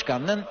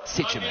Cumhurbaşkanı'nın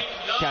seçimi.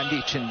 Kendi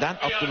içinden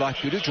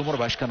Abdullah Gül'ü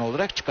Cumhurbaşkanı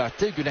olarak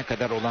çıkarttığı güne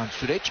kadar olan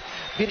süreç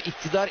bir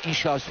iktidar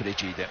inşa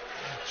süreciydi.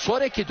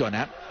 Sonraki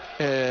dönem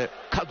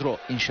kadro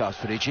inşa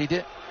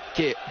süreciydi.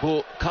 Ki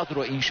bu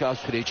kadro inşa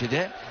süreci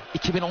de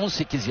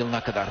 2018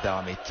 yılına kadar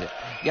devam etti.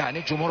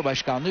 Yani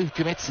Cumhurbaşkanlığı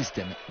hükümet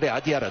sistemi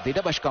veya diğer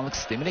adıyla başkanlık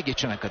sistemine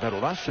geçene kadar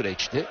olan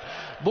süreçti.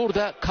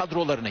 Burada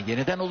kadrolarını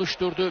yeniden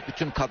oluşturdu.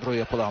 Bütün kadro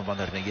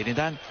yapılanmalarını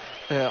yeniden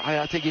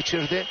hayata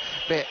geçirdi.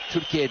 Ve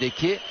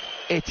Türkiye'deki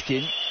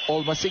etkin,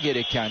 olması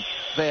gereken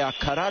veya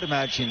karar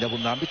merciinde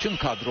bulunan bütün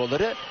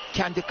kadroları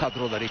kendi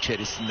kadroları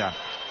içerisinden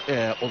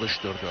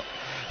oluşturdu.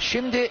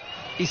 Şimdi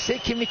ise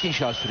kimlik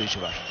inşa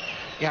süreci var.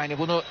 Yani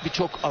bunu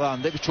birçok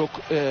alanda, birçok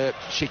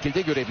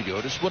şekilde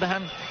görebiliyoruz. Bunu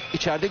hem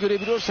içeride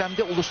görebiliyoruz hem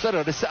de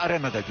uluslararası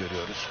arenada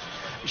görüyoruz.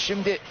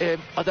 Şimdi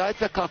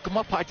Adalet ve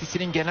Kalkınma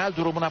Partisi'nin genel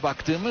durumuna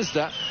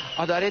baktığımızda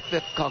Adalet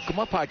ve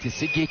Kalkınma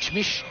Partisi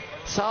geçmiş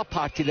sağ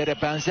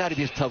partilere benzer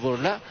bir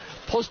tavırla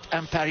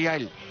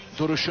post-emperyal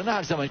duruşunu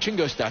her zaman için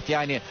gösterdi.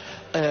 Yani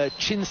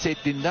Çin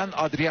Seddi'nden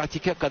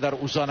Adriyatik'e kadar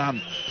uzanan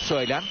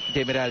söylem,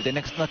 Demirel'de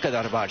ne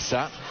kadar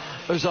varsa,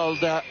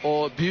 Özal'da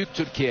o büyük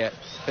Türkiye,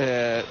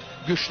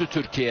 güçlü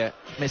Türkiye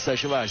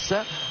mesajı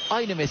varsa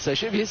aynı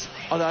mesajı biz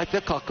Adalet ve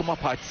Kalkınma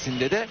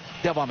Partisi'nde de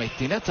devam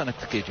ettiğine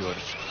tanıklık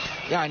ediyoruz.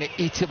 Yani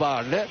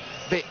itibarlı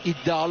ve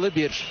iddialı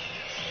bir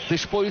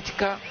dış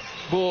politika,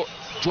 bu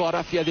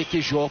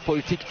coğrafyadaki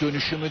jeopolitik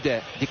dönüşümü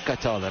de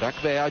dikkate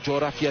alarak veya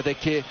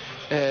coğrafyadaki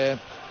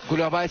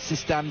global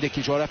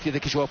sistemdeki,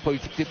 coğrafyadaki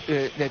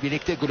jeopolitikle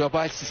birlikte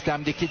global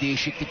sistemdeki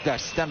değişiklikler,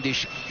 sistem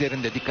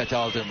değişikliklerini de dikkate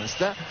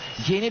aldığımızda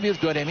yeni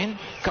bir dönemin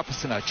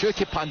kapısını açıyor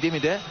ki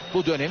pandemi de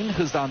bu dönemin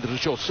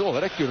hızlandırıcısı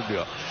olarak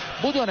görülüyor.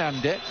 Bu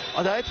dönemde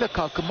Adalet ve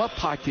Kalkınma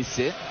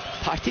Partisi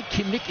parti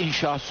kimlik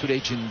inşa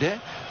sürecinde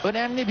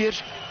önemli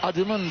bir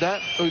adımın da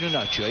önünü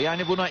açıyor.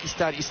 Yani buna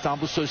ister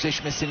İstanbul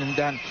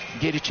Sözleşmesi'nden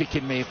geri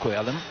çekilmeyi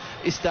koyalım,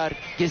 ister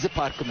Gezi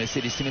Parkı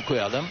meselesini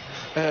koyalım,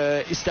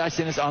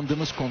 isterseniz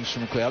andığımız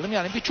konusunu koyalım.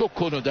 Yani birçok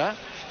konuda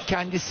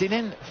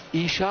kendisinin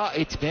inşa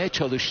etmeye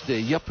çalıştığı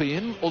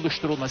yapının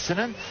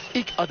oluşturulmasının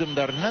ilk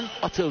adımlarının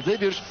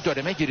atıldığı bir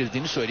döneme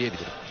girildiğini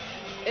söyleyebilirim.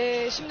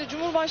 Şimdi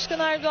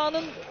Cumhurbaşkanı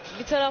Erdoğan'ın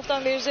bir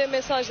taraftan vereceği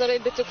mesajlar,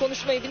 elbette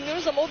konuşmayı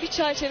bilmiyoruz ama o bir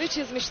çerçeve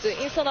çizmişti.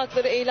 İnsan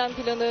hakları eylem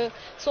planı,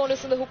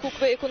 sonrasında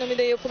hukuk ve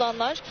ekonomide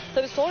yapılanlar.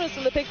 Tabii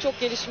sonrasında pek çok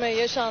gelişme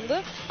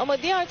yaşandı.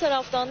 Ama diğer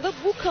taraftan da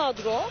bu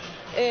kadro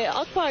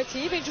AK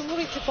Parti'yi ve Cumhur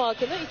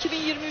İttifakı'nı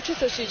 2023'e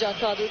taşıyacak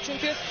kadro.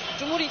 Çünkü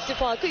Cumhur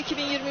İttifakı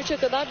 2023'e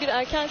kadar bir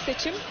erken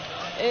seçim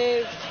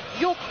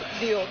yok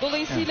diyor.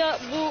 Dolayısıyla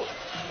bu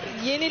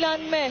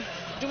yenilenme,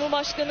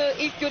 Cumhurbaşkanı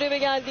ilk göreve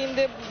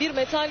geldiğinde bir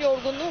metal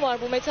yorgunluğu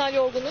var. Bu metal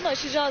yorgunluğunu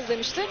aşacağız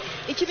demişti.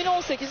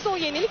 2018'de o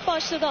yenilik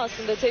başladı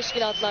aslında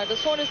teşkilatlarda.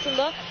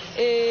 Sonrasında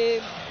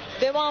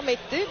devam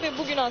etti ve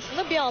bugün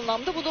aslında bir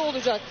anlamda bu da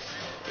olacak.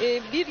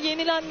 Bir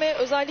yenilenme,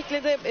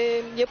 özellikle de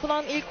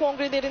yapılan ilk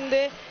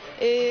kongrelerinde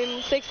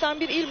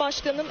 81 il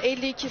başkanının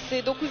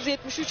 52'si,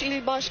 973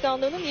 il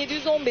başkanlığının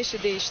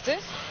 715'i değişti.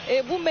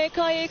 Bu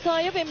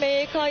MKYK'ya ve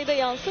MYK'ya da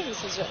yansır mı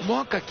sizce?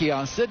 Muhakkak ki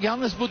yansır.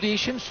 Yalnız bu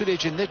değişim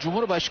sürecinde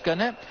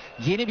Cumhurbaşkanı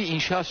yeni bir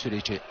inşa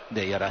süreci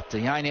de yarattı.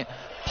 Yani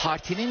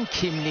partinin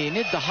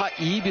kimliğini daha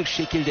iyi bir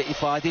şekilde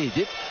ifade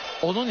edip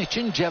onun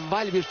için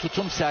cevval bir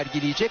tutum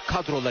sergileyecek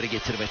kadroları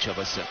getirme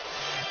çabası.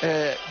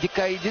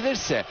 Dikkat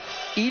edilirse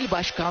il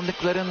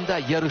başkanlıklarında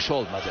yarış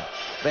olmadı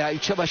veya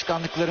ilçe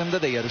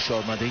başkanlıklarında da yarış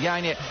olmadı.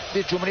 Yani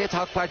bir Cumhuriyet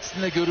Halk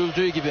Partisi'nde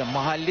görüldüğü gibi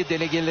mahalli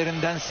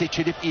delegelerinden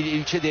seçilip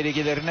ilçe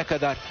delegelerine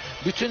kadar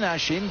bütün her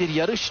şeyin bir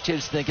yarış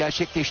içerisinde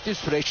gerçekleştiği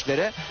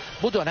süreçlere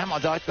bu dönem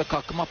Adalet ve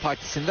Kalkınma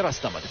Partisi'nde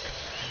rastlamadık.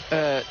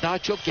 Daha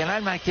çok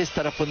genel merkez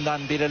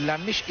tarafından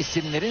belirlenmiş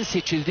isimlerin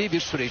seçildiği bir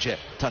sürece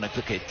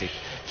tanıklık ettik.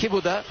 Ki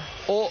bu da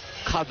o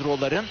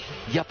kadroların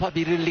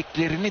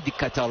yapabilirliklerini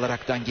dikkate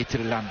alaraktan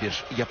getirilen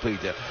bir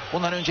yapıydı.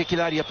 Bundan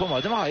öncekiler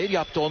yapamadı mı? Hayır,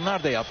 yaptı.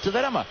 Onlar da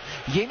yaptılar ama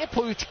yeni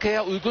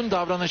politikaya uygun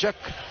davranacak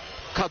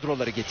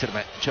kadroları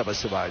getirme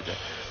çabası vardı.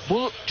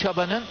 Bu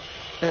çabanın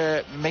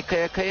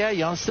MKYK'ya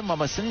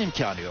yansımamasının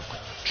imkanı yok.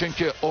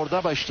 Çünkü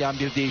orada başlayan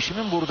bir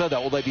değişimin burada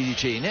da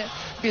olabileceğini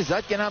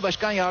bizzat genel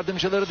başkan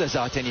yardımcıları da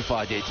zaten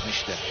ifade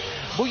etmişti.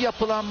 Bu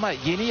yapılanma,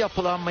 yeni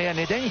yapılanmaya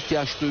neden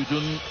ihtiyaç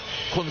duyduğunun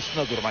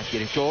konusunda durmak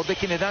gerekiyor.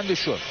 Oradaki neden de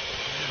şu: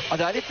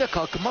 Adalet ve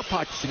Kalkınma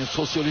Partisi'nin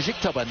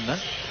sosyolojik tabanının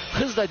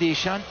hızla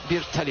değişen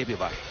bir talebi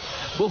var.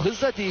 Bu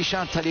hızla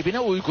değişen talebine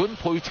uygun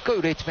politika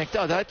üretmekte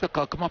Adalet ve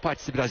Kalkınma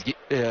Partisi biraz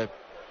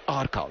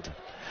ağır kaldı.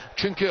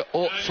 Çünkü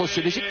o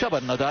sosyolojik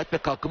tabanın, Adalet ve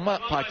Kalkınma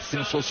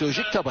Partisi'nin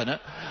sosyolojik tabanı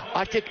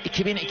artık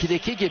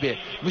 2002'deki gibi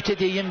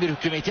mütedeyyin bir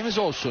hükümetimiz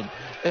olsun,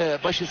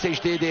 başı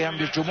secdeye değen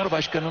bir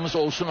cumhurbaşkanımız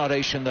olsun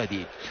arayışında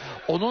değil.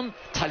 Onun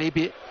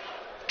talebi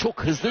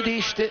çok hızlı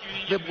değişti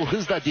ve bu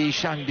hızla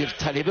değişen bir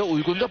talebe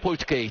uygun da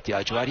politikaya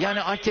ihtiyacı var.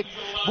 Yani artık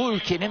bu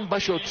ülkenin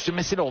başörtüsü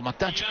mesele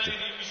olmaktan çıktı.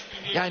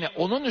 Yani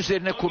onun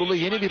üzerine kurulu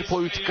yeni bir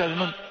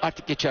politikanın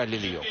artık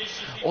geçerliliği yok.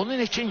 Onun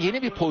için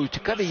yeni bir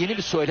politika ve yeni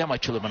bir söylem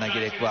açılımına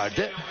gerek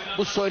vardı.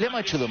 Bu söylem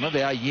açılımı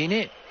veya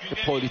yeni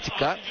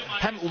politika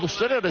hem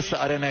uluslararası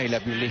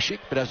arenayla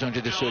birleşik, biraz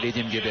önce de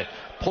söylediğim gibi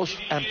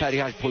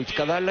post-emperyal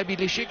politikalarla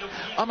birleşik,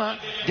 ama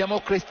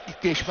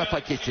demokratikleşme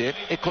paketi,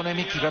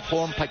 ekonomik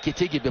reform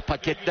paketi gibi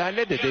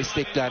paketlerle de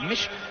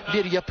desteklenmiş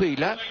bir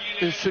yapıyla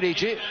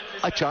süreci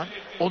açan,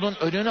 onun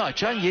önünü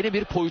açan yeni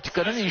bir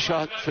politikanın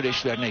inşa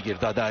süreçlerine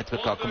girdi Adalet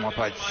ve Kalkınma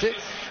Partisi.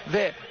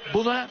 Ve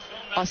buna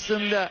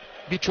aslında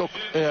birçok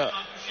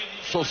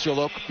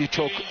sosyolog,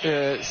 birçok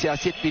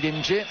siyaset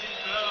bilimci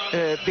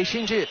 5.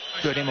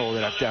 dönemi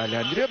olarak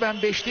değerlendiriyor.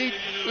 Ben 5 değil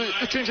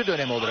 3.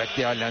 dönemi olarak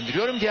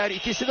değerlendiriyorum. Diğer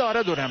ikisi de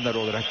ara dönemler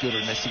olarak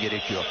görülmesi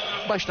gerekiyor.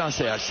 Baştan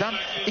sayarsam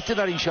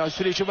iktidar inşa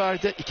süreci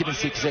vardı.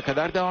 2008'e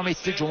kadar devam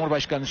etti.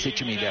 Cumhurbaşkanı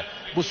seçimiyle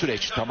bu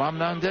süreç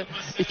tamamlandı.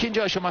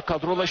 İkinci aşama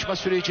kadrolaşma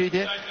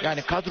süreciydi.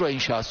 Yani kadro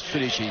inşası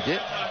süreciydi.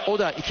 O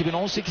da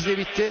 2018'de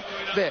bitti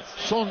ve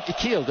son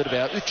 2 yıldır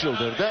veya 3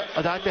 yıldır da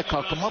Adalet ve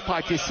Kalkınma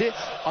Partisi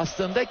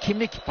aslında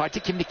parti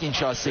kimlik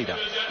inşasıyla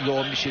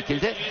yoğun bir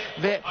şekilde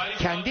ve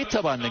kendi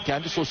tabanının,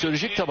 kendi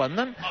sosyolojik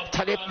tabanının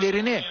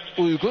taleplerine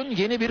uygun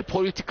yeni bir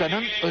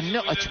politikanın önünü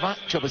açma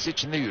çabası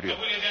içinde yürüyor.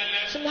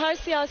 Şimdi her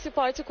siyasi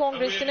parti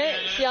kongresine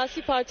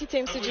siyasi parti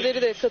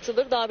temsilcileri de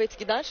katılır, davet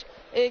gider.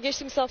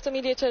 Geçtiğimiz hafta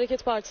Milliyetçi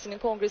Hareket Partisi'nin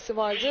kongresi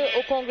vardı.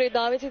 O kongreye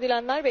davet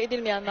edilenler ve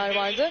edilmeyenler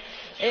vardı.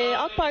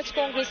 AK Parti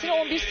kongresine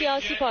 11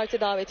 siyasi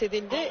parti davet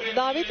edildi.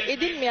 Davet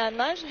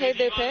edilmeyenler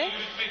HDP,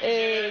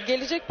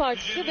 Gelecek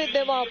Partisi ve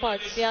Deva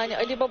Partisi, yani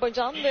Ali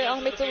Babacan ve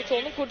Ahmet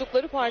Davutoğlu'nun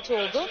kurdukları parti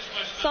oldu.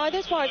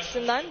 Saadet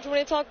Partisi'nden,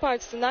 Cumhuriyet Halk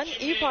Partisi'nden,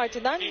 İYİ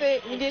Parti'den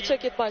ve Milliyetçi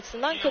Hareket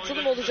Partisi'nden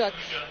katılım olacak.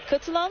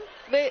 Katılan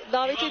ve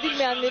davet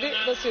edilmeyenleri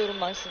nasıl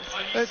yorumlarsınız?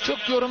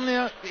 Çok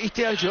yorumluya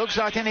ihtiyacı yok.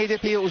 Zaten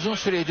HDP'yi uzun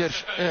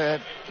süredir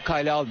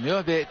kale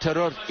almıyor ve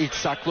terör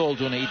iltisaklı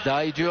olduğunu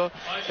iddia ediyor.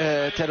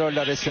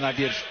 Terörle arasına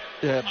bir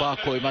bağ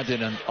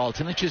koymadığının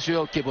altını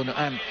çiziyor ki bunu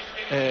hem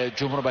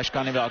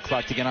Cumhurbaşkanı ve AK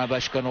Parti Genel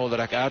Başkanı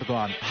olarak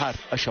Erdoğan her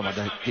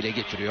aşamada dile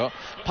getiriyor.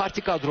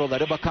 Parti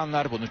kadroları,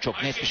 bakanlar bunu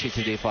çok net bir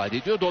şekilde ifade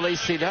ediyor.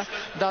 Dolayısıyla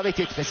davet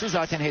etmesi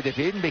zaten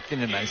HDP'nin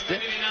beklenilmezdi.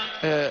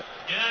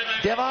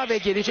 Deva ve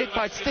Gelecek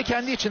Partisi de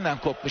kendi içinden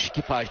kopmuş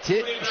iki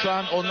parti. Şu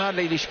an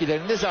onlarla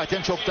ilişkilerinde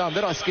zaten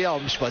çoktandır askıya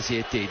almış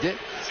vaziyetteydi.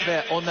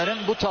 Ve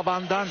onların bu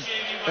tabandan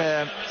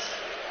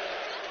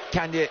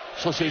kendi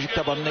sosyolojik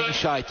tabanını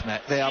inşa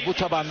etme veya bu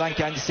tabandan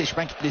kendi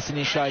seçmen kitlesini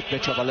inşa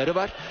etme çabaları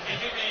var.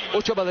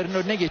 O çabaların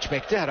önüne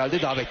geçmekte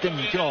herhalde davette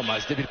mümkün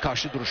olmazdı. Bir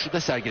karşı duruşu da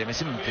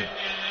sergilemesi mümkün.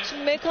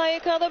 Şimdi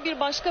MKYK'da bir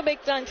başka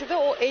beklenti de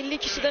o 50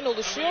 kişiden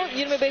oluşuyor.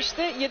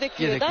 25'te yedek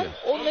üyeden.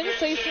 Onların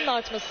sayısının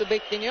artması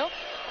bekleniyor.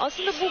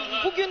 Aslında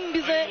bugün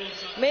bize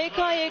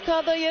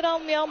MKYK'da yer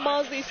almayan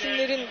bazı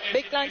isimlerin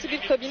beklenti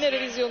bir kabine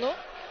revizyonu.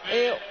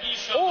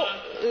 O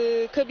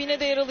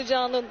kabinede yer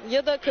alacağının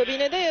ya da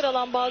kabinede yer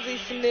alan bazı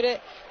isimlere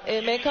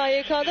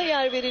MKYK'da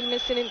yer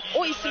verilmesinin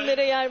o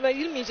isimlere yer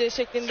verilmeyeceği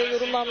şeklinde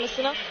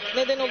yorumlanmasına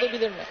neden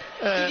olabilir mi?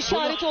 Bir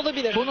işareti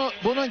olabilir mi?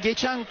 Bunu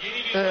geçen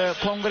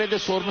kongrede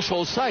sormuş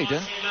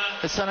olsaydın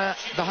sana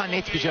daha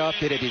net bir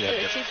cevap verebilirdim.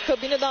 Evet, çünkü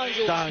kabine daha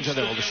önce Daha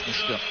önceden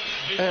oluşmuştu.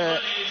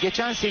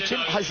 Geçen seçim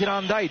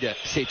Haziran'daydı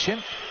seçim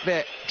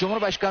ve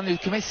Cumhurbaşkanlığı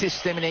hükümet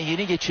sistemine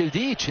yeni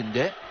geçildiği için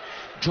de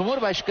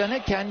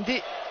Cumhurbaşkanı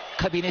kendi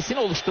kabinesini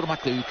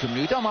oluşturmakla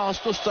yükümlüydü ama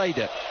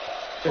Ağustos'taydı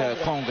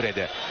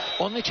kongrede.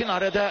 Onun için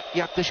arada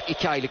yaklaşık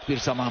 2 aylık bir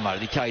zaman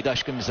vardı. 2 ayda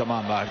aşkın bir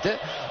zaman vardı.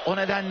 O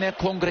nedenle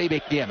kongreyi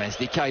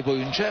bekleyemezdi. 2 ay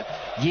boyunca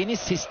yeni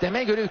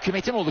sisteme göre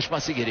hükümetin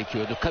oluşması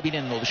gerekiyordu.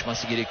 Kabinenin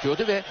oluşması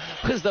gerekiyordu ve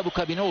hızla bu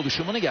kabine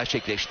oluşumunu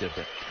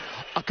gerçekleştirdi.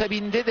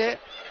 Akabinde de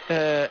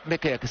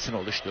MKYK'sını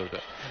oluşturdu.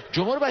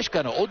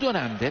 Cumhurbaşkanı o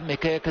dönemde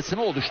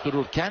MKYK'sını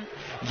oluştururken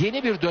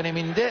yeni bir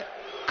döneminde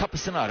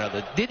kapısını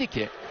aradı. Dedi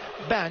ki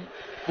ben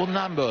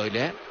bundan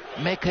böyle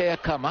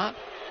MKYK'ma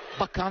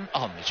bakan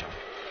almayacağım.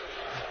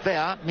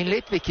 Veya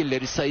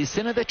milletvekilleri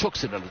sayısını da çok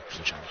sınırlı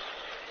tutacağım.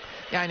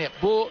 Yani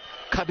bu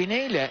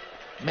kabineyle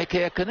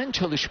MKYK'nın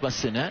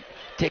çalışmasını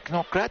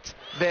teknokrat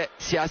ve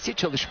siyasi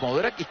çalışma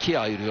olarak ikiye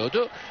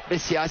ayırıyordu. Ve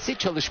siyasi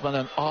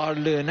çalışmanın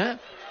ağırlığını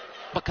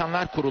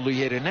Bakanlar Kurulu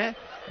yerine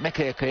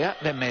MKYK'ya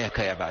ve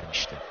MYK'ya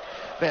vermişti.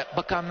 Ve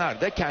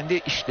bakanlar da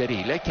kendi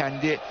işleriyle,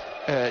 kendi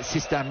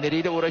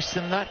sistemleriyle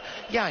uğraşsınlar.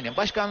 Yani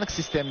başkanlık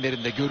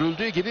sistemlerinde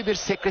görüldüğü gibi bir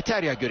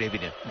sekreterya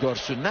görevini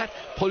görsünler.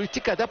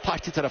 Politikada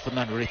parti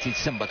tarafından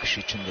üretilsin bakışı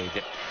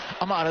içindeydi.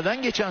 Ama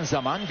aradan geçen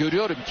zaman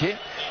görüyorum ki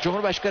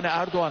Cumhurbaşkanı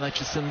Erdoğan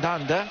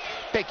açısından da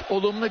pek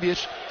olumlu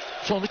bir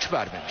sonuç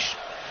vermemiş.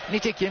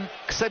 Nitekim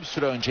kısa bir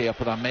süre önce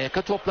yapılan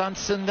MYK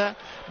toplantısında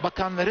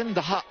bakanların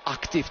daha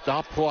aktif,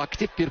 daha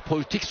proaktif bir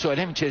politik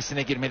söylem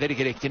içerisine girmeleri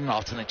gerektiğinin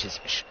altını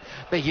çizmiş.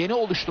 Ve yeni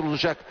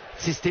oluşturulacak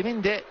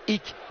sistemin de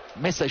ilk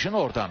mesajını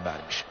oradan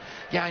vermiş.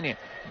 Yani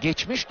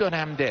geçmiş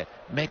dönemde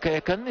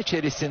MKYK'nın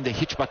içerisinde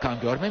hiç bakan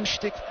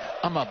görmemiştik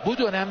ama bu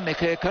dönem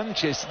MKYK'nın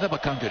içerisinde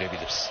bakan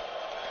görebiliriz.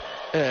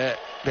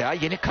 Veya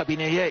yeni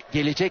kabineye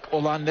gelecek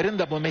olanların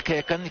da bu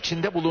MKYK'nın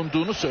içinde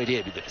bulunduğunu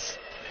söyleyebiliriz.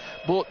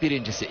 Bu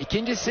birincisi.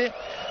 İkincisi,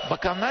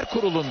 Bakanlar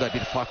Kurulu'nda bir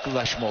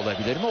farklılaşma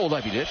olabilir mi?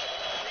 Olabilir.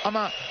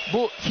 Ama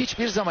bu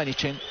hiçbir zaman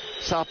için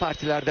sağ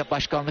partilerde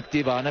başkanlık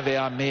divanı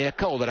veya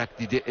MYK olarak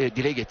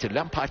dile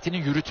getirilen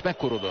partinin yürütme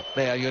kurulu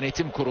veya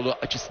yönetim kurulu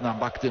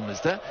açısından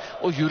baktığımızda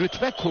o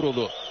yürütme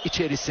kurulu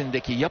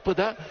içerisindeki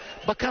yapıda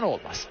bakan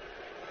olmaz.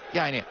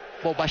 Yani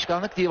o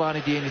başkanlık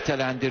divanı diye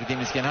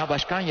nitelendirdiğimiz genel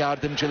başkan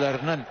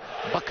yardımcılarının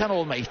bakan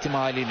olma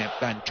ihtimalini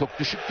ben çok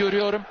düşük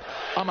görüyorum.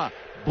 Ama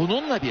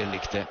bununla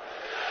birlikte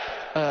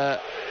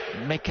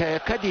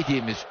MKYK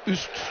dediğimiz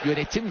üst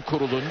yönetim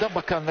kurulunda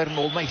bakanların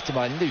olma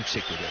ihtimalini de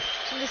yüksek görüyorum.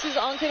 Şimdi siz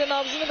Ankara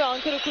nabzını ve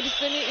Ankara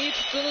kulislerini iyi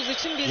tuttuğunuz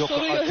için bir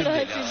soru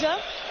yönelteceğim.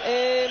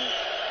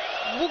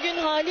 Bugün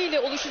haliyle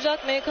oluşacak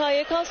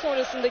MKYK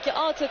sonrasındaki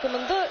A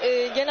takımında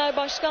genel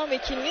başkan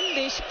vekilinin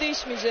değişip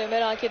değişmeyeceği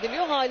merak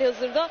ediliyor. Hali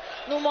hazırda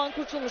Numan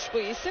Kurtulmuş bu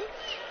isim.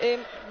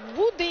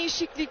 Bu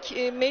değişiklik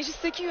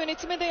meclisteki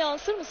yönetime de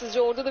yansır mı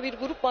sizce? Orada da bir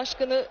grup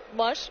başkanı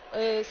var.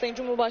 Sayın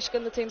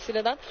Cumhurbaşkanı'nı temsil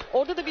eden.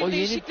 Orada da bir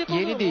değişiklik olur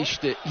mu?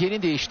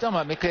 Yeni değişti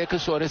ama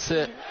MKYK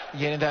sonrası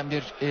yeniden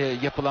bir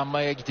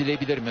yapılanmaya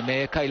gidilebilir mi?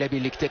 MYK ile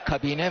birlikte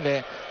kabine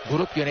ve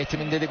grup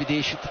yönetiminde de bir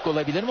değişiklik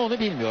olabilir mi? Onu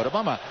bilmiyorum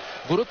ama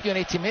grup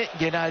yönetimi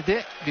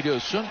genelde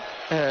biliyorsun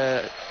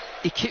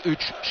 2-3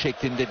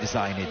 şeklinde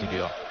dizayn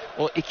ediliyor.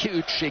 O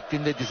 2-3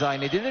 şeklinde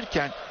dizayn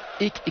edilirken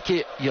ilk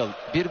 2 yıl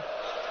bir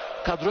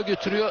kadro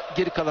götürüyor,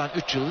 geri kalan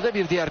 3 yılı da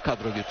bir diğer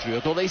kadro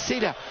götürüyor.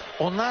 Dolayısıyla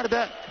onlar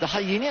da daha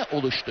yeni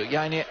oluştu.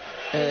 Yani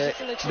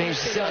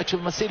meclisin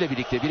açılmasıyla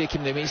birlikte 1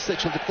 Ekim'de meclis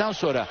açıldıktan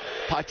sonra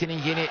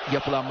partinin yeni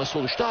yapılanması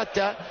oluştu.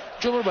 Hatta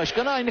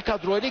Cumhurbaşkanı aynı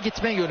kadroyla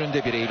gitme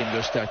yönünde bir eğilim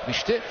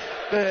göstermişti.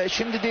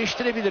 Şimdi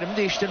değiştirebilirim.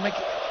 Değiştirmek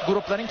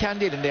grupların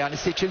kendi elinde. Yani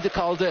seçildi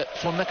kaldı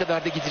sonuna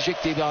kadar da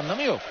gidecek diye bir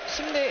anlamı yok.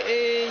 Şimdi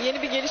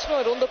yeni bir gelişme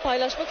var. Onu da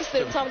paylaşmak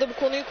isterim. Tabii. Tam da bu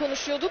konuyu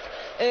konuşuyorduk.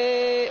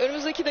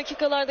 Önümüzdeki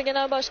dakikalarda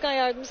Genel Başkan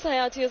Yardımcısı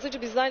Hayati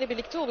Yazıcı bizlerle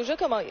birlikte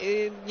olacak ama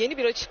yeni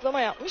bir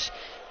açıklama yapmış.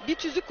 Bir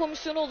tüzük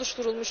komisyonu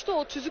oluşturulmuştu.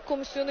 O tüzük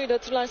komisyonuyla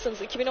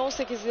hatırlarsanız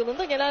 2018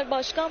 yılında genel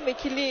başkan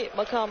vekilliği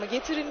makamı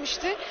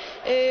getirilmişti.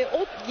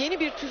 O yeni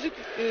bir tüzük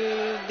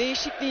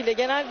değişikliğiyle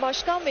genel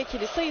başkan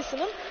vekili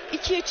sayısının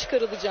 2'ye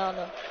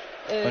çıkarılacağını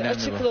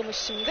açıklamış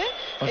şimdi.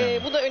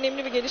 Bu da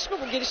önemli bir gelişme.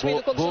 Bu gelişmeyi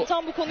de konuşalım.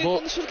 Tam bu konuyu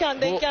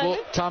konuşurken denk geldi.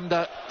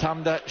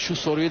 Tam da şu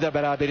soruyu da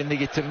beraberinde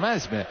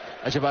getirmez mi?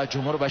 Acaba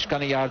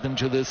Cumhurbaşkanı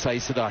yardımcılığı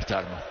sayısı da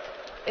artar mı?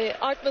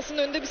 Artmasının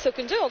önünde bir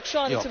sakınca yok. Şu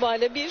an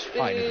itibariyle 1,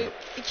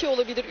 2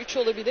 olabilir, 3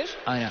 olabilir.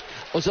 Aynen.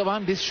 O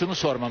zaman biz şunu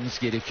sormamız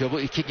gerekiyor.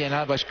 Bu 2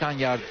 genel başkan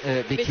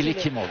vekili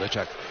kim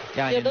olacak?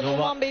 Yani ya da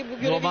Numan Bey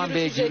bu görevi Numan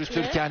Bey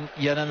yürütürken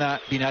yanına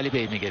Binali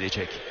Bey mi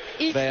gelecek?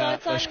 Veya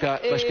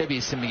başka bir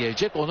isim mi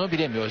gelecek? Onu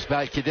bilemiyoruz.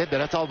 Belki de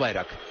Berat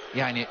Albayrak.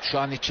 Yani şu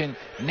an için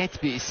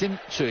net bir isim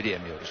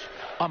söyleyemiyoruz.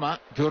 Ama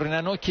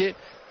görünen o ki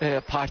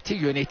parti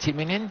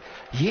yönetiminin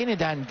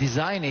yeniden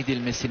dizayn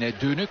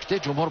edilmesine dönük de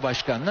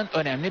Cumhurbaşkanı'nın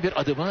önemli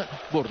bir adımı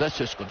burada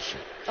söz konusu.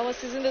 Ama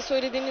sizin de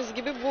söylediğiniz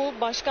gibi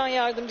bu başkan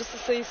yardımcısı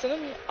sayısının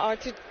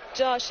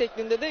artacağı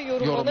şeklinde de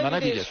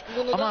yorumlanabilir.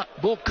 Ama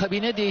bu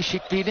kabine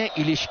değişikliğine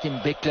ilişkin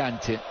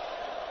beklenti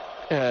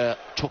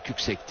çok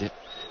yüksekti.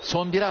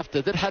 Son bir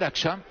haftadır her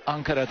akşam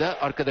Ankara'da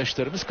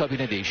arkadaşlarımız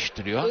kabine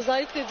değiştiriyor.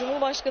 Özellikle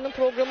Cumhurbaşkanı'nın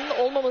programının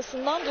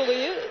olmamasından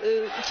dolayı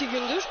 2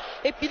 gündür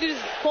hep biliriz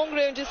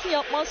kongre öncesi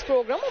yapmaz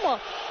program ama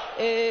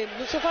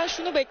bu sefer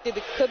şunu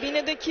bekledik.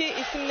 Kabinedeki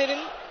isimlerin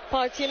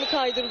partiye mi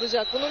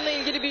kaydırılacak? Bununla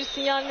ilgili bir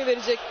sinyal mi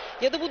verecek?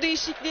 Ya da bu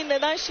değişikliği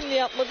neden şimdi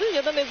yapmadı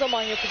ya da ne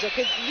zaman yapacak?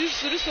 Bir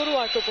sürü soru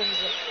var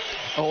kafamızda.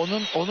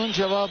 Onun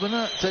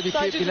cevabını tabii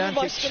sadece ki bilen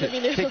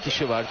tek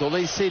kişi var.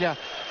 Dolayısıyla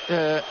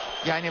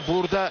yani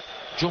burada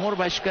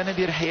Cumhurbaşkanı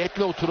bir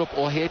heyetle oturup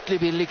o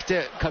heyetle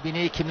birlikte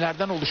kabineyi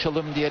kimlerden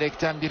oluşalım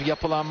diyerekten bir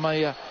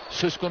yapılanmaya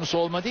söz konusu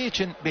olmadığı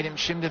için benim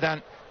şimdiden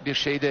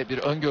bir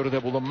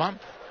öngörüde bulunmam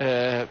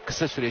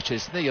kısa süre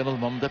içerisinde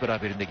yanılmamı da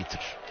beraberinde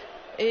getirir.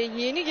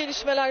 Yeni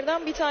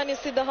gelişmelerden bir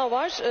tanesi daha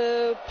var.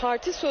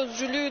 Parti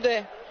sözcülüğü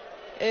de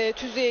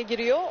tüzüğe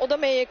giriyor. O da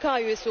MYK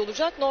üyesi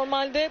olacak.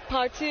 Normalde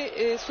parti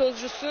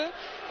sözcüsü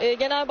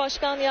genel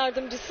başkan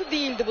yardımcısı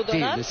değildi bu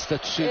dönem. Değildi,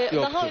 statüsü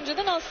yoktu. Daha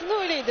önceden aslında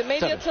öyleydi.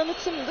 Medya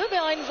tanıtımdı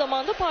ve aynı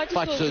zamanda parti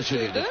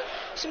sözcüsüydü.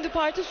 Şimdi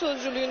parti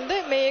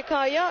sözcülüğünde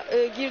MYK'ya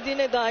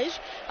girdiğine dair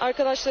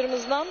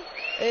arkadaşlarımızdan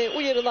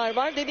uyarılar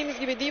var. Dediğimiz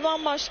gibi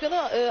Divan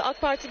Başkanı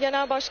AK Parti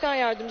Genel Başkan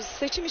Yardımcısı,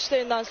 seçim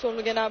işlerinden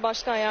sorumlu Genel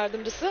Başkan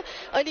Yardımcısı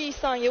Ali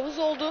İhsan Yavuz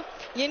oldu.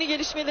 Yeni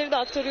gelişmeleri de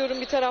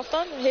aktarıyorum bir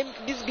taraftan. Hem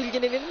biz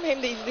bilgilenelim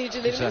hem de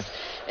izleyicilerimiz.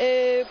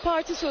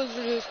 Parti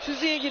sözcülüğü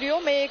tüzüğe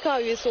giriyor. MYK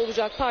üyesi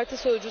olacak parti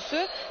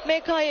sözcüsü.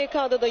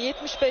 MKYK'da da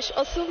 75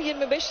 asıl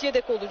 25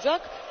 yedek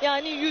olacak.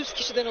 Yani 100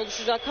 kişiden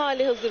oluşacak.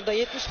 Hali hazırda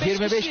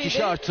 25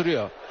 kişi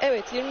artırıyor.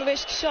 Evet,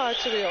 25 kişi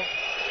artırıyor.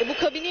 Bu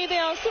kabineye de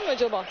yansır mı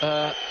acaba?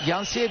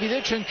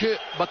 Yansıyabilir çünkü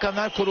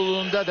Bakanlar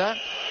Kurulu'nda da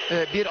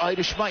bir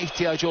ayrışma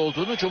ihtiyacı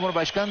olduğunu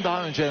Cumhurbaşkanı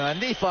daha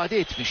önceden de ifade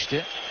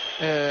etmişti.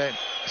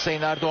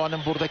 Sayın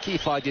Erdoğan'ın buradaki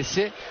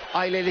ifadesi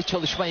aileyle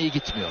çalışma iyi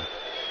gitmiyor.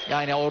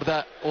 Yani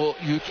orada o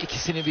yük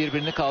ikisini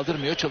birbirini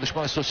kaldırmıyor.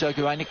 Çalışma ve Sosyal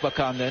Güvenlik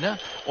Bakanlığı'nı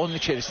onun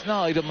içerisine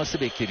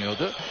ayrılması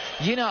bekleniyordu.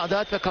 Yine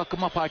Adalet ve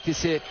Kalkınma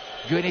Partisi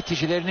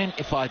yöneticilerinin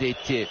ifade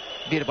ettiği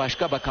bir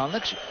başka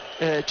bakanlık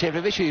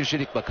Çevre ve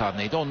Şehircilik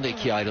Bakanlığı'ydı. Onun da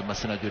ikiye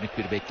ayrılmasına dönük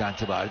bir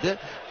beklenti vardı.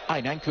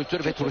 Aynen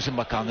Kültür ve Turizm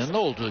Bakanlığı'nda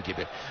olduğu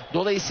gibi.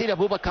 Dolayısıyla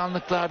bu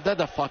bakanlıklarda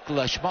da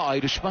farklılaşma,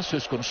 ayrışma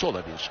söz konusu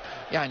olabilir.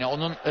 Yani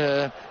onun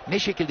ne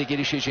şekilde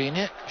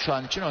gelişeceğini şu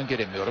an için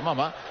öngöremiyorum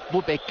ama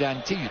bu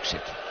beklenti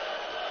yüksek.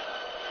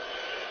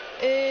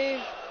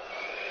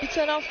 Bir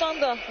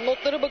taraftan da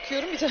notlara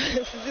bakıyorum.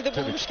 Sizi de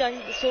bulmuşken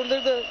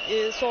soruları da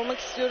sormak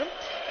istiyorum.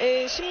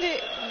 Şimdi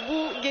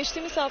bu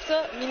geçtiğimiz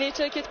hafta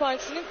Milliyetçi Hareket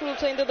Partisi'nin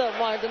kurultayında da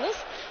vardınız.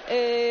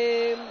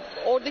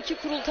 Oradaki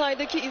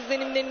kurultaydaki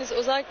izlenimleriniz,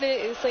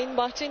 özellikle Sayın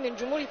Bahçeli'nin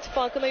Cumhur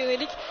İttifakı'na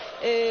yönelik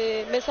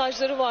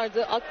mesajları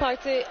vardı. AK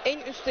Parti en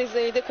üst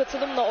düzeyde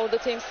katılımla orada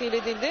temsil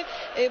edildi.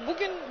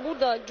 Bugün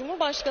burada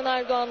Cumhurbaşkanı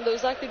Erdoğan'da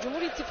özellikle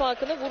Cumhur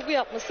İttifakı'na vurgu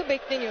yapması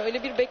bekleniyor.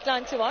 Öyle bir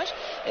beklenti var.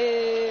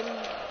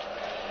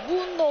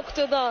 Bu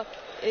noktada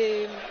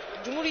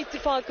Cumhur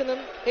İttifakı'nın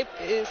hep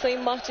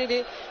Sayın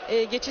Bahçeli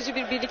geçici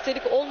bir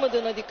birliktelik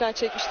olmadığına dikkat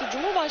çekmişti.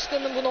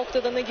 Cumhurbaşkanı'nın bu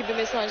noktada ne gibi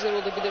mesajlar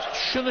olabilir?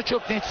 Şunu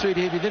çok net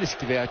söyleyebiliriz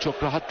ki veya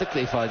çok rahatlıkla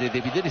ifade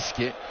edebiliriz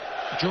ki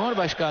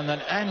Cumhurbaşkanı'nın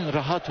en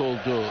rahat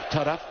olduğu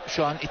taraf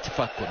şu an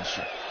ittifak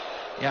konusu.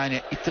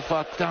 Yani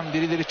ittifaktan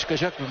birileri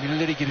çıkacak mı,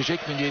 birileri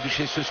girecek mi diye bir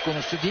şey söz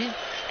konusu değil.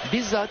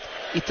 Bizzat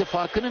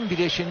ittifakının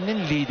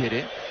bileşeninin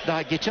lideri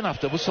daha geçen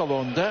hafta bu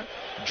salonda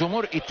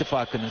Cumhur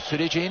İttifakı'nın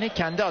süreceğini,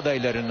 kendi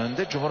adaylarının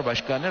da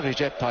Cumhurbaşkanı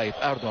Recep Tayyip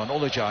Erdoğan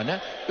olacağını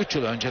 2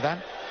 yıl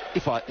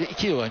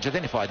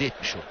önceden ifade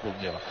etmiş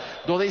bulunuyor.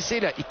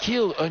 Dolayısıyla 2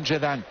 yıl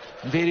önceden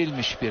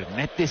verilmiş bir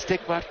net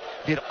destek var,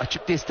 bir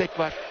açık destek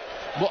var.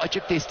 Bu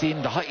açık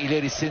desteğin daha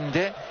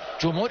ilerisinde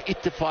Cumhur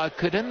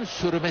İttifakı'nın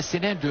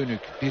sürmesine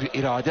dönük bir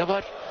irade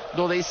var.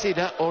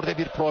 Dolayısıyla orada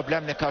bir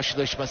problemle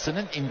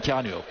karşılaşmasının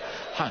imkanı yok.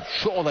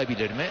 Şu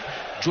olabilir mi?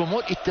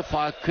 Cumhur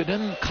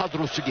İttifakı'nın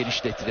kadrosu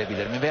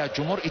genişletilebilir mi? Veya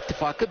Cumhur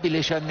İttifakı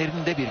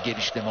bileşenlerinde bir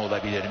genişleme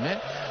olabilir mi?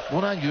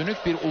 Buna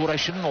yönelik bir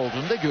uğraşının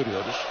olduğunu da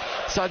görüyoruz.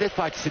 Saadet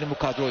Partisi'nin bu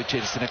kadro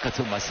içerisine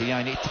katılması,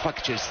 yani ittifak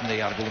içerisinde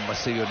yer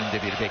bulunması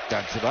yönünde bir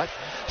beklenti var.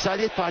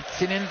 Saadet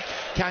Partisi'nin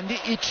kendi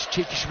iç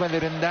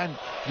çekişmelerinden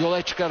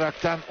yola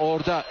çıkaraktan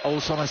orada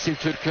Oğuzhan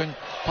Asiltürk'ün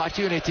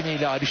parti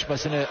yönetimiyle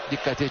ayrışmasını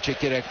dikkate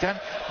çekerekten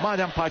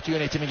madem parti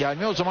yönetimi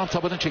gelmiyor o zaman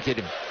tabanı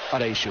çekelim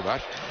arayışı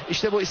var.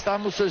 İşte bu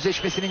İstanbul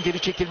Sözleşmesi'nin geri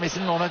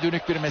çekilmesinin ona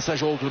dönük bir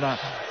mesaj olduğuna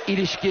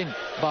ilişkin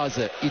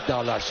bazı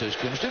iddialar söz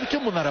konusu.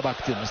 Bütün bunlara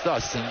baktığımızda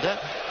aslında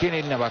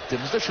geneline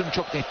baktığımızda şunu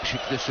çok net bir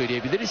şekilde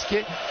söyleyebiliriz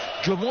ki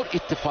Cumhur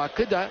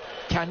İttifakı da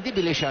kendi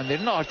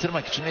bileşenlerini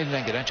artırmak için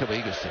elinden gelen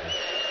çabayı gösteriyor.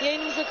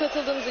 Yayınımıza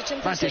katıldığınız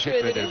için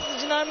teşekkür ederiz.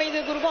 Ciner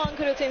Medya Grubu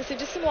Ankara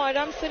temsilcisi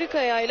Muharrem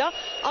Sarıkaya ile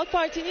AK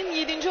Parti partinin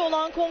 7.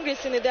 olağan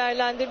kongresini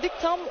değerlendirdik.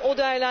 Tam o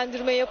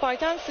değerlendirme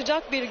yaparken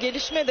sıcak bir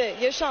gelişme de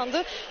yaşandı.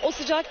 O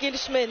sıcak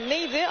gelişme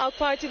neydi? AK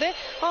Parti'de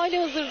hali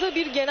hazırda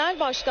bir genel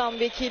başkan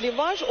vekili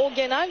var. O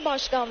genel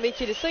başkan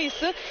vekili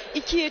sayısı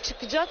 2'ye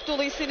çıkacak.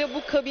 Dolayısıyla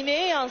bu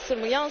kabineye yansır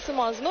mı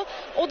yansımaz mı?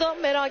 O da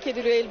merak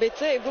ediliyor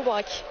elbette Ebru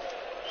Baki.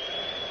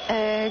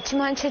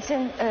 Çimen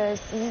Çetin,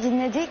 sizi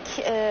dinledik.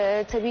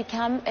 Tabii ki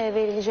hem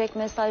verilecek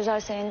mesajlar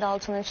senin de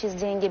altını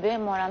çizdiğin gibi,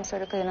 Muharrem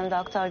Sarıkaya'nın da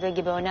aktardığı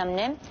gibi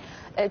önemli.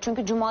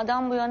 Çünkü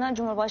Cuma'dan bu yana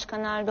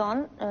Cumhurbaşkanı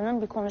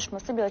Erdoğan'ın bir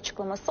konuşması, bir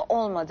açıklaması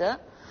olmadı.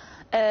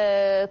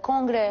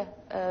 Kongre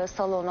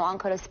salonu,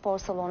 Ankara Spor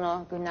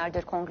Salonu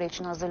günlerdir kongre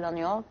için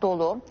hazırlanıyor.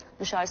 Dolu.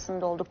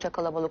 Dışarısında oldukça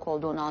kalabalık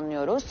olduğunu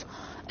anlıyoruz.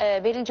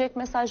 Verilecek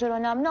mesajlar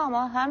önemli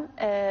ama hem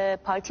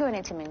parti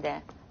yönetiminde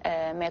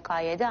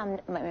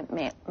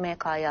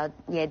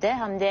MKY'de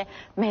hem de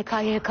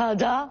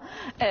MKYK'da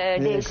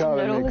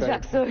değişimler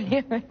olacak,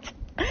 söyleyemedim.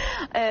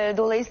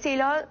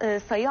 Dolayısıyla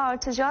sayı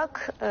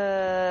artacak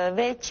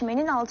ve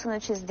Çimen'in altına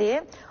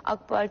çizdiği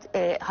AK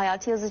Parti,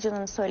 Hayati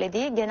Yazıcı'nın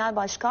söylediği genel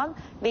başkan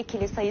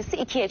vekili sayısı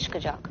 2'ye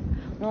çıkacak.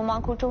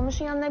 Numan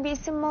Kurtulmuş'un yanına bir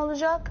isim mi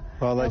olacak?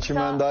 Vallahi Yoksa...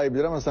 Çimen daha iyi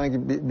bilir ama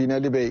sanki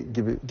Binali Bey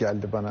gibi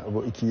geldi bana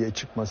bu 2'ye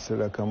çıkması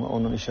rakamı.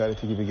 Onun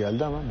işareti gibi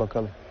geldi ama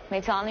bakalım.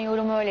 Metehan'ın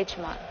yorumu öyle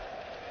Çimen.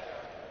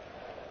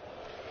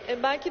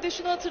 Belki de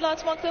şunu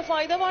hatırlatmakta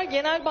fayda var.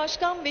 Genel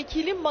başkan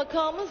vekili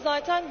makamı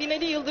zaten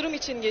Binali Yıldırım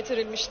için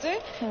getirilmişti.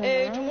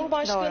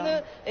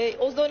 Cumhurbaşkanı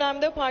o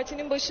dönemde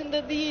partinin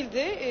başında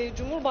değildi.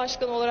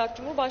 Cumhurbaşkanı olarak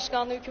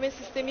Cumhurbaşkanlığı hükümet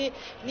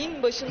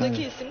sisteminin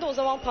başındaki isimdi. O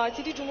zaman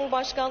partili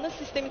Cumhurbaşkanlığı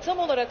sistemi tam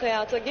olarak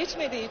hayata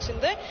geçmediği için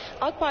de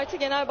AK Parti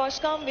Genel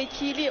Başkan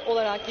Vekili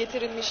olarak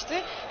getirilmişti.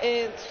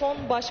 Son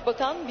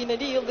başbakan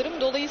Binali Yıldırım.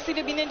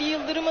 Dolayısıyla Binali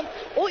Yıldırım'ın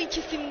o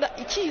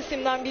iki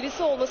isimden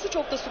birisi olması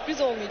çok da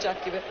sürpriz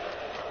olmayacak gibi.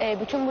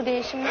 Bütün bu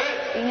değişimler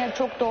yine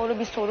çok doğru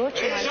bir soru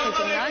Çimen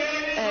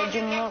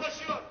Çetin'den.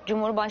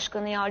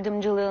 Cumhurbaşkanı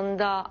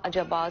yardımcılığında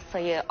acaba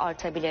sayı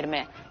artabilir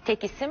mi?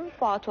 Tek isim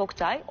Fuat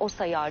Oktay, o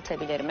sayı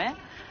artabilir mi?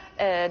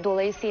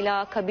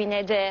 Dolayısıyla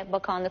kabinede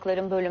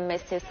bakanlıkların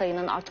bölünmesi,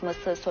 sayının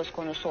artması söz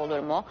konusu olur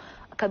mu?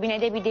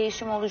 Kabinede bir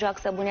değişim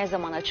olacaksa bu ne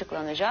zaman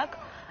açıklanacak?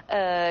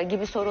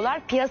 Gibi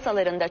sorular,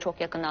 piyasaların da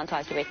çok yakından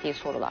takip ettiği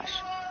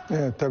sorular.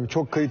 Evet, tabii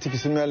çok kritik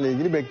isimlerle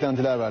ilgili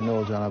beklentiler var ne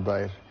olacağına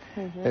dair.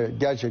 Evet,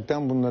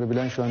 gerçekten bunları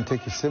bilen şu an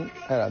tek isim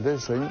herhalde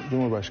Sayın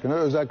Cumhurbaşkanı.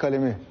 Özel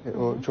kalemi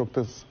o çok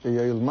da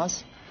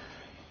yayılmaz.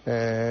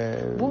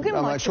 Bugün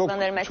mü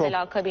açıklanır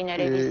mesela kabine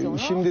revizyonu?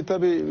 Şimdi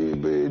tabii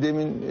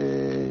demin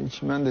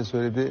Çimen de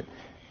söyledi.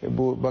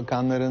 Bu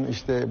bakanların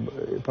işte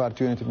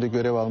parti yönetiminde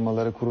görev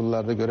almaları,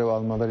 kurullarda görev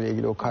almaları ile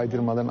ilgili o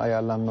kaydırmaların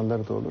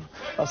ayarlanmaları da olur.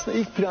 Aslında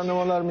ilk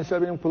planlamalar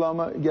mesela benim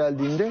kulağıma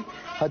geldiğinde,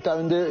 hatta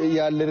önde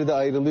yerleri de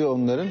ayrılıyor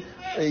onların.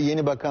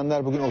 Yeni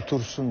bakanlar bugün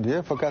otursun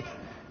diye. Fakat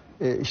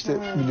işte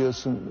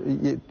biliyorsun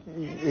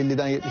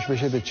 50'den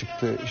 75'e de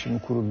çıktı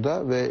şimdi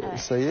kurulda ve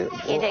sayı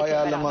o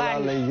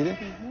ayarlamalarla ilgili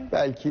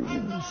belki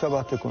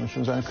sabah da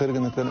konuşuruz. Hani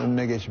kırgınlıkların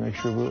önüne geçmek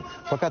şu bu.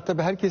 Fakat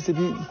tabii herkes de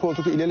bir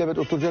koltukta ilelebet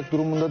oturacak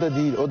durumunda da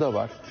değil. O da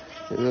var.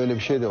 Öyle bir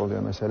şey de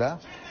oluyor mesela.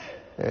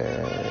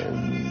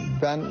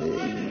 Ben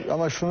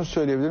ama şunu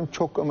söyleyebilirim,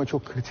 çok ama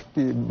çok kritik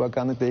bir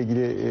bakanlıkla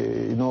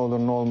ilgili ne olur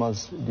ne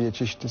olmaz diye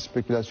çeşitli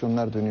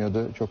spekülasyonlar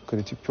dönüyordu. Çok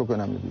kritik, çok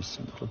önemli bir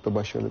isim, çok da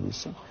başarılı bir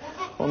isim.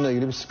 Onunla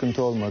ilgili bir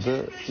sıkıntı olmadı,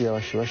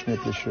 yavaş yavaş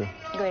netleşiyor.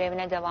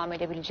 Görevine devam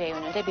edebileceği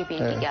yönünde bir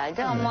bilgi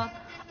geldi ama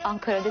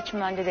Ankara'da,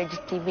 Çimen'de de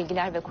ciddi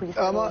bilgiler ve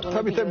kulisler olduğunu biliyoruz.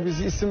 Ama tabii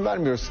biz isim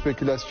vermiyoruz,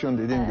 spekülasyon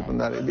dediğim gibi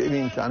bunlar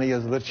bin tane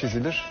yazılır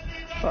çizilir.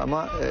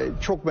 Ama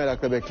çok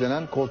merakla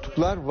beklenen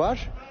koltuklar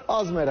var,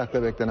 az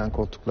merakla beklenen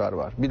koltuklar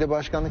var. Bir de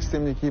başkanlık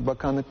sistemindeki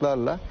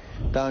bakanlıklarla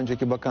daha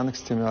önceki bakanlık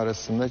sistemi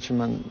arasında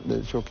Çimen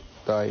de çok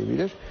daha iyi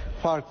bilir.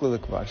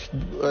 Farklılık var.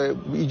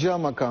 İcra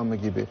makamı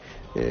gibi,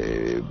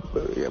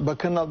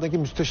 bakanın altındaki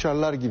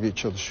müsteşarlar gibi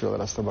çalışıyorlar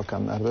aslında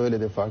bakanlar da,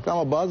 öyle de farklı.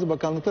 Ama bazı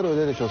bakanlıklar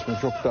öyle de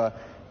çalışmıyor, çok daha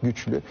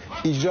güçlü.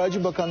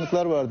 İcracı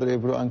bakanlıklar vardır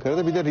Ebru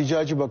Ankara'da, bir de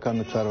ricacı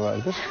bakanlıklar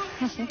vardır.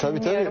 Tabii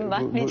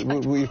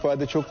bu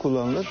ifade çok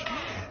kullanılır.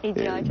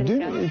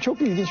 Dün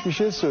çok ilginç bir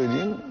şey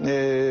söyleyeyim.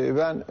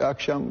 Ben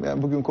akşam,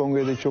 yani bugün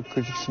kongrede çok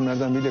kritik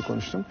isimlerden biriyle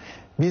konuştum.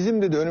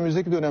 Bizim de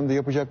önümüzdeki dönemde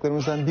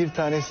yapacaklarımızdan bir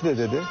tanesi de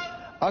dedi,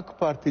 AK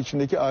Parti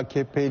içindeki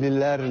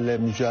AKP'lilerle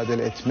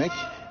mücadele etmek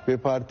ve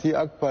partiyi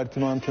AK Parti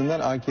mantığından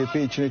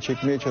AKP içine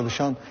çekmeye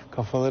çalışan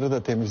kafaları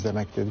da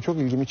temizlemek dedi. Çok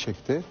ilgimi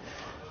çekti.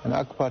 Yani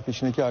AK Parti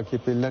içindeki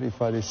AKP'liler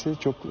ifadesi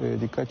çok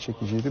dikkat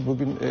çekiciydi.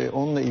 Bugün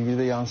onunla ilgili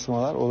de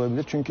yansımalar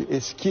olabilir. Çünkü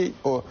eski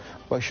o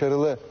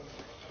başarılı,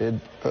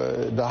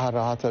 daha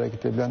rahat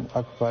hareket edilen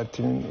AK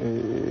Parti'nin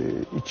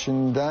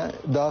içinde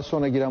daha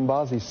sonra giren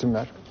bazı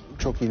isimler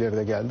çok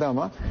ileride geldi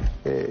ama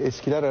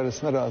eskiler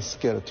arasında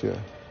rahatsızlık yaratıyor.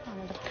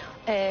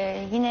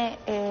 Yine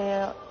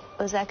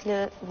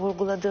özellikle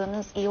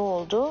vurguladığınız iyi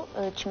oldu.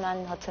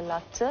 Çimen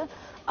hatırlattı.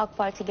 AK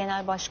Parti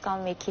Genel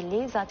Başkan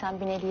Vekilliği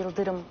zaten Binali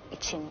Yıldırım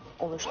için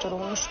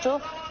oluşturulmuştu.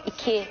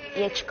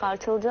 2'ye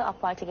çıkartıldı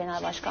AK Parti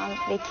Genel Başkan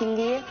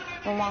Vekilliği.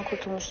 Numan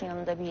Kurtulmuş'un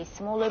yanında bir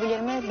isim olabilir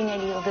mi?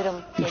 Binali Yıldırım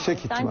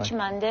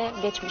Çimen'de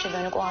geçmişe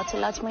dönük o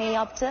hatırlatmayı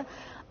yaptı.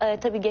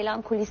 Tabii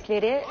gelen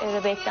kulisleri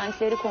ve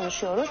beklentileri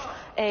konuşuyoruz.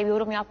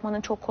 Yorum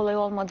yapmanın çok kolay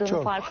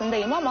olmadığını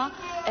farkındayım ama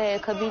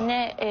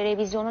kabine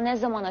revizyonu ne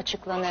zaman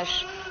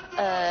açıklanır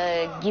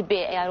gibi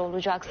eğer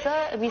olacaksa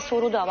bir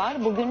soru da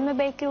var. Bugün mü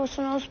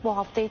bekliyorsunuz? Bu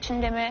hafta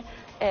içinde mi?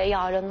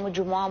 Yarın mı?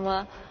 Cuma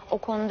mı? O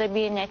konuda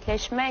bir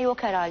netleşme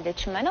yok herhalde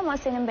Çimen ama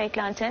senin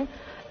beklentin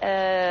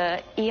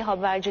iyi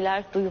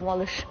haberciler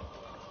duymalı.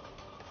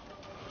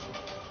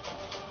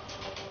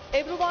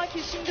 Ebru Baki,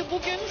 şimdi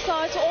bugün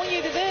saat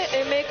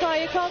 17'de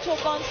MKYK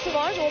toplantısı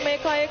var. O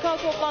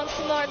MKYK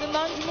toplantısının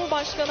ardından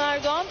Cumhurbaşkanı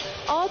Erdoğan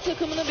A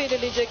takımını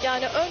belirleyecek.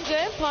 Yani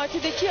önce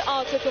partideki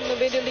A takımını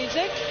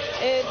belirleyecek.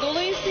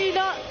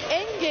 Dolayısıyla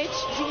en geç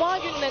Cuma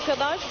gününe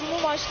kadar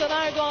Cumhurbaşkanı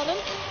Erdoğan'ın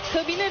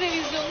kabine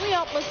revizyonunu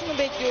yapmasını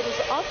bekliyoruz.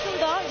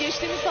 Aslında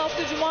geçtiğimiz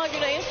hafta Cuma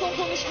günü en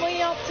son konuşmayı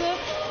yaptı.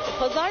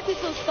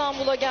 Pazartesi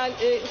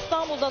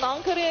İstanbul'dan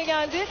Ankara'ya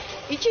geldi.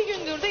 2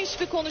 gündür de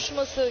hiçbir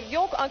konuşması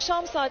yok.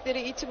 Akşam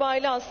saatleri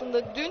itibariyle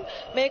aslında dün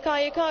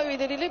MKYK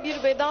üyeleriyle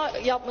bir veda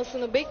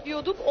yapmasını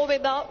bekliyorduk. O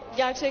veda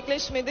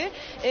gerçekleşmedi.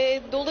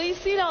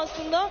 Dolayısıyla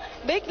aslında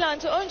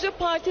beklenti önce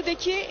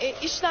partideki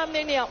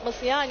işlemlerini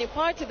yapması. Yani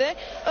partide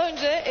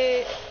önce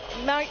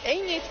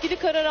en yetkili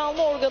karar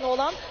alma organı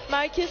olan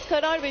Merkez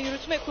Karar ve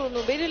Yürütme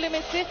Kurulu'nu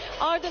belirlemesi,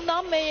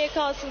 ardından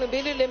MYK'sını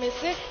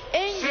belirlemesi,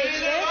 en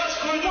geç de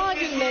Cuma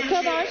gününe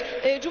kadar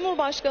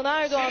Cumhurbaşkanı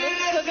Erdoğan'ın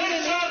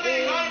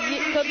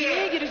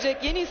kabineye girecek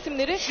yeni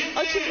isimleri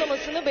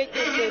açıklamasını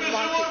bekliyoruz.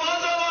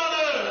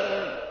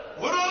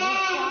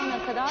 Şu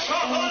ana kadar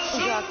en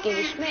sıcak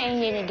gelişme, en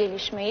yeni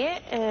gelişmeyi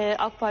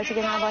AK Parti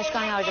Genel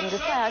Başkan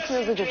Yardımcısı Hayati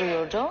Yazıcı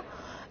duyurdu.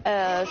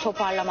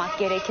 Toparlamak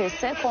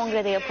gerekirse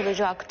Kongrede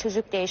yapılacak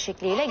tüzük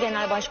değişikliğiyle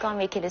genel başkan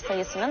vekili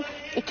sayısının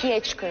 2'ye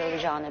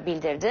çıkarılacağını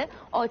bildirdi.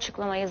 O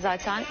açıklamayı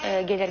zaten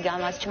gelir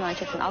gelmez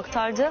Çimençetin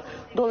aktardı.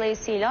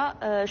 Dolayısıyla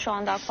şu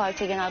anda AK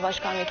Parti Genel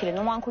Başkan Vekili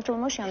Numan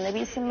Kurtulmuş, yanında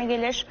bir isim mi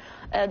gelir?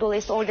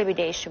 Dolayısıyla orada bir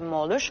değişim mi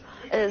olur?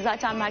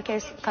 Zaten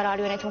Merkez Karar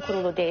Yönetim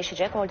Kurulu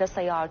değişecek. Orada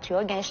sayı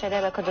artıyor.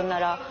 Gençlere ve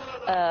kadınlara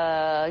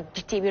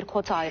ciddi bir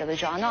kota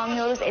ayrılacağını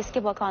anlıyoruz.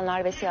 Eski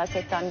bakanlar ve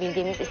siyasetten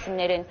bildiğimiz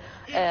isimlerin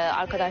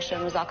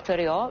arkadaşlarımız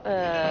aktarıyor.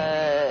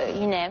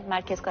 Yine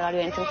Merkez Karar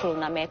Yönetim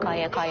Kurulu'na,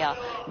 MKYK'ya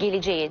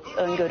geleceği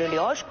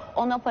öngörülüyor.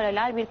 Ona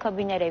paralel bir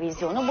kabine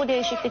revizyonu. Bu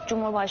değişiklik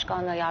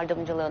Cumhurbaşkanlığı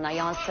yardımcılığına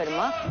yansır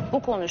mı?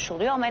 Bu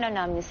konuşuluyor ama en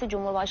önemlisi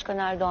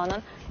Cumhurbaşkanı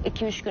Erdoğan'ın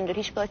 2-3 gündür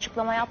hiçbir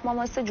açıklama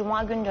yapmaması.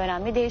 Cuma günü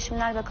önemli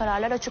değişimler ve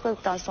kararlar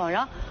açıkladıktan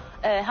sonra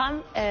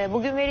hem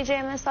bugün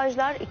vereceği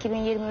mesajlar,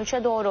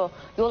 2023'e doğru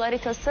yol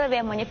haritası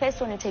ve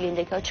manifesto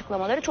niteliğindeki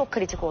açıklamaları çok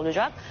kritik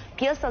olacak.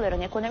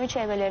 Piyasaların, ekonomi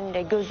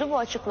çevrelerinde gözü bu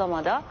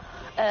açıklamada.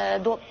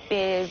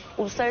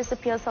 Uluslararası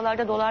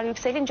piyasalarda dolar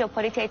yükselince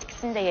parite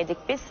etkisini de yedik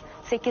biz.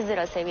 8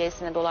 lira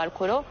seviyesine dolar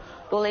kuru.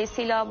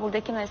 Dolayısıyla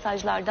buradaki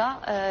mesajlarda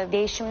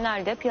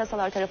değişimler de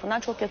piyasalar tarafından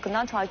çok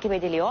yakından takip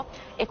ediliyor.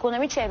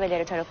 Ekonomi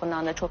çevreleri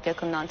tarafından da çok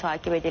yakından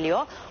takip ediliyor.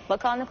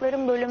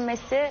 Bakanlıkların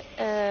bölünmesi,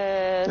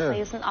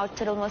 sayısının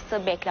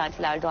arttırılması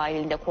beklentiler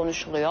dahilinde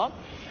konuşuluyor.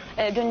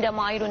 Dün de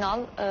Mahir Ünal,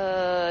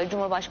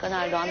 Cumhurbaşkanı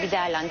Erdoğan bir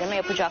değerlendirme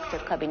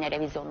yapacaktır kabine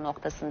revizyonu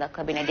noktasında,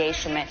 kabine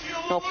değişimi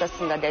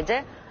noktasında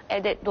dedi.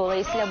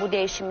 Dolayısıyla bu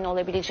değişimin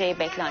olabileceği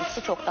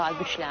beklentisi çok daha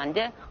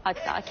güçlendi.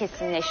 Hatta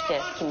kesinleşti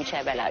kimi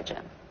çevrelerce.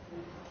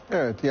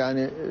 Evet,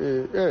 yani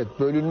evet,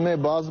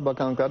 bölünme bazı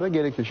bakanlıklarda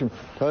gerekiyor. Şimdi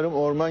Tarım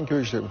Orman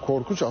Köy İşleri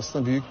korkunç,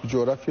 aslında büyük bir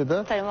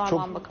coğrafyada. Tarım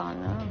Orman Bakanlığı.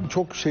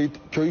 Çok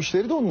köy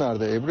işleri de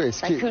onlarda Ebru,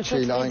 eski Kültür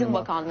Turizm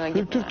Bakanlığı gibi.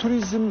 Kültür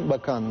Turizm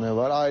Bakanlığı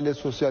var, Aile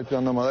Sosyal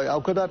Planlamalar.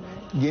 O kadar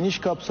geniş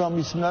kapsamlı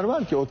isimler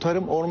var ki o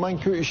Tarım Orman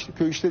Köy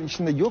İşleri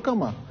içinde yok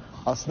ama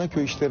aslında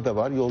köy işleri de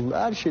var. Yol,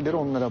 her şeyleri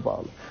onlara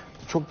bağlı.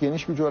 Çok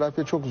geniş bir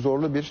coğrafya, çok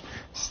zorlu bir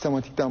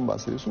sistematikten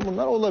bahsediyorsun.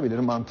 Bunlar olabilir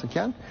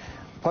mantıken.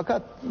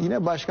 Fakat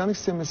yine başkanlık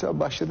sistemi mesela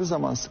başladığı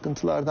zaman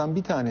sıkıntılardan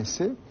bir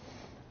tanesi,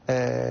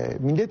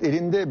 millet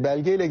elinde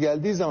belgeyle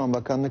geldiği zaman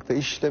bakanlıkta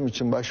işlem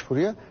için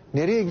başvuruya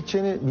nereye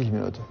gideceğini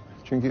bilmiyordu.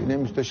 Çünkü ne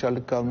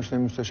müsteşarlık kalmış, ne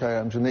müsteşar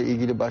yardımcı, ne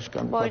ilgili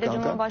başkan. Bu arada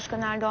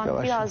Cumhurbaşkanı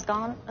Erdoğan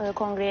birazdan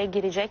kongreye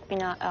girecek.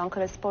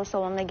 Ankara Spor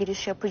Salonu'na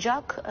giriş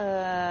yapacak.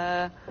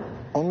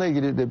 Onunla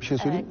ilgili de bir şey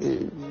söyleyeyim.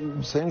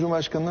 Evet. Sayın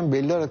Cumhurbaşkanı'nın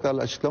belli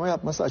aralıklarla açıklama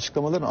yapması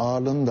açıklamaların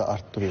ağırlığını da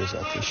arttırıyor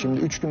zaten. Şimdi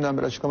 3 günden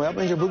beri açıklama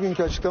yapmayınca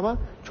bugünkü açıklama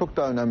çok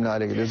daha önemli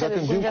hale geliyor.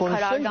 Zaten dün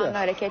konuşsaydı,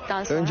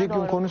 önceki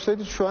gün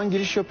konuşsaydı şu an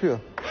giriş yapıyor.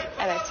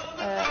 Evet.